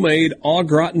with homemade au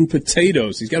gratin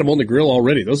potatoes. He's got them on the grill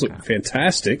already. Those look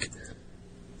fantastic.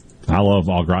 I love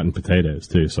au gratin potatoes,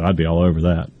 too, so I'd be all over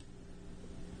that.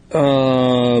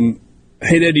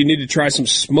 Hey, Dad, you need to try some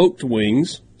smoked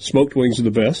wings. Smoked wings are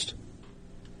the best.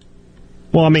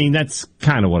 Well, I mean, that's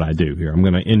kind of what I do here. I'm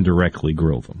going to indirectly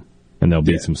grill them, and there'll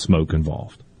be some smoke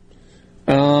involved.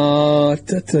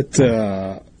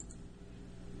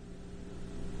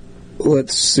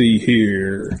 Let's see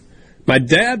here. My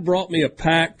dad brought me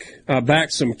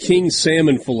back some king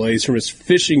salmon fillets from his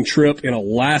fishing trip in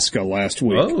Alaska last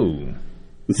week. Oh.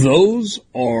 Those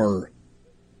are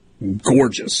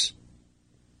gorgeous.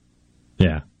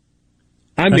 Yeah.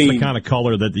 That's the kind of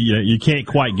color that you can't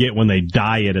quite get when they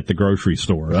dye it at the grocery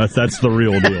store. That's the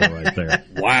real deal right there.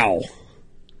 Wow.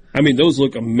 I mean, those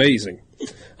look amazing.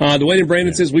 Dwayne and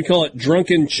Brandon says we call it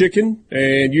drunken chicken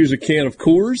and use a can of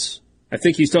Coors. I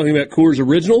think he's talking about Coors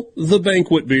Original, the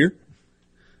banquet beer.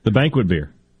 The banquet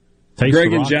beer. Taste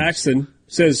Greg and Jackson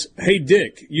says, hey,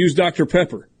 Dick, use Dr.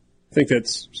 Pepper. I think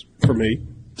that's for me.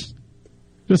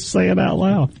 Just say it out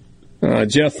loud.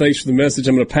 Jeff, thanks for the message.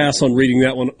 I'm going to pass on reading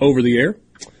that one over the air.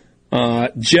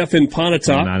 Jeff in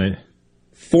Pontotoc,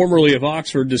 formerly of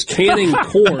Oxford, does canning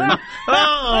corn.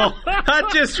 I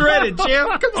just read it,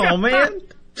 Jeff. Come on, man.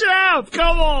 Jeff,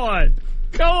 come on.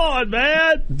 Come on,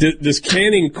 man. Does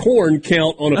canning corn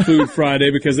count on a Food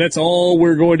Friday? Because that's all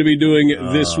we're going to be doing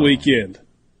this weekend.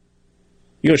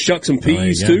 You going to shuck some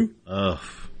peas, too?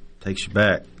 Takes you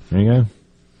back. There you go.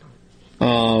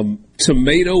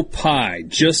 Tomato pie,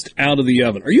 just out of the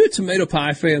oven. Are you a tomato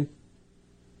pie fan?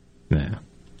 Nah,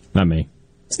 not me.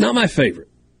 It's not my favorite.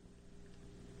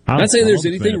 I'm not saying there's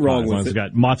anything wrong with it. It's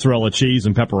got mozzarella cheese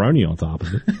and pepperoni on top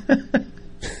of it.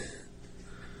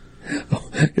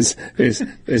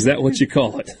 Is that what you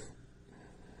call it?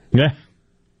 Yeah.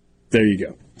 There you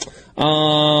go.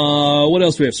 What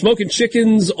else do we have? Smoking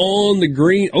chickens on the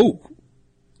green. Oh,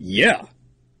 yeah.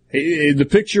 The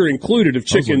picture included of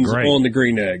chickens on the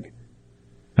green egg.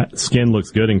 That skin looks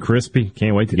good and crispy.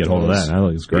 Can't wait to get hold of that. That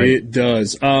looks great. It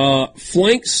does.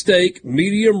 Flank steak,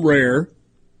 medium rare,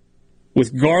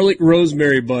 with garlic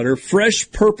rosemary butter, fresh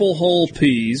purple whole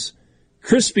peas,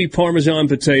 crispy Parmesan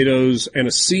potatoes, and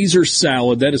a Caesar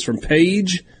salad. That is from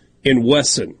Paige in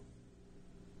Wesson.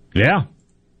 Yeah.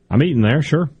 I'm eating there,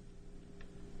 sure.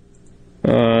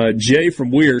 Jay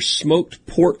from Weir, smoked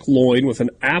pork loin with an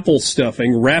apple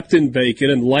stuffing wrapped in bacon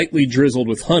and lightly drizzled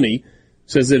with honey.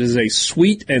 Says it is a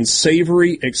sweet and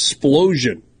savory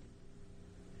explosion.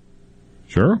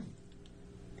 Sure.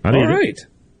 All right.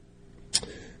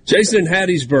 Jason in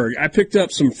Hattiesburg, I picked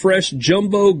up some fresh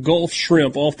jumbo Gulf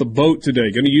shrimp off the boat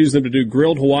today. Going to use them to do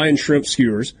grilled Hawaiian shrimp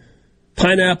skewers.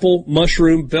 Pineapple,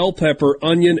 mushroom, bell pepper,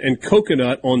 onion, and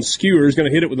coconut on skewers. Going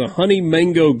to hit it with a honey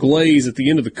mango glaze at the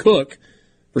end of the cook.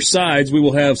 For sides, we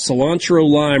will have cilantro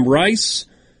lime rice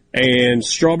and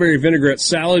strawberry vinaigrette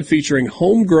salad featuring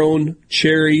homegrown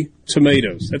cherry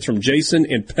tomatoes. That's from Jason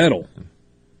in Petal.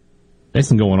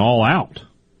 Jason going all out.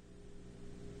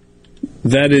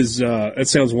 That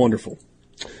sounds wonderful.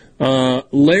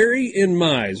 Larry in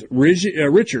Mize.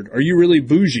 Richard, are you really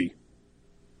bougie?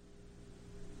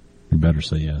 You better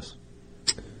say yes.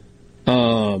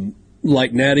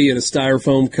 Like Natty in a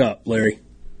styrofoam cup, Larry.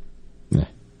 Nah.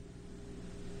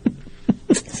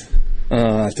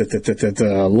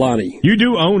 Lonnie. You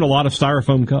do own a lot of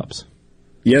styrofoam cups.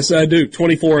 Yes, I do.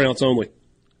 24 ounce only.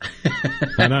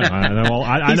 I know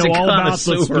all about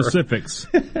the specifics.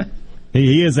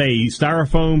 He is a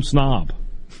styrofoam snob.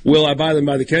 Well, I buy them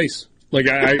by the case. Like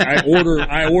I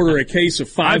order a case of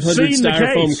 500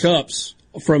 styrofoam cups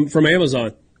from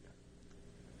Amazon.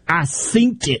 I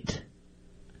synced it.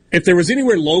 If there was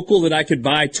anywhere local that I could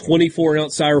buy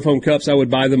 24-ounce styrofoam cups, I would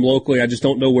buy them locally. I just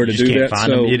don't know where to do that.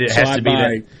 So it has to be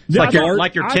that.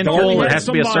 Like your tin foil, it has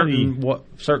to be a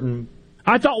certain.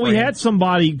 I thought we had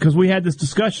somebody, because we had this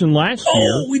discussion last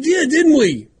year. Oh, we did, didn't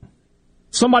we?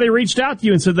 Somebody reached out to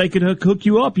you and said they could hook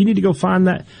you up. You need to go find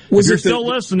that. If you're still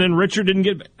listening, Richard didn't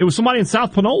get. It was somebody in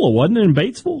South Panola, wasn't it, in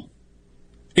Batesville?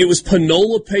 It was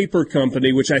Panola Paper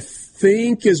Company, which I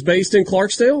think is based in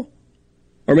Clarksdale.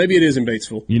 Or maybe it is in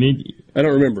Batesville. I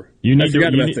don't remember. I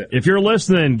forgot about that. If you're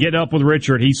listening, get up with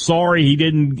Richard. He's sorry he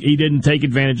didn't take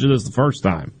advantage of this the first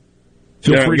time.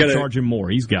 Feel free to charge him more.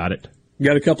 He's got it.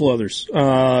 Got a couple others.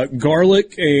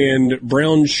 Garlic and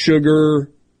brown sugar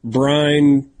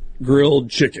brine grilled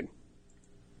chicken.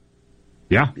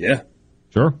 Yeah. Yeah.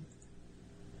 Sure.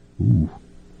 Ooh.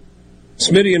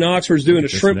 Smitty in Oxford's doing a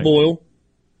shrimp boil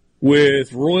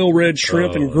with royal red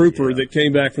shrimp and grouper that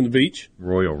came back from the beach.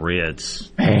 Royal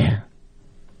Reds. Man.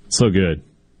 So good.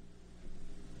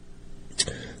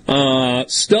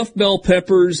 Stuffed bell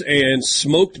peppers and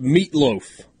smoked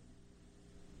meatloaf.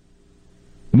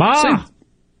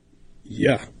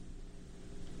 Yeah.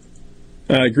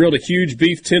 Grilled a huge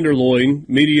beef tenderloin,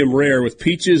 medium rare, with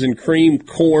peaches and cream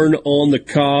corn on the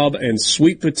cob and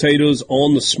sweet potatoes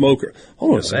on the smoker.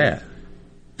 Hold on a second.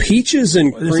 Peaches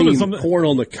and cream corn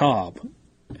on the cob.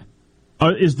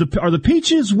 Are the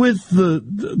peaches with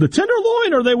the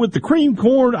tenderloin, or are they with the cream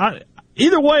corn?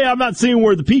 Either way, I'm not seeing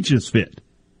where the peaches fit.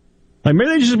 Like, maybe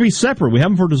they should be separate. We have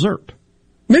them for dessert.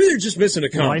 Maybe they're just missing a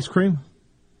combo. Ice cream?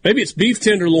 Maybe it's beef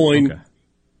tenderloin,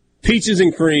 peaches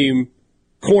and cream,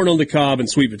 corn on the cob, and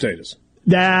sweet potatoes.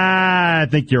 I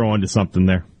think you're on to something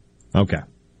there. Okay.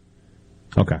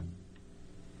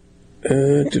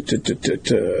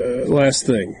 Last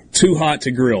thing. Too hot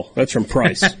to grill. That's from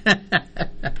Price.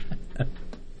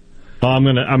 I'm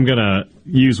gonna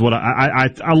use what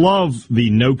I love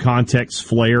the No Context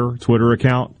Flair Twitter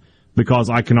account, because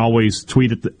I can always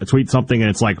tweet something and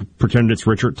it's like pretend it's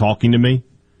Richard talking to me.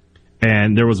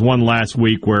 And there was one last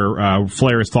week where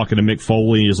Flair is talking to Mick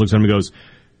Foley, and he just looks at him and goes,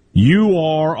 "You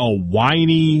are a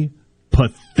whiny,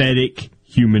 pathetic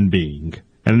human being."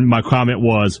 And my comment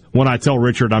was, when I tell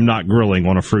Richard I'm not grilling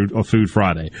on a Food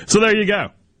Friday. So there you go.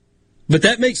 But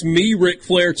that makes me Ric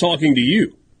Flair talking to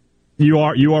you. You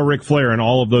are Ric Flair in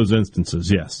all of those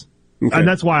instances, yes. Okay. And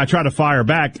that's why I try to fire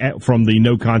back from the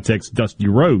No Context Dusty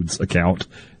Rhodes account,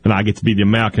 and I get to be the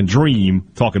American Dream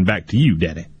talking back to you,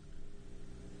 Daddy.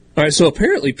 All right, so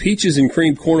apparently peaches and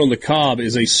cream corn on the cob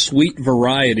is a sweet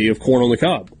variety of corn on the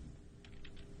cob.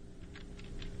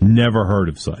 Never heard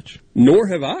of such. Nor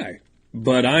have I,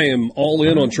 but I am all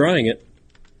in on trying it.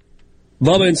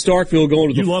 Bubba and Starkville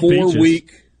going to the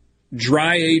 4-week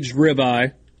dry-aged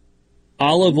ribeye,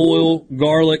 olive oil,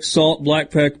 garlic, salt,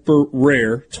 black pepper,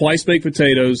 rare, twice-baked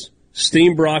potatoes,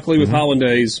 steamed broccoli with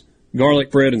hollandaise, garlic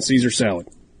bread, and Caesar salad.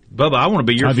 Bubba, I want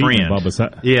to be your friend. Eaten at Bubba's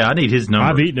yeah, I need his number.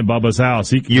 I've eaten at Bubba's house.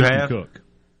 He can cook.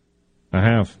 I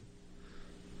have.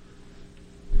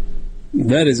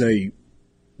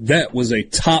 That was a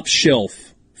top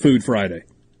shelf Food Friday.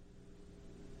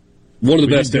 One of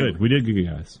the best ever. We did good,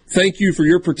 guys. Thank you for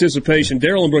your participation.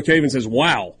 Daryl in Brookhaven says,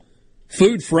 wow,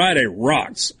 Food Friday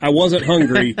rocks. I wasn't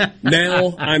hungry.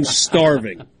 Now I'm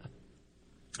starving.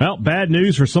 Well, bad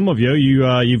news for some of you.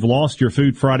 You've lost your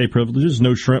Food Friday privileges.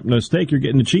 No shrimp, no steak. You're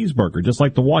getting a cheeseburger, just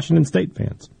like the Washington State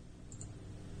fans.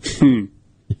 You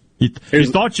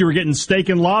thought you were getting steak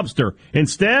and lobster.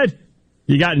 Instead,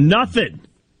 you got nothing.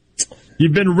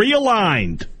 You've been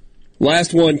realigned.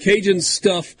 Last one, Cajun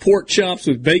stuffed pork chops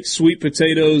with baked sweet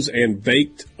potatoes and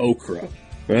baked okra.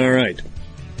 All right.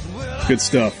 Good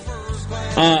stuff.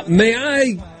 May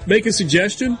I make a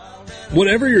suggestion?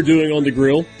 Whatever you're doing on the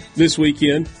grill this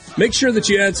weekend, make sure that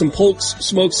you add some Polk's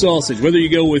smoked sausage, whether you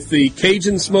go with the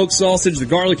Cajun smoked sausage, the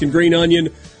garlic and green onion,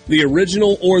 the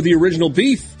original, or the original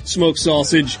beef smoked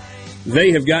sausage.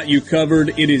 They have got you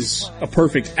covered. It is a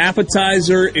perfect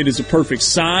appetizer. It is a perfect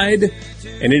side.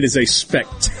 And it is a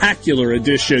spectacular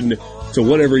addition to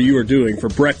whatever you are doing for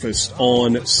breakfast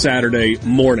on Saturday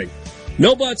morning.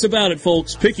 No buts about it,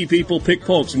 folks. Picky people pick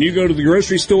Polk's. When you go to the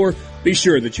grocery store, be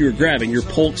sure that you are grabbing your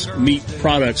Polk's meat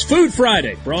products. Food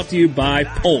Friday, brought to you by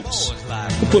Polk's.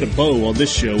 We'll put a bow on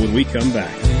this show when we come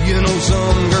back. You know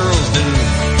some girls do.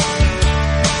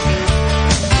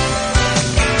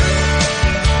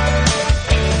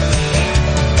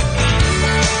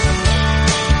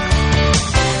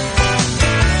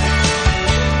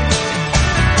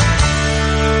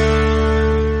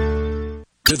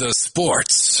 To the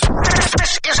sports.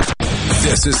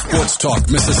 This is Sports Talk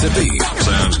Mississippi.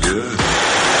 Sounds good.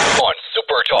 On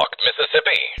Super Talk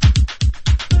Mississippi.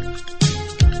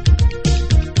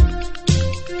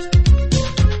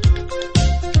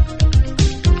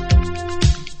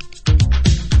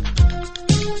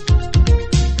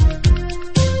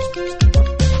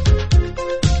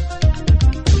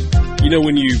 You know,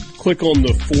 when you click on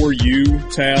the For You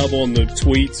tab on the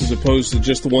tweets as opposed to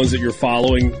just the ones that you're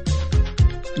following,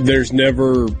 there's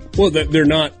never, they're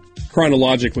not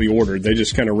chronologically ordered. They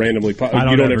just kind of randomly pop. I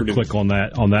don't ever click on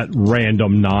that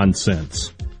random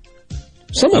nonsense.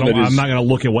 Some of it is. I'm not going to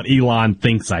look at what Elon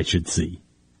thinks I should see.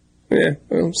 Yeah,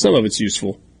 well, some of it's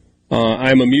useful.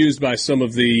 I'm amused by some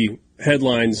of the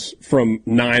headlines from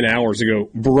 9 hours ago.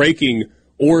 Breaking: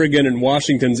 Oregon and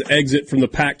Washington's exit from the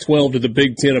Pac-12 to the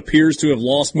Big Ten appears to have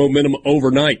lost momentum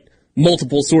overnight.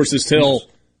 Multiple sources tell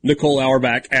Nicole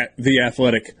Auerbach at The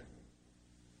Athletic.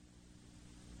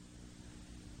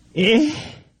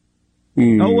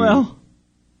 Oh, well.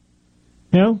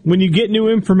 You know, when you get new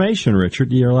information,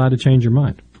 Richard, you're allowed to change your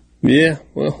mind. Yeah,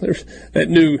 well, that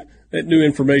new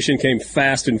information came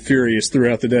fast and furious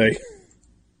throughout the day.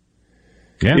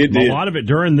 Yeah, a lot of it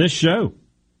during this show.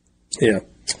 Yeah.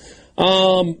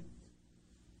 I'm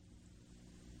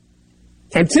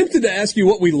tempted to ask you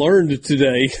what we learned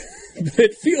today.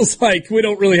 It feels like we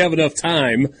don't really have enough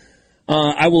time.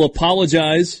 I will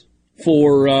apologize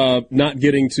for not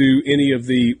getting to any of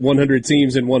the 100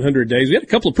 teams in 100 days. We had a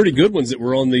couple of pretty good ones that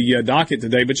were on the docket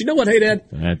today. But you know what, hey,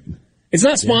 Dad? It's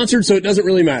not sponsored, so it doesn't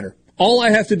really matter. All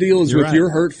I have to deal is with your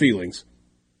hurt feelings.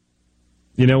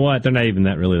 You know what? They're not even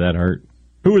really that hurt.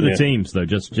 Who are the teams, though,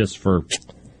 just for...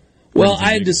 Well,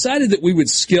 I had decided that we would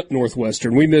skip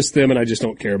Northwestern. We missed them, and I just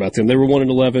don't care about them. They were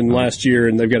 1-11 last year,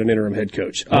 and they've got an interim head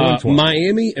coach.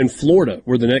 Miami and Florida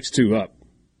were the next two up.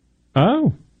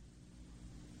 Oh.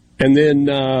 And then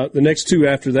the next two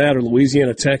after that are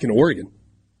Louisiana Tech and Oregon.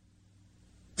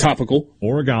 Topical.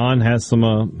 Oregon has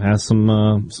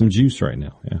some juice right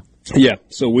now. Yeah. Yeah.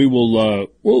 So we will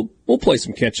we'll play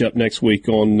some catch up next week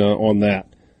on that.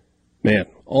 Man,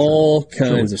 all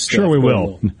kinds of stuff. Sure, we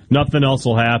will. Nothing else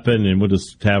will happen, and we'll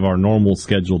just have our normal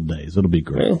scheduled days. It'll be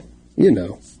great. Well, you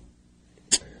know.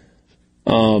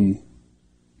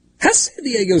 How's San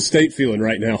Diego State feeling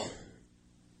right now?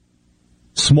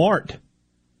 Smart.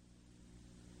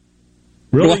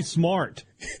 Really smart.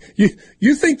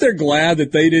 You think they're glad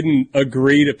that they didn't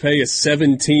agree to pay a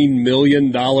 $17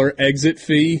 million exit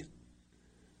fee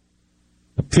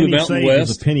to the Mountain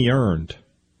West? Is a penny earned.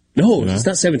 No, it's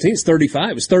not 17. It's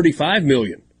 35. It's $35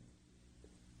 million.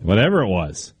 Whatever it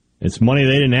was. It's money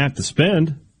they didn't have to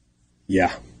spend. Yeah.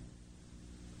 How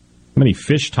many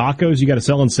fish tacos you got to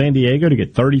sell in San Diego to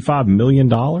get $35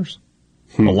 million? A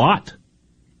lot.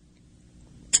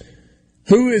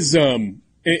 Who is, in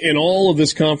all of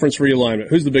this conference realignment,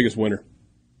 who's the biggest winner?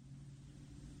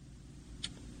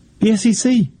 The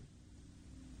SEC.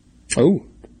 Oh.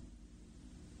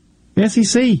 The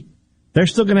SEC. They're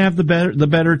still going to have the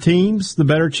better teams, the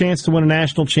better chance to win a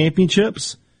national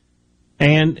championships,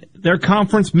 and their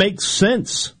conference makes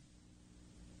sense.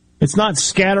 It's not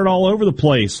scattered all over the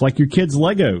place like your kids'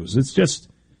 Legos. It's just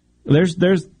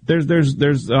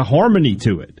there's a harmony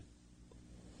to it.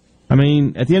 I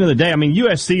mean, at the end of the day, I mean,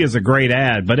 USC is a great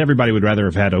ad, but everybody would rather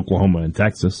have had Oklahoma and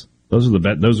Texas. Those are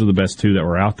the best two that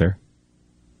were out there.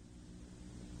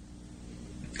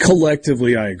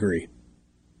 Collectively, I agree.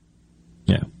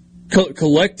 Yeah.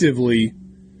 Collectively,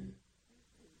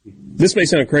 this may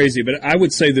sound crazy, but I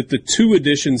would say that the 2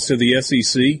 additions to the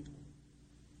SEC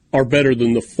are better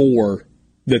than the 4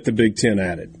 that the Big Ten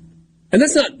added. And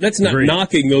that's not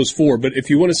knocking those 4, but if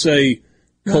you want to say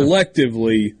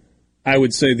collectively, I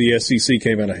would say the SEC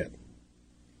came out ahead.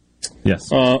 Yes.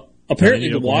 Apparently,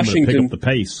 the Washington pick up the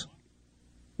pace.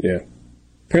 Yeah.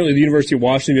 Apparently, the University of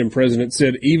Washington president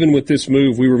said, even with this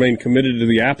move, we remain committed to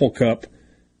the Apple Cup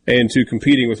and to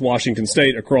competing with Washington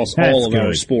State across all of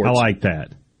our sports. I like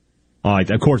that.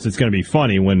 Of course, it's going to be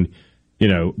funny when,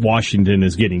 Washington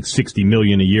is getting $60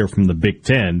 million a year from the Big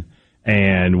Ten,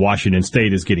 and Washington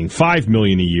State is getting $5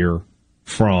 million a year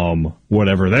from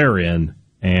whatever they're in,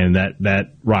 and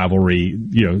that rivalry,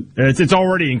 it's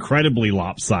already incredibly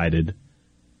lopsided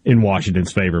in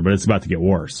Washington's favor, but it's about to get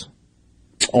worse.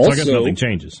 Also, so I guess nothing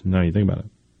changes. Now you think about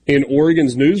it. In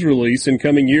Oregon's news release, in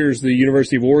coming years, the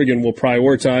University of Oregon will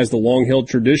prioritize the long-held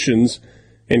traditions,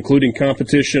 including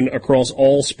competition across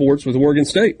all sports with Oregon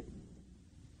State.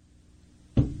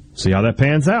 See how that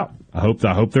pans out. I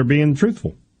hope they're being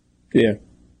truthful. Yeah.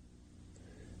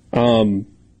 God,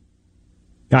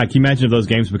 can you imagine if those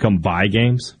games become bye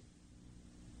games?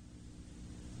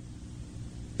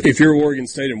 If you're Oregon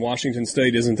State and Washington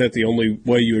State, isn't that the only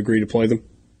way you agree to play them?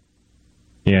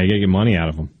 Yeah, you got to get money out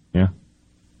of them. Yeah.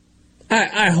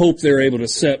 I hope they're able to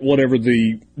set whatever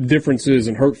the differences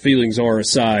and hurt feelings are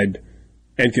aside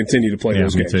and continue to play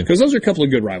those games. Because those are a couple of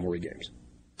good rivalry games.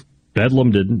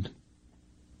 Bedlam didn't.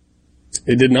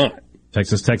 It did not.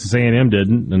 Texas A&M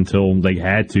didn't until they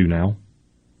had to now.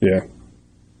 Yeah.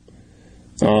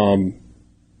 And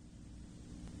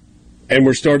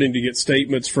we're starting to get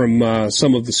statements from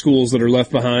some of the schools that are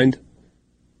left behind.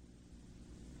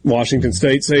 Washington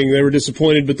State saying they were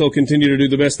disappointed, but they'll continue to do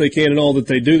the best they can in all that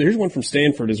they do. Here's one from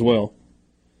Stanford as well.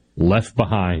 Left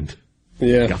behind.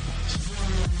 Yeah. God.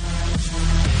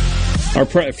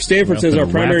 Stanford says our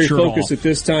primary focus at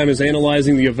this time is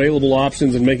analyzing the available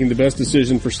options and making the best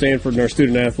decision for Stanford and our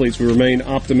student athletes. We remain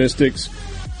optimistic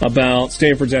about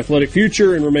Stanford's athletic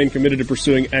future and remain committed to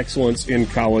pursuing excellence in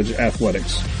college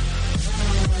athletics.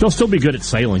 They'll still be good at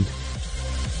sailing.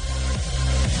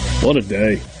 What a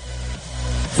day.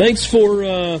 Thanks for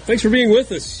being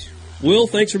with us. Will,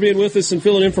 thanks for being with us and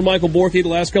filling in for Michael Borky the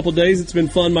last couple of days. It's been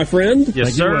fun, my friend.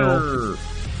 Yes, sir.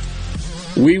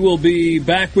 We will be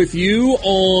back with you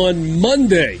on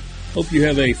Monday. Hope you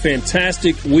have a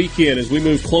fantastic weekend as we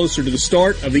move closer to the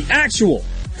start of the actual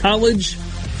college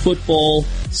football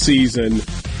season,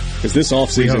 because this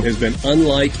offseason has been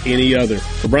unlike any other.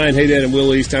 For Brian Haydad and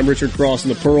Will East, I'm Richard Cross in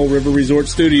the Pearl River Resort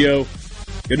Studio.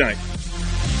 Good night.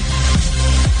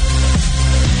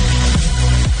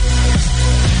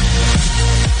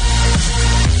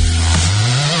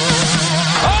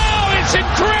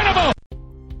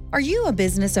 Are you a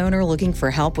business owner looking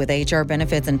for help with HR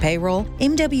benefits and payroll?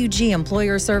 MWG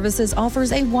Employer Services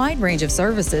offers a wide range of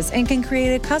services and can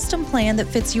create a custom plan that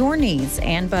fits your needs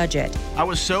and budget. I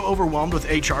was so overwhelmed with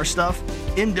HR stuff.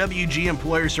 MWG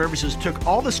Employer Services took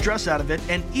all the stress out of it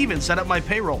and even set up my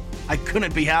payroll. I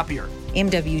couldn't be happier.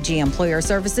 MWG Employer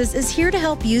Services is here to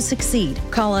help you succeed.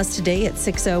 Call us today at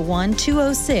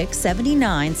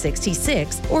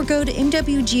 601-206-7966 or go to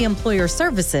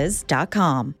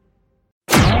MWGEmployerServices.com.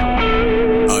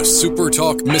 A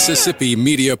SuperTalk Mississippi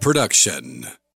media production.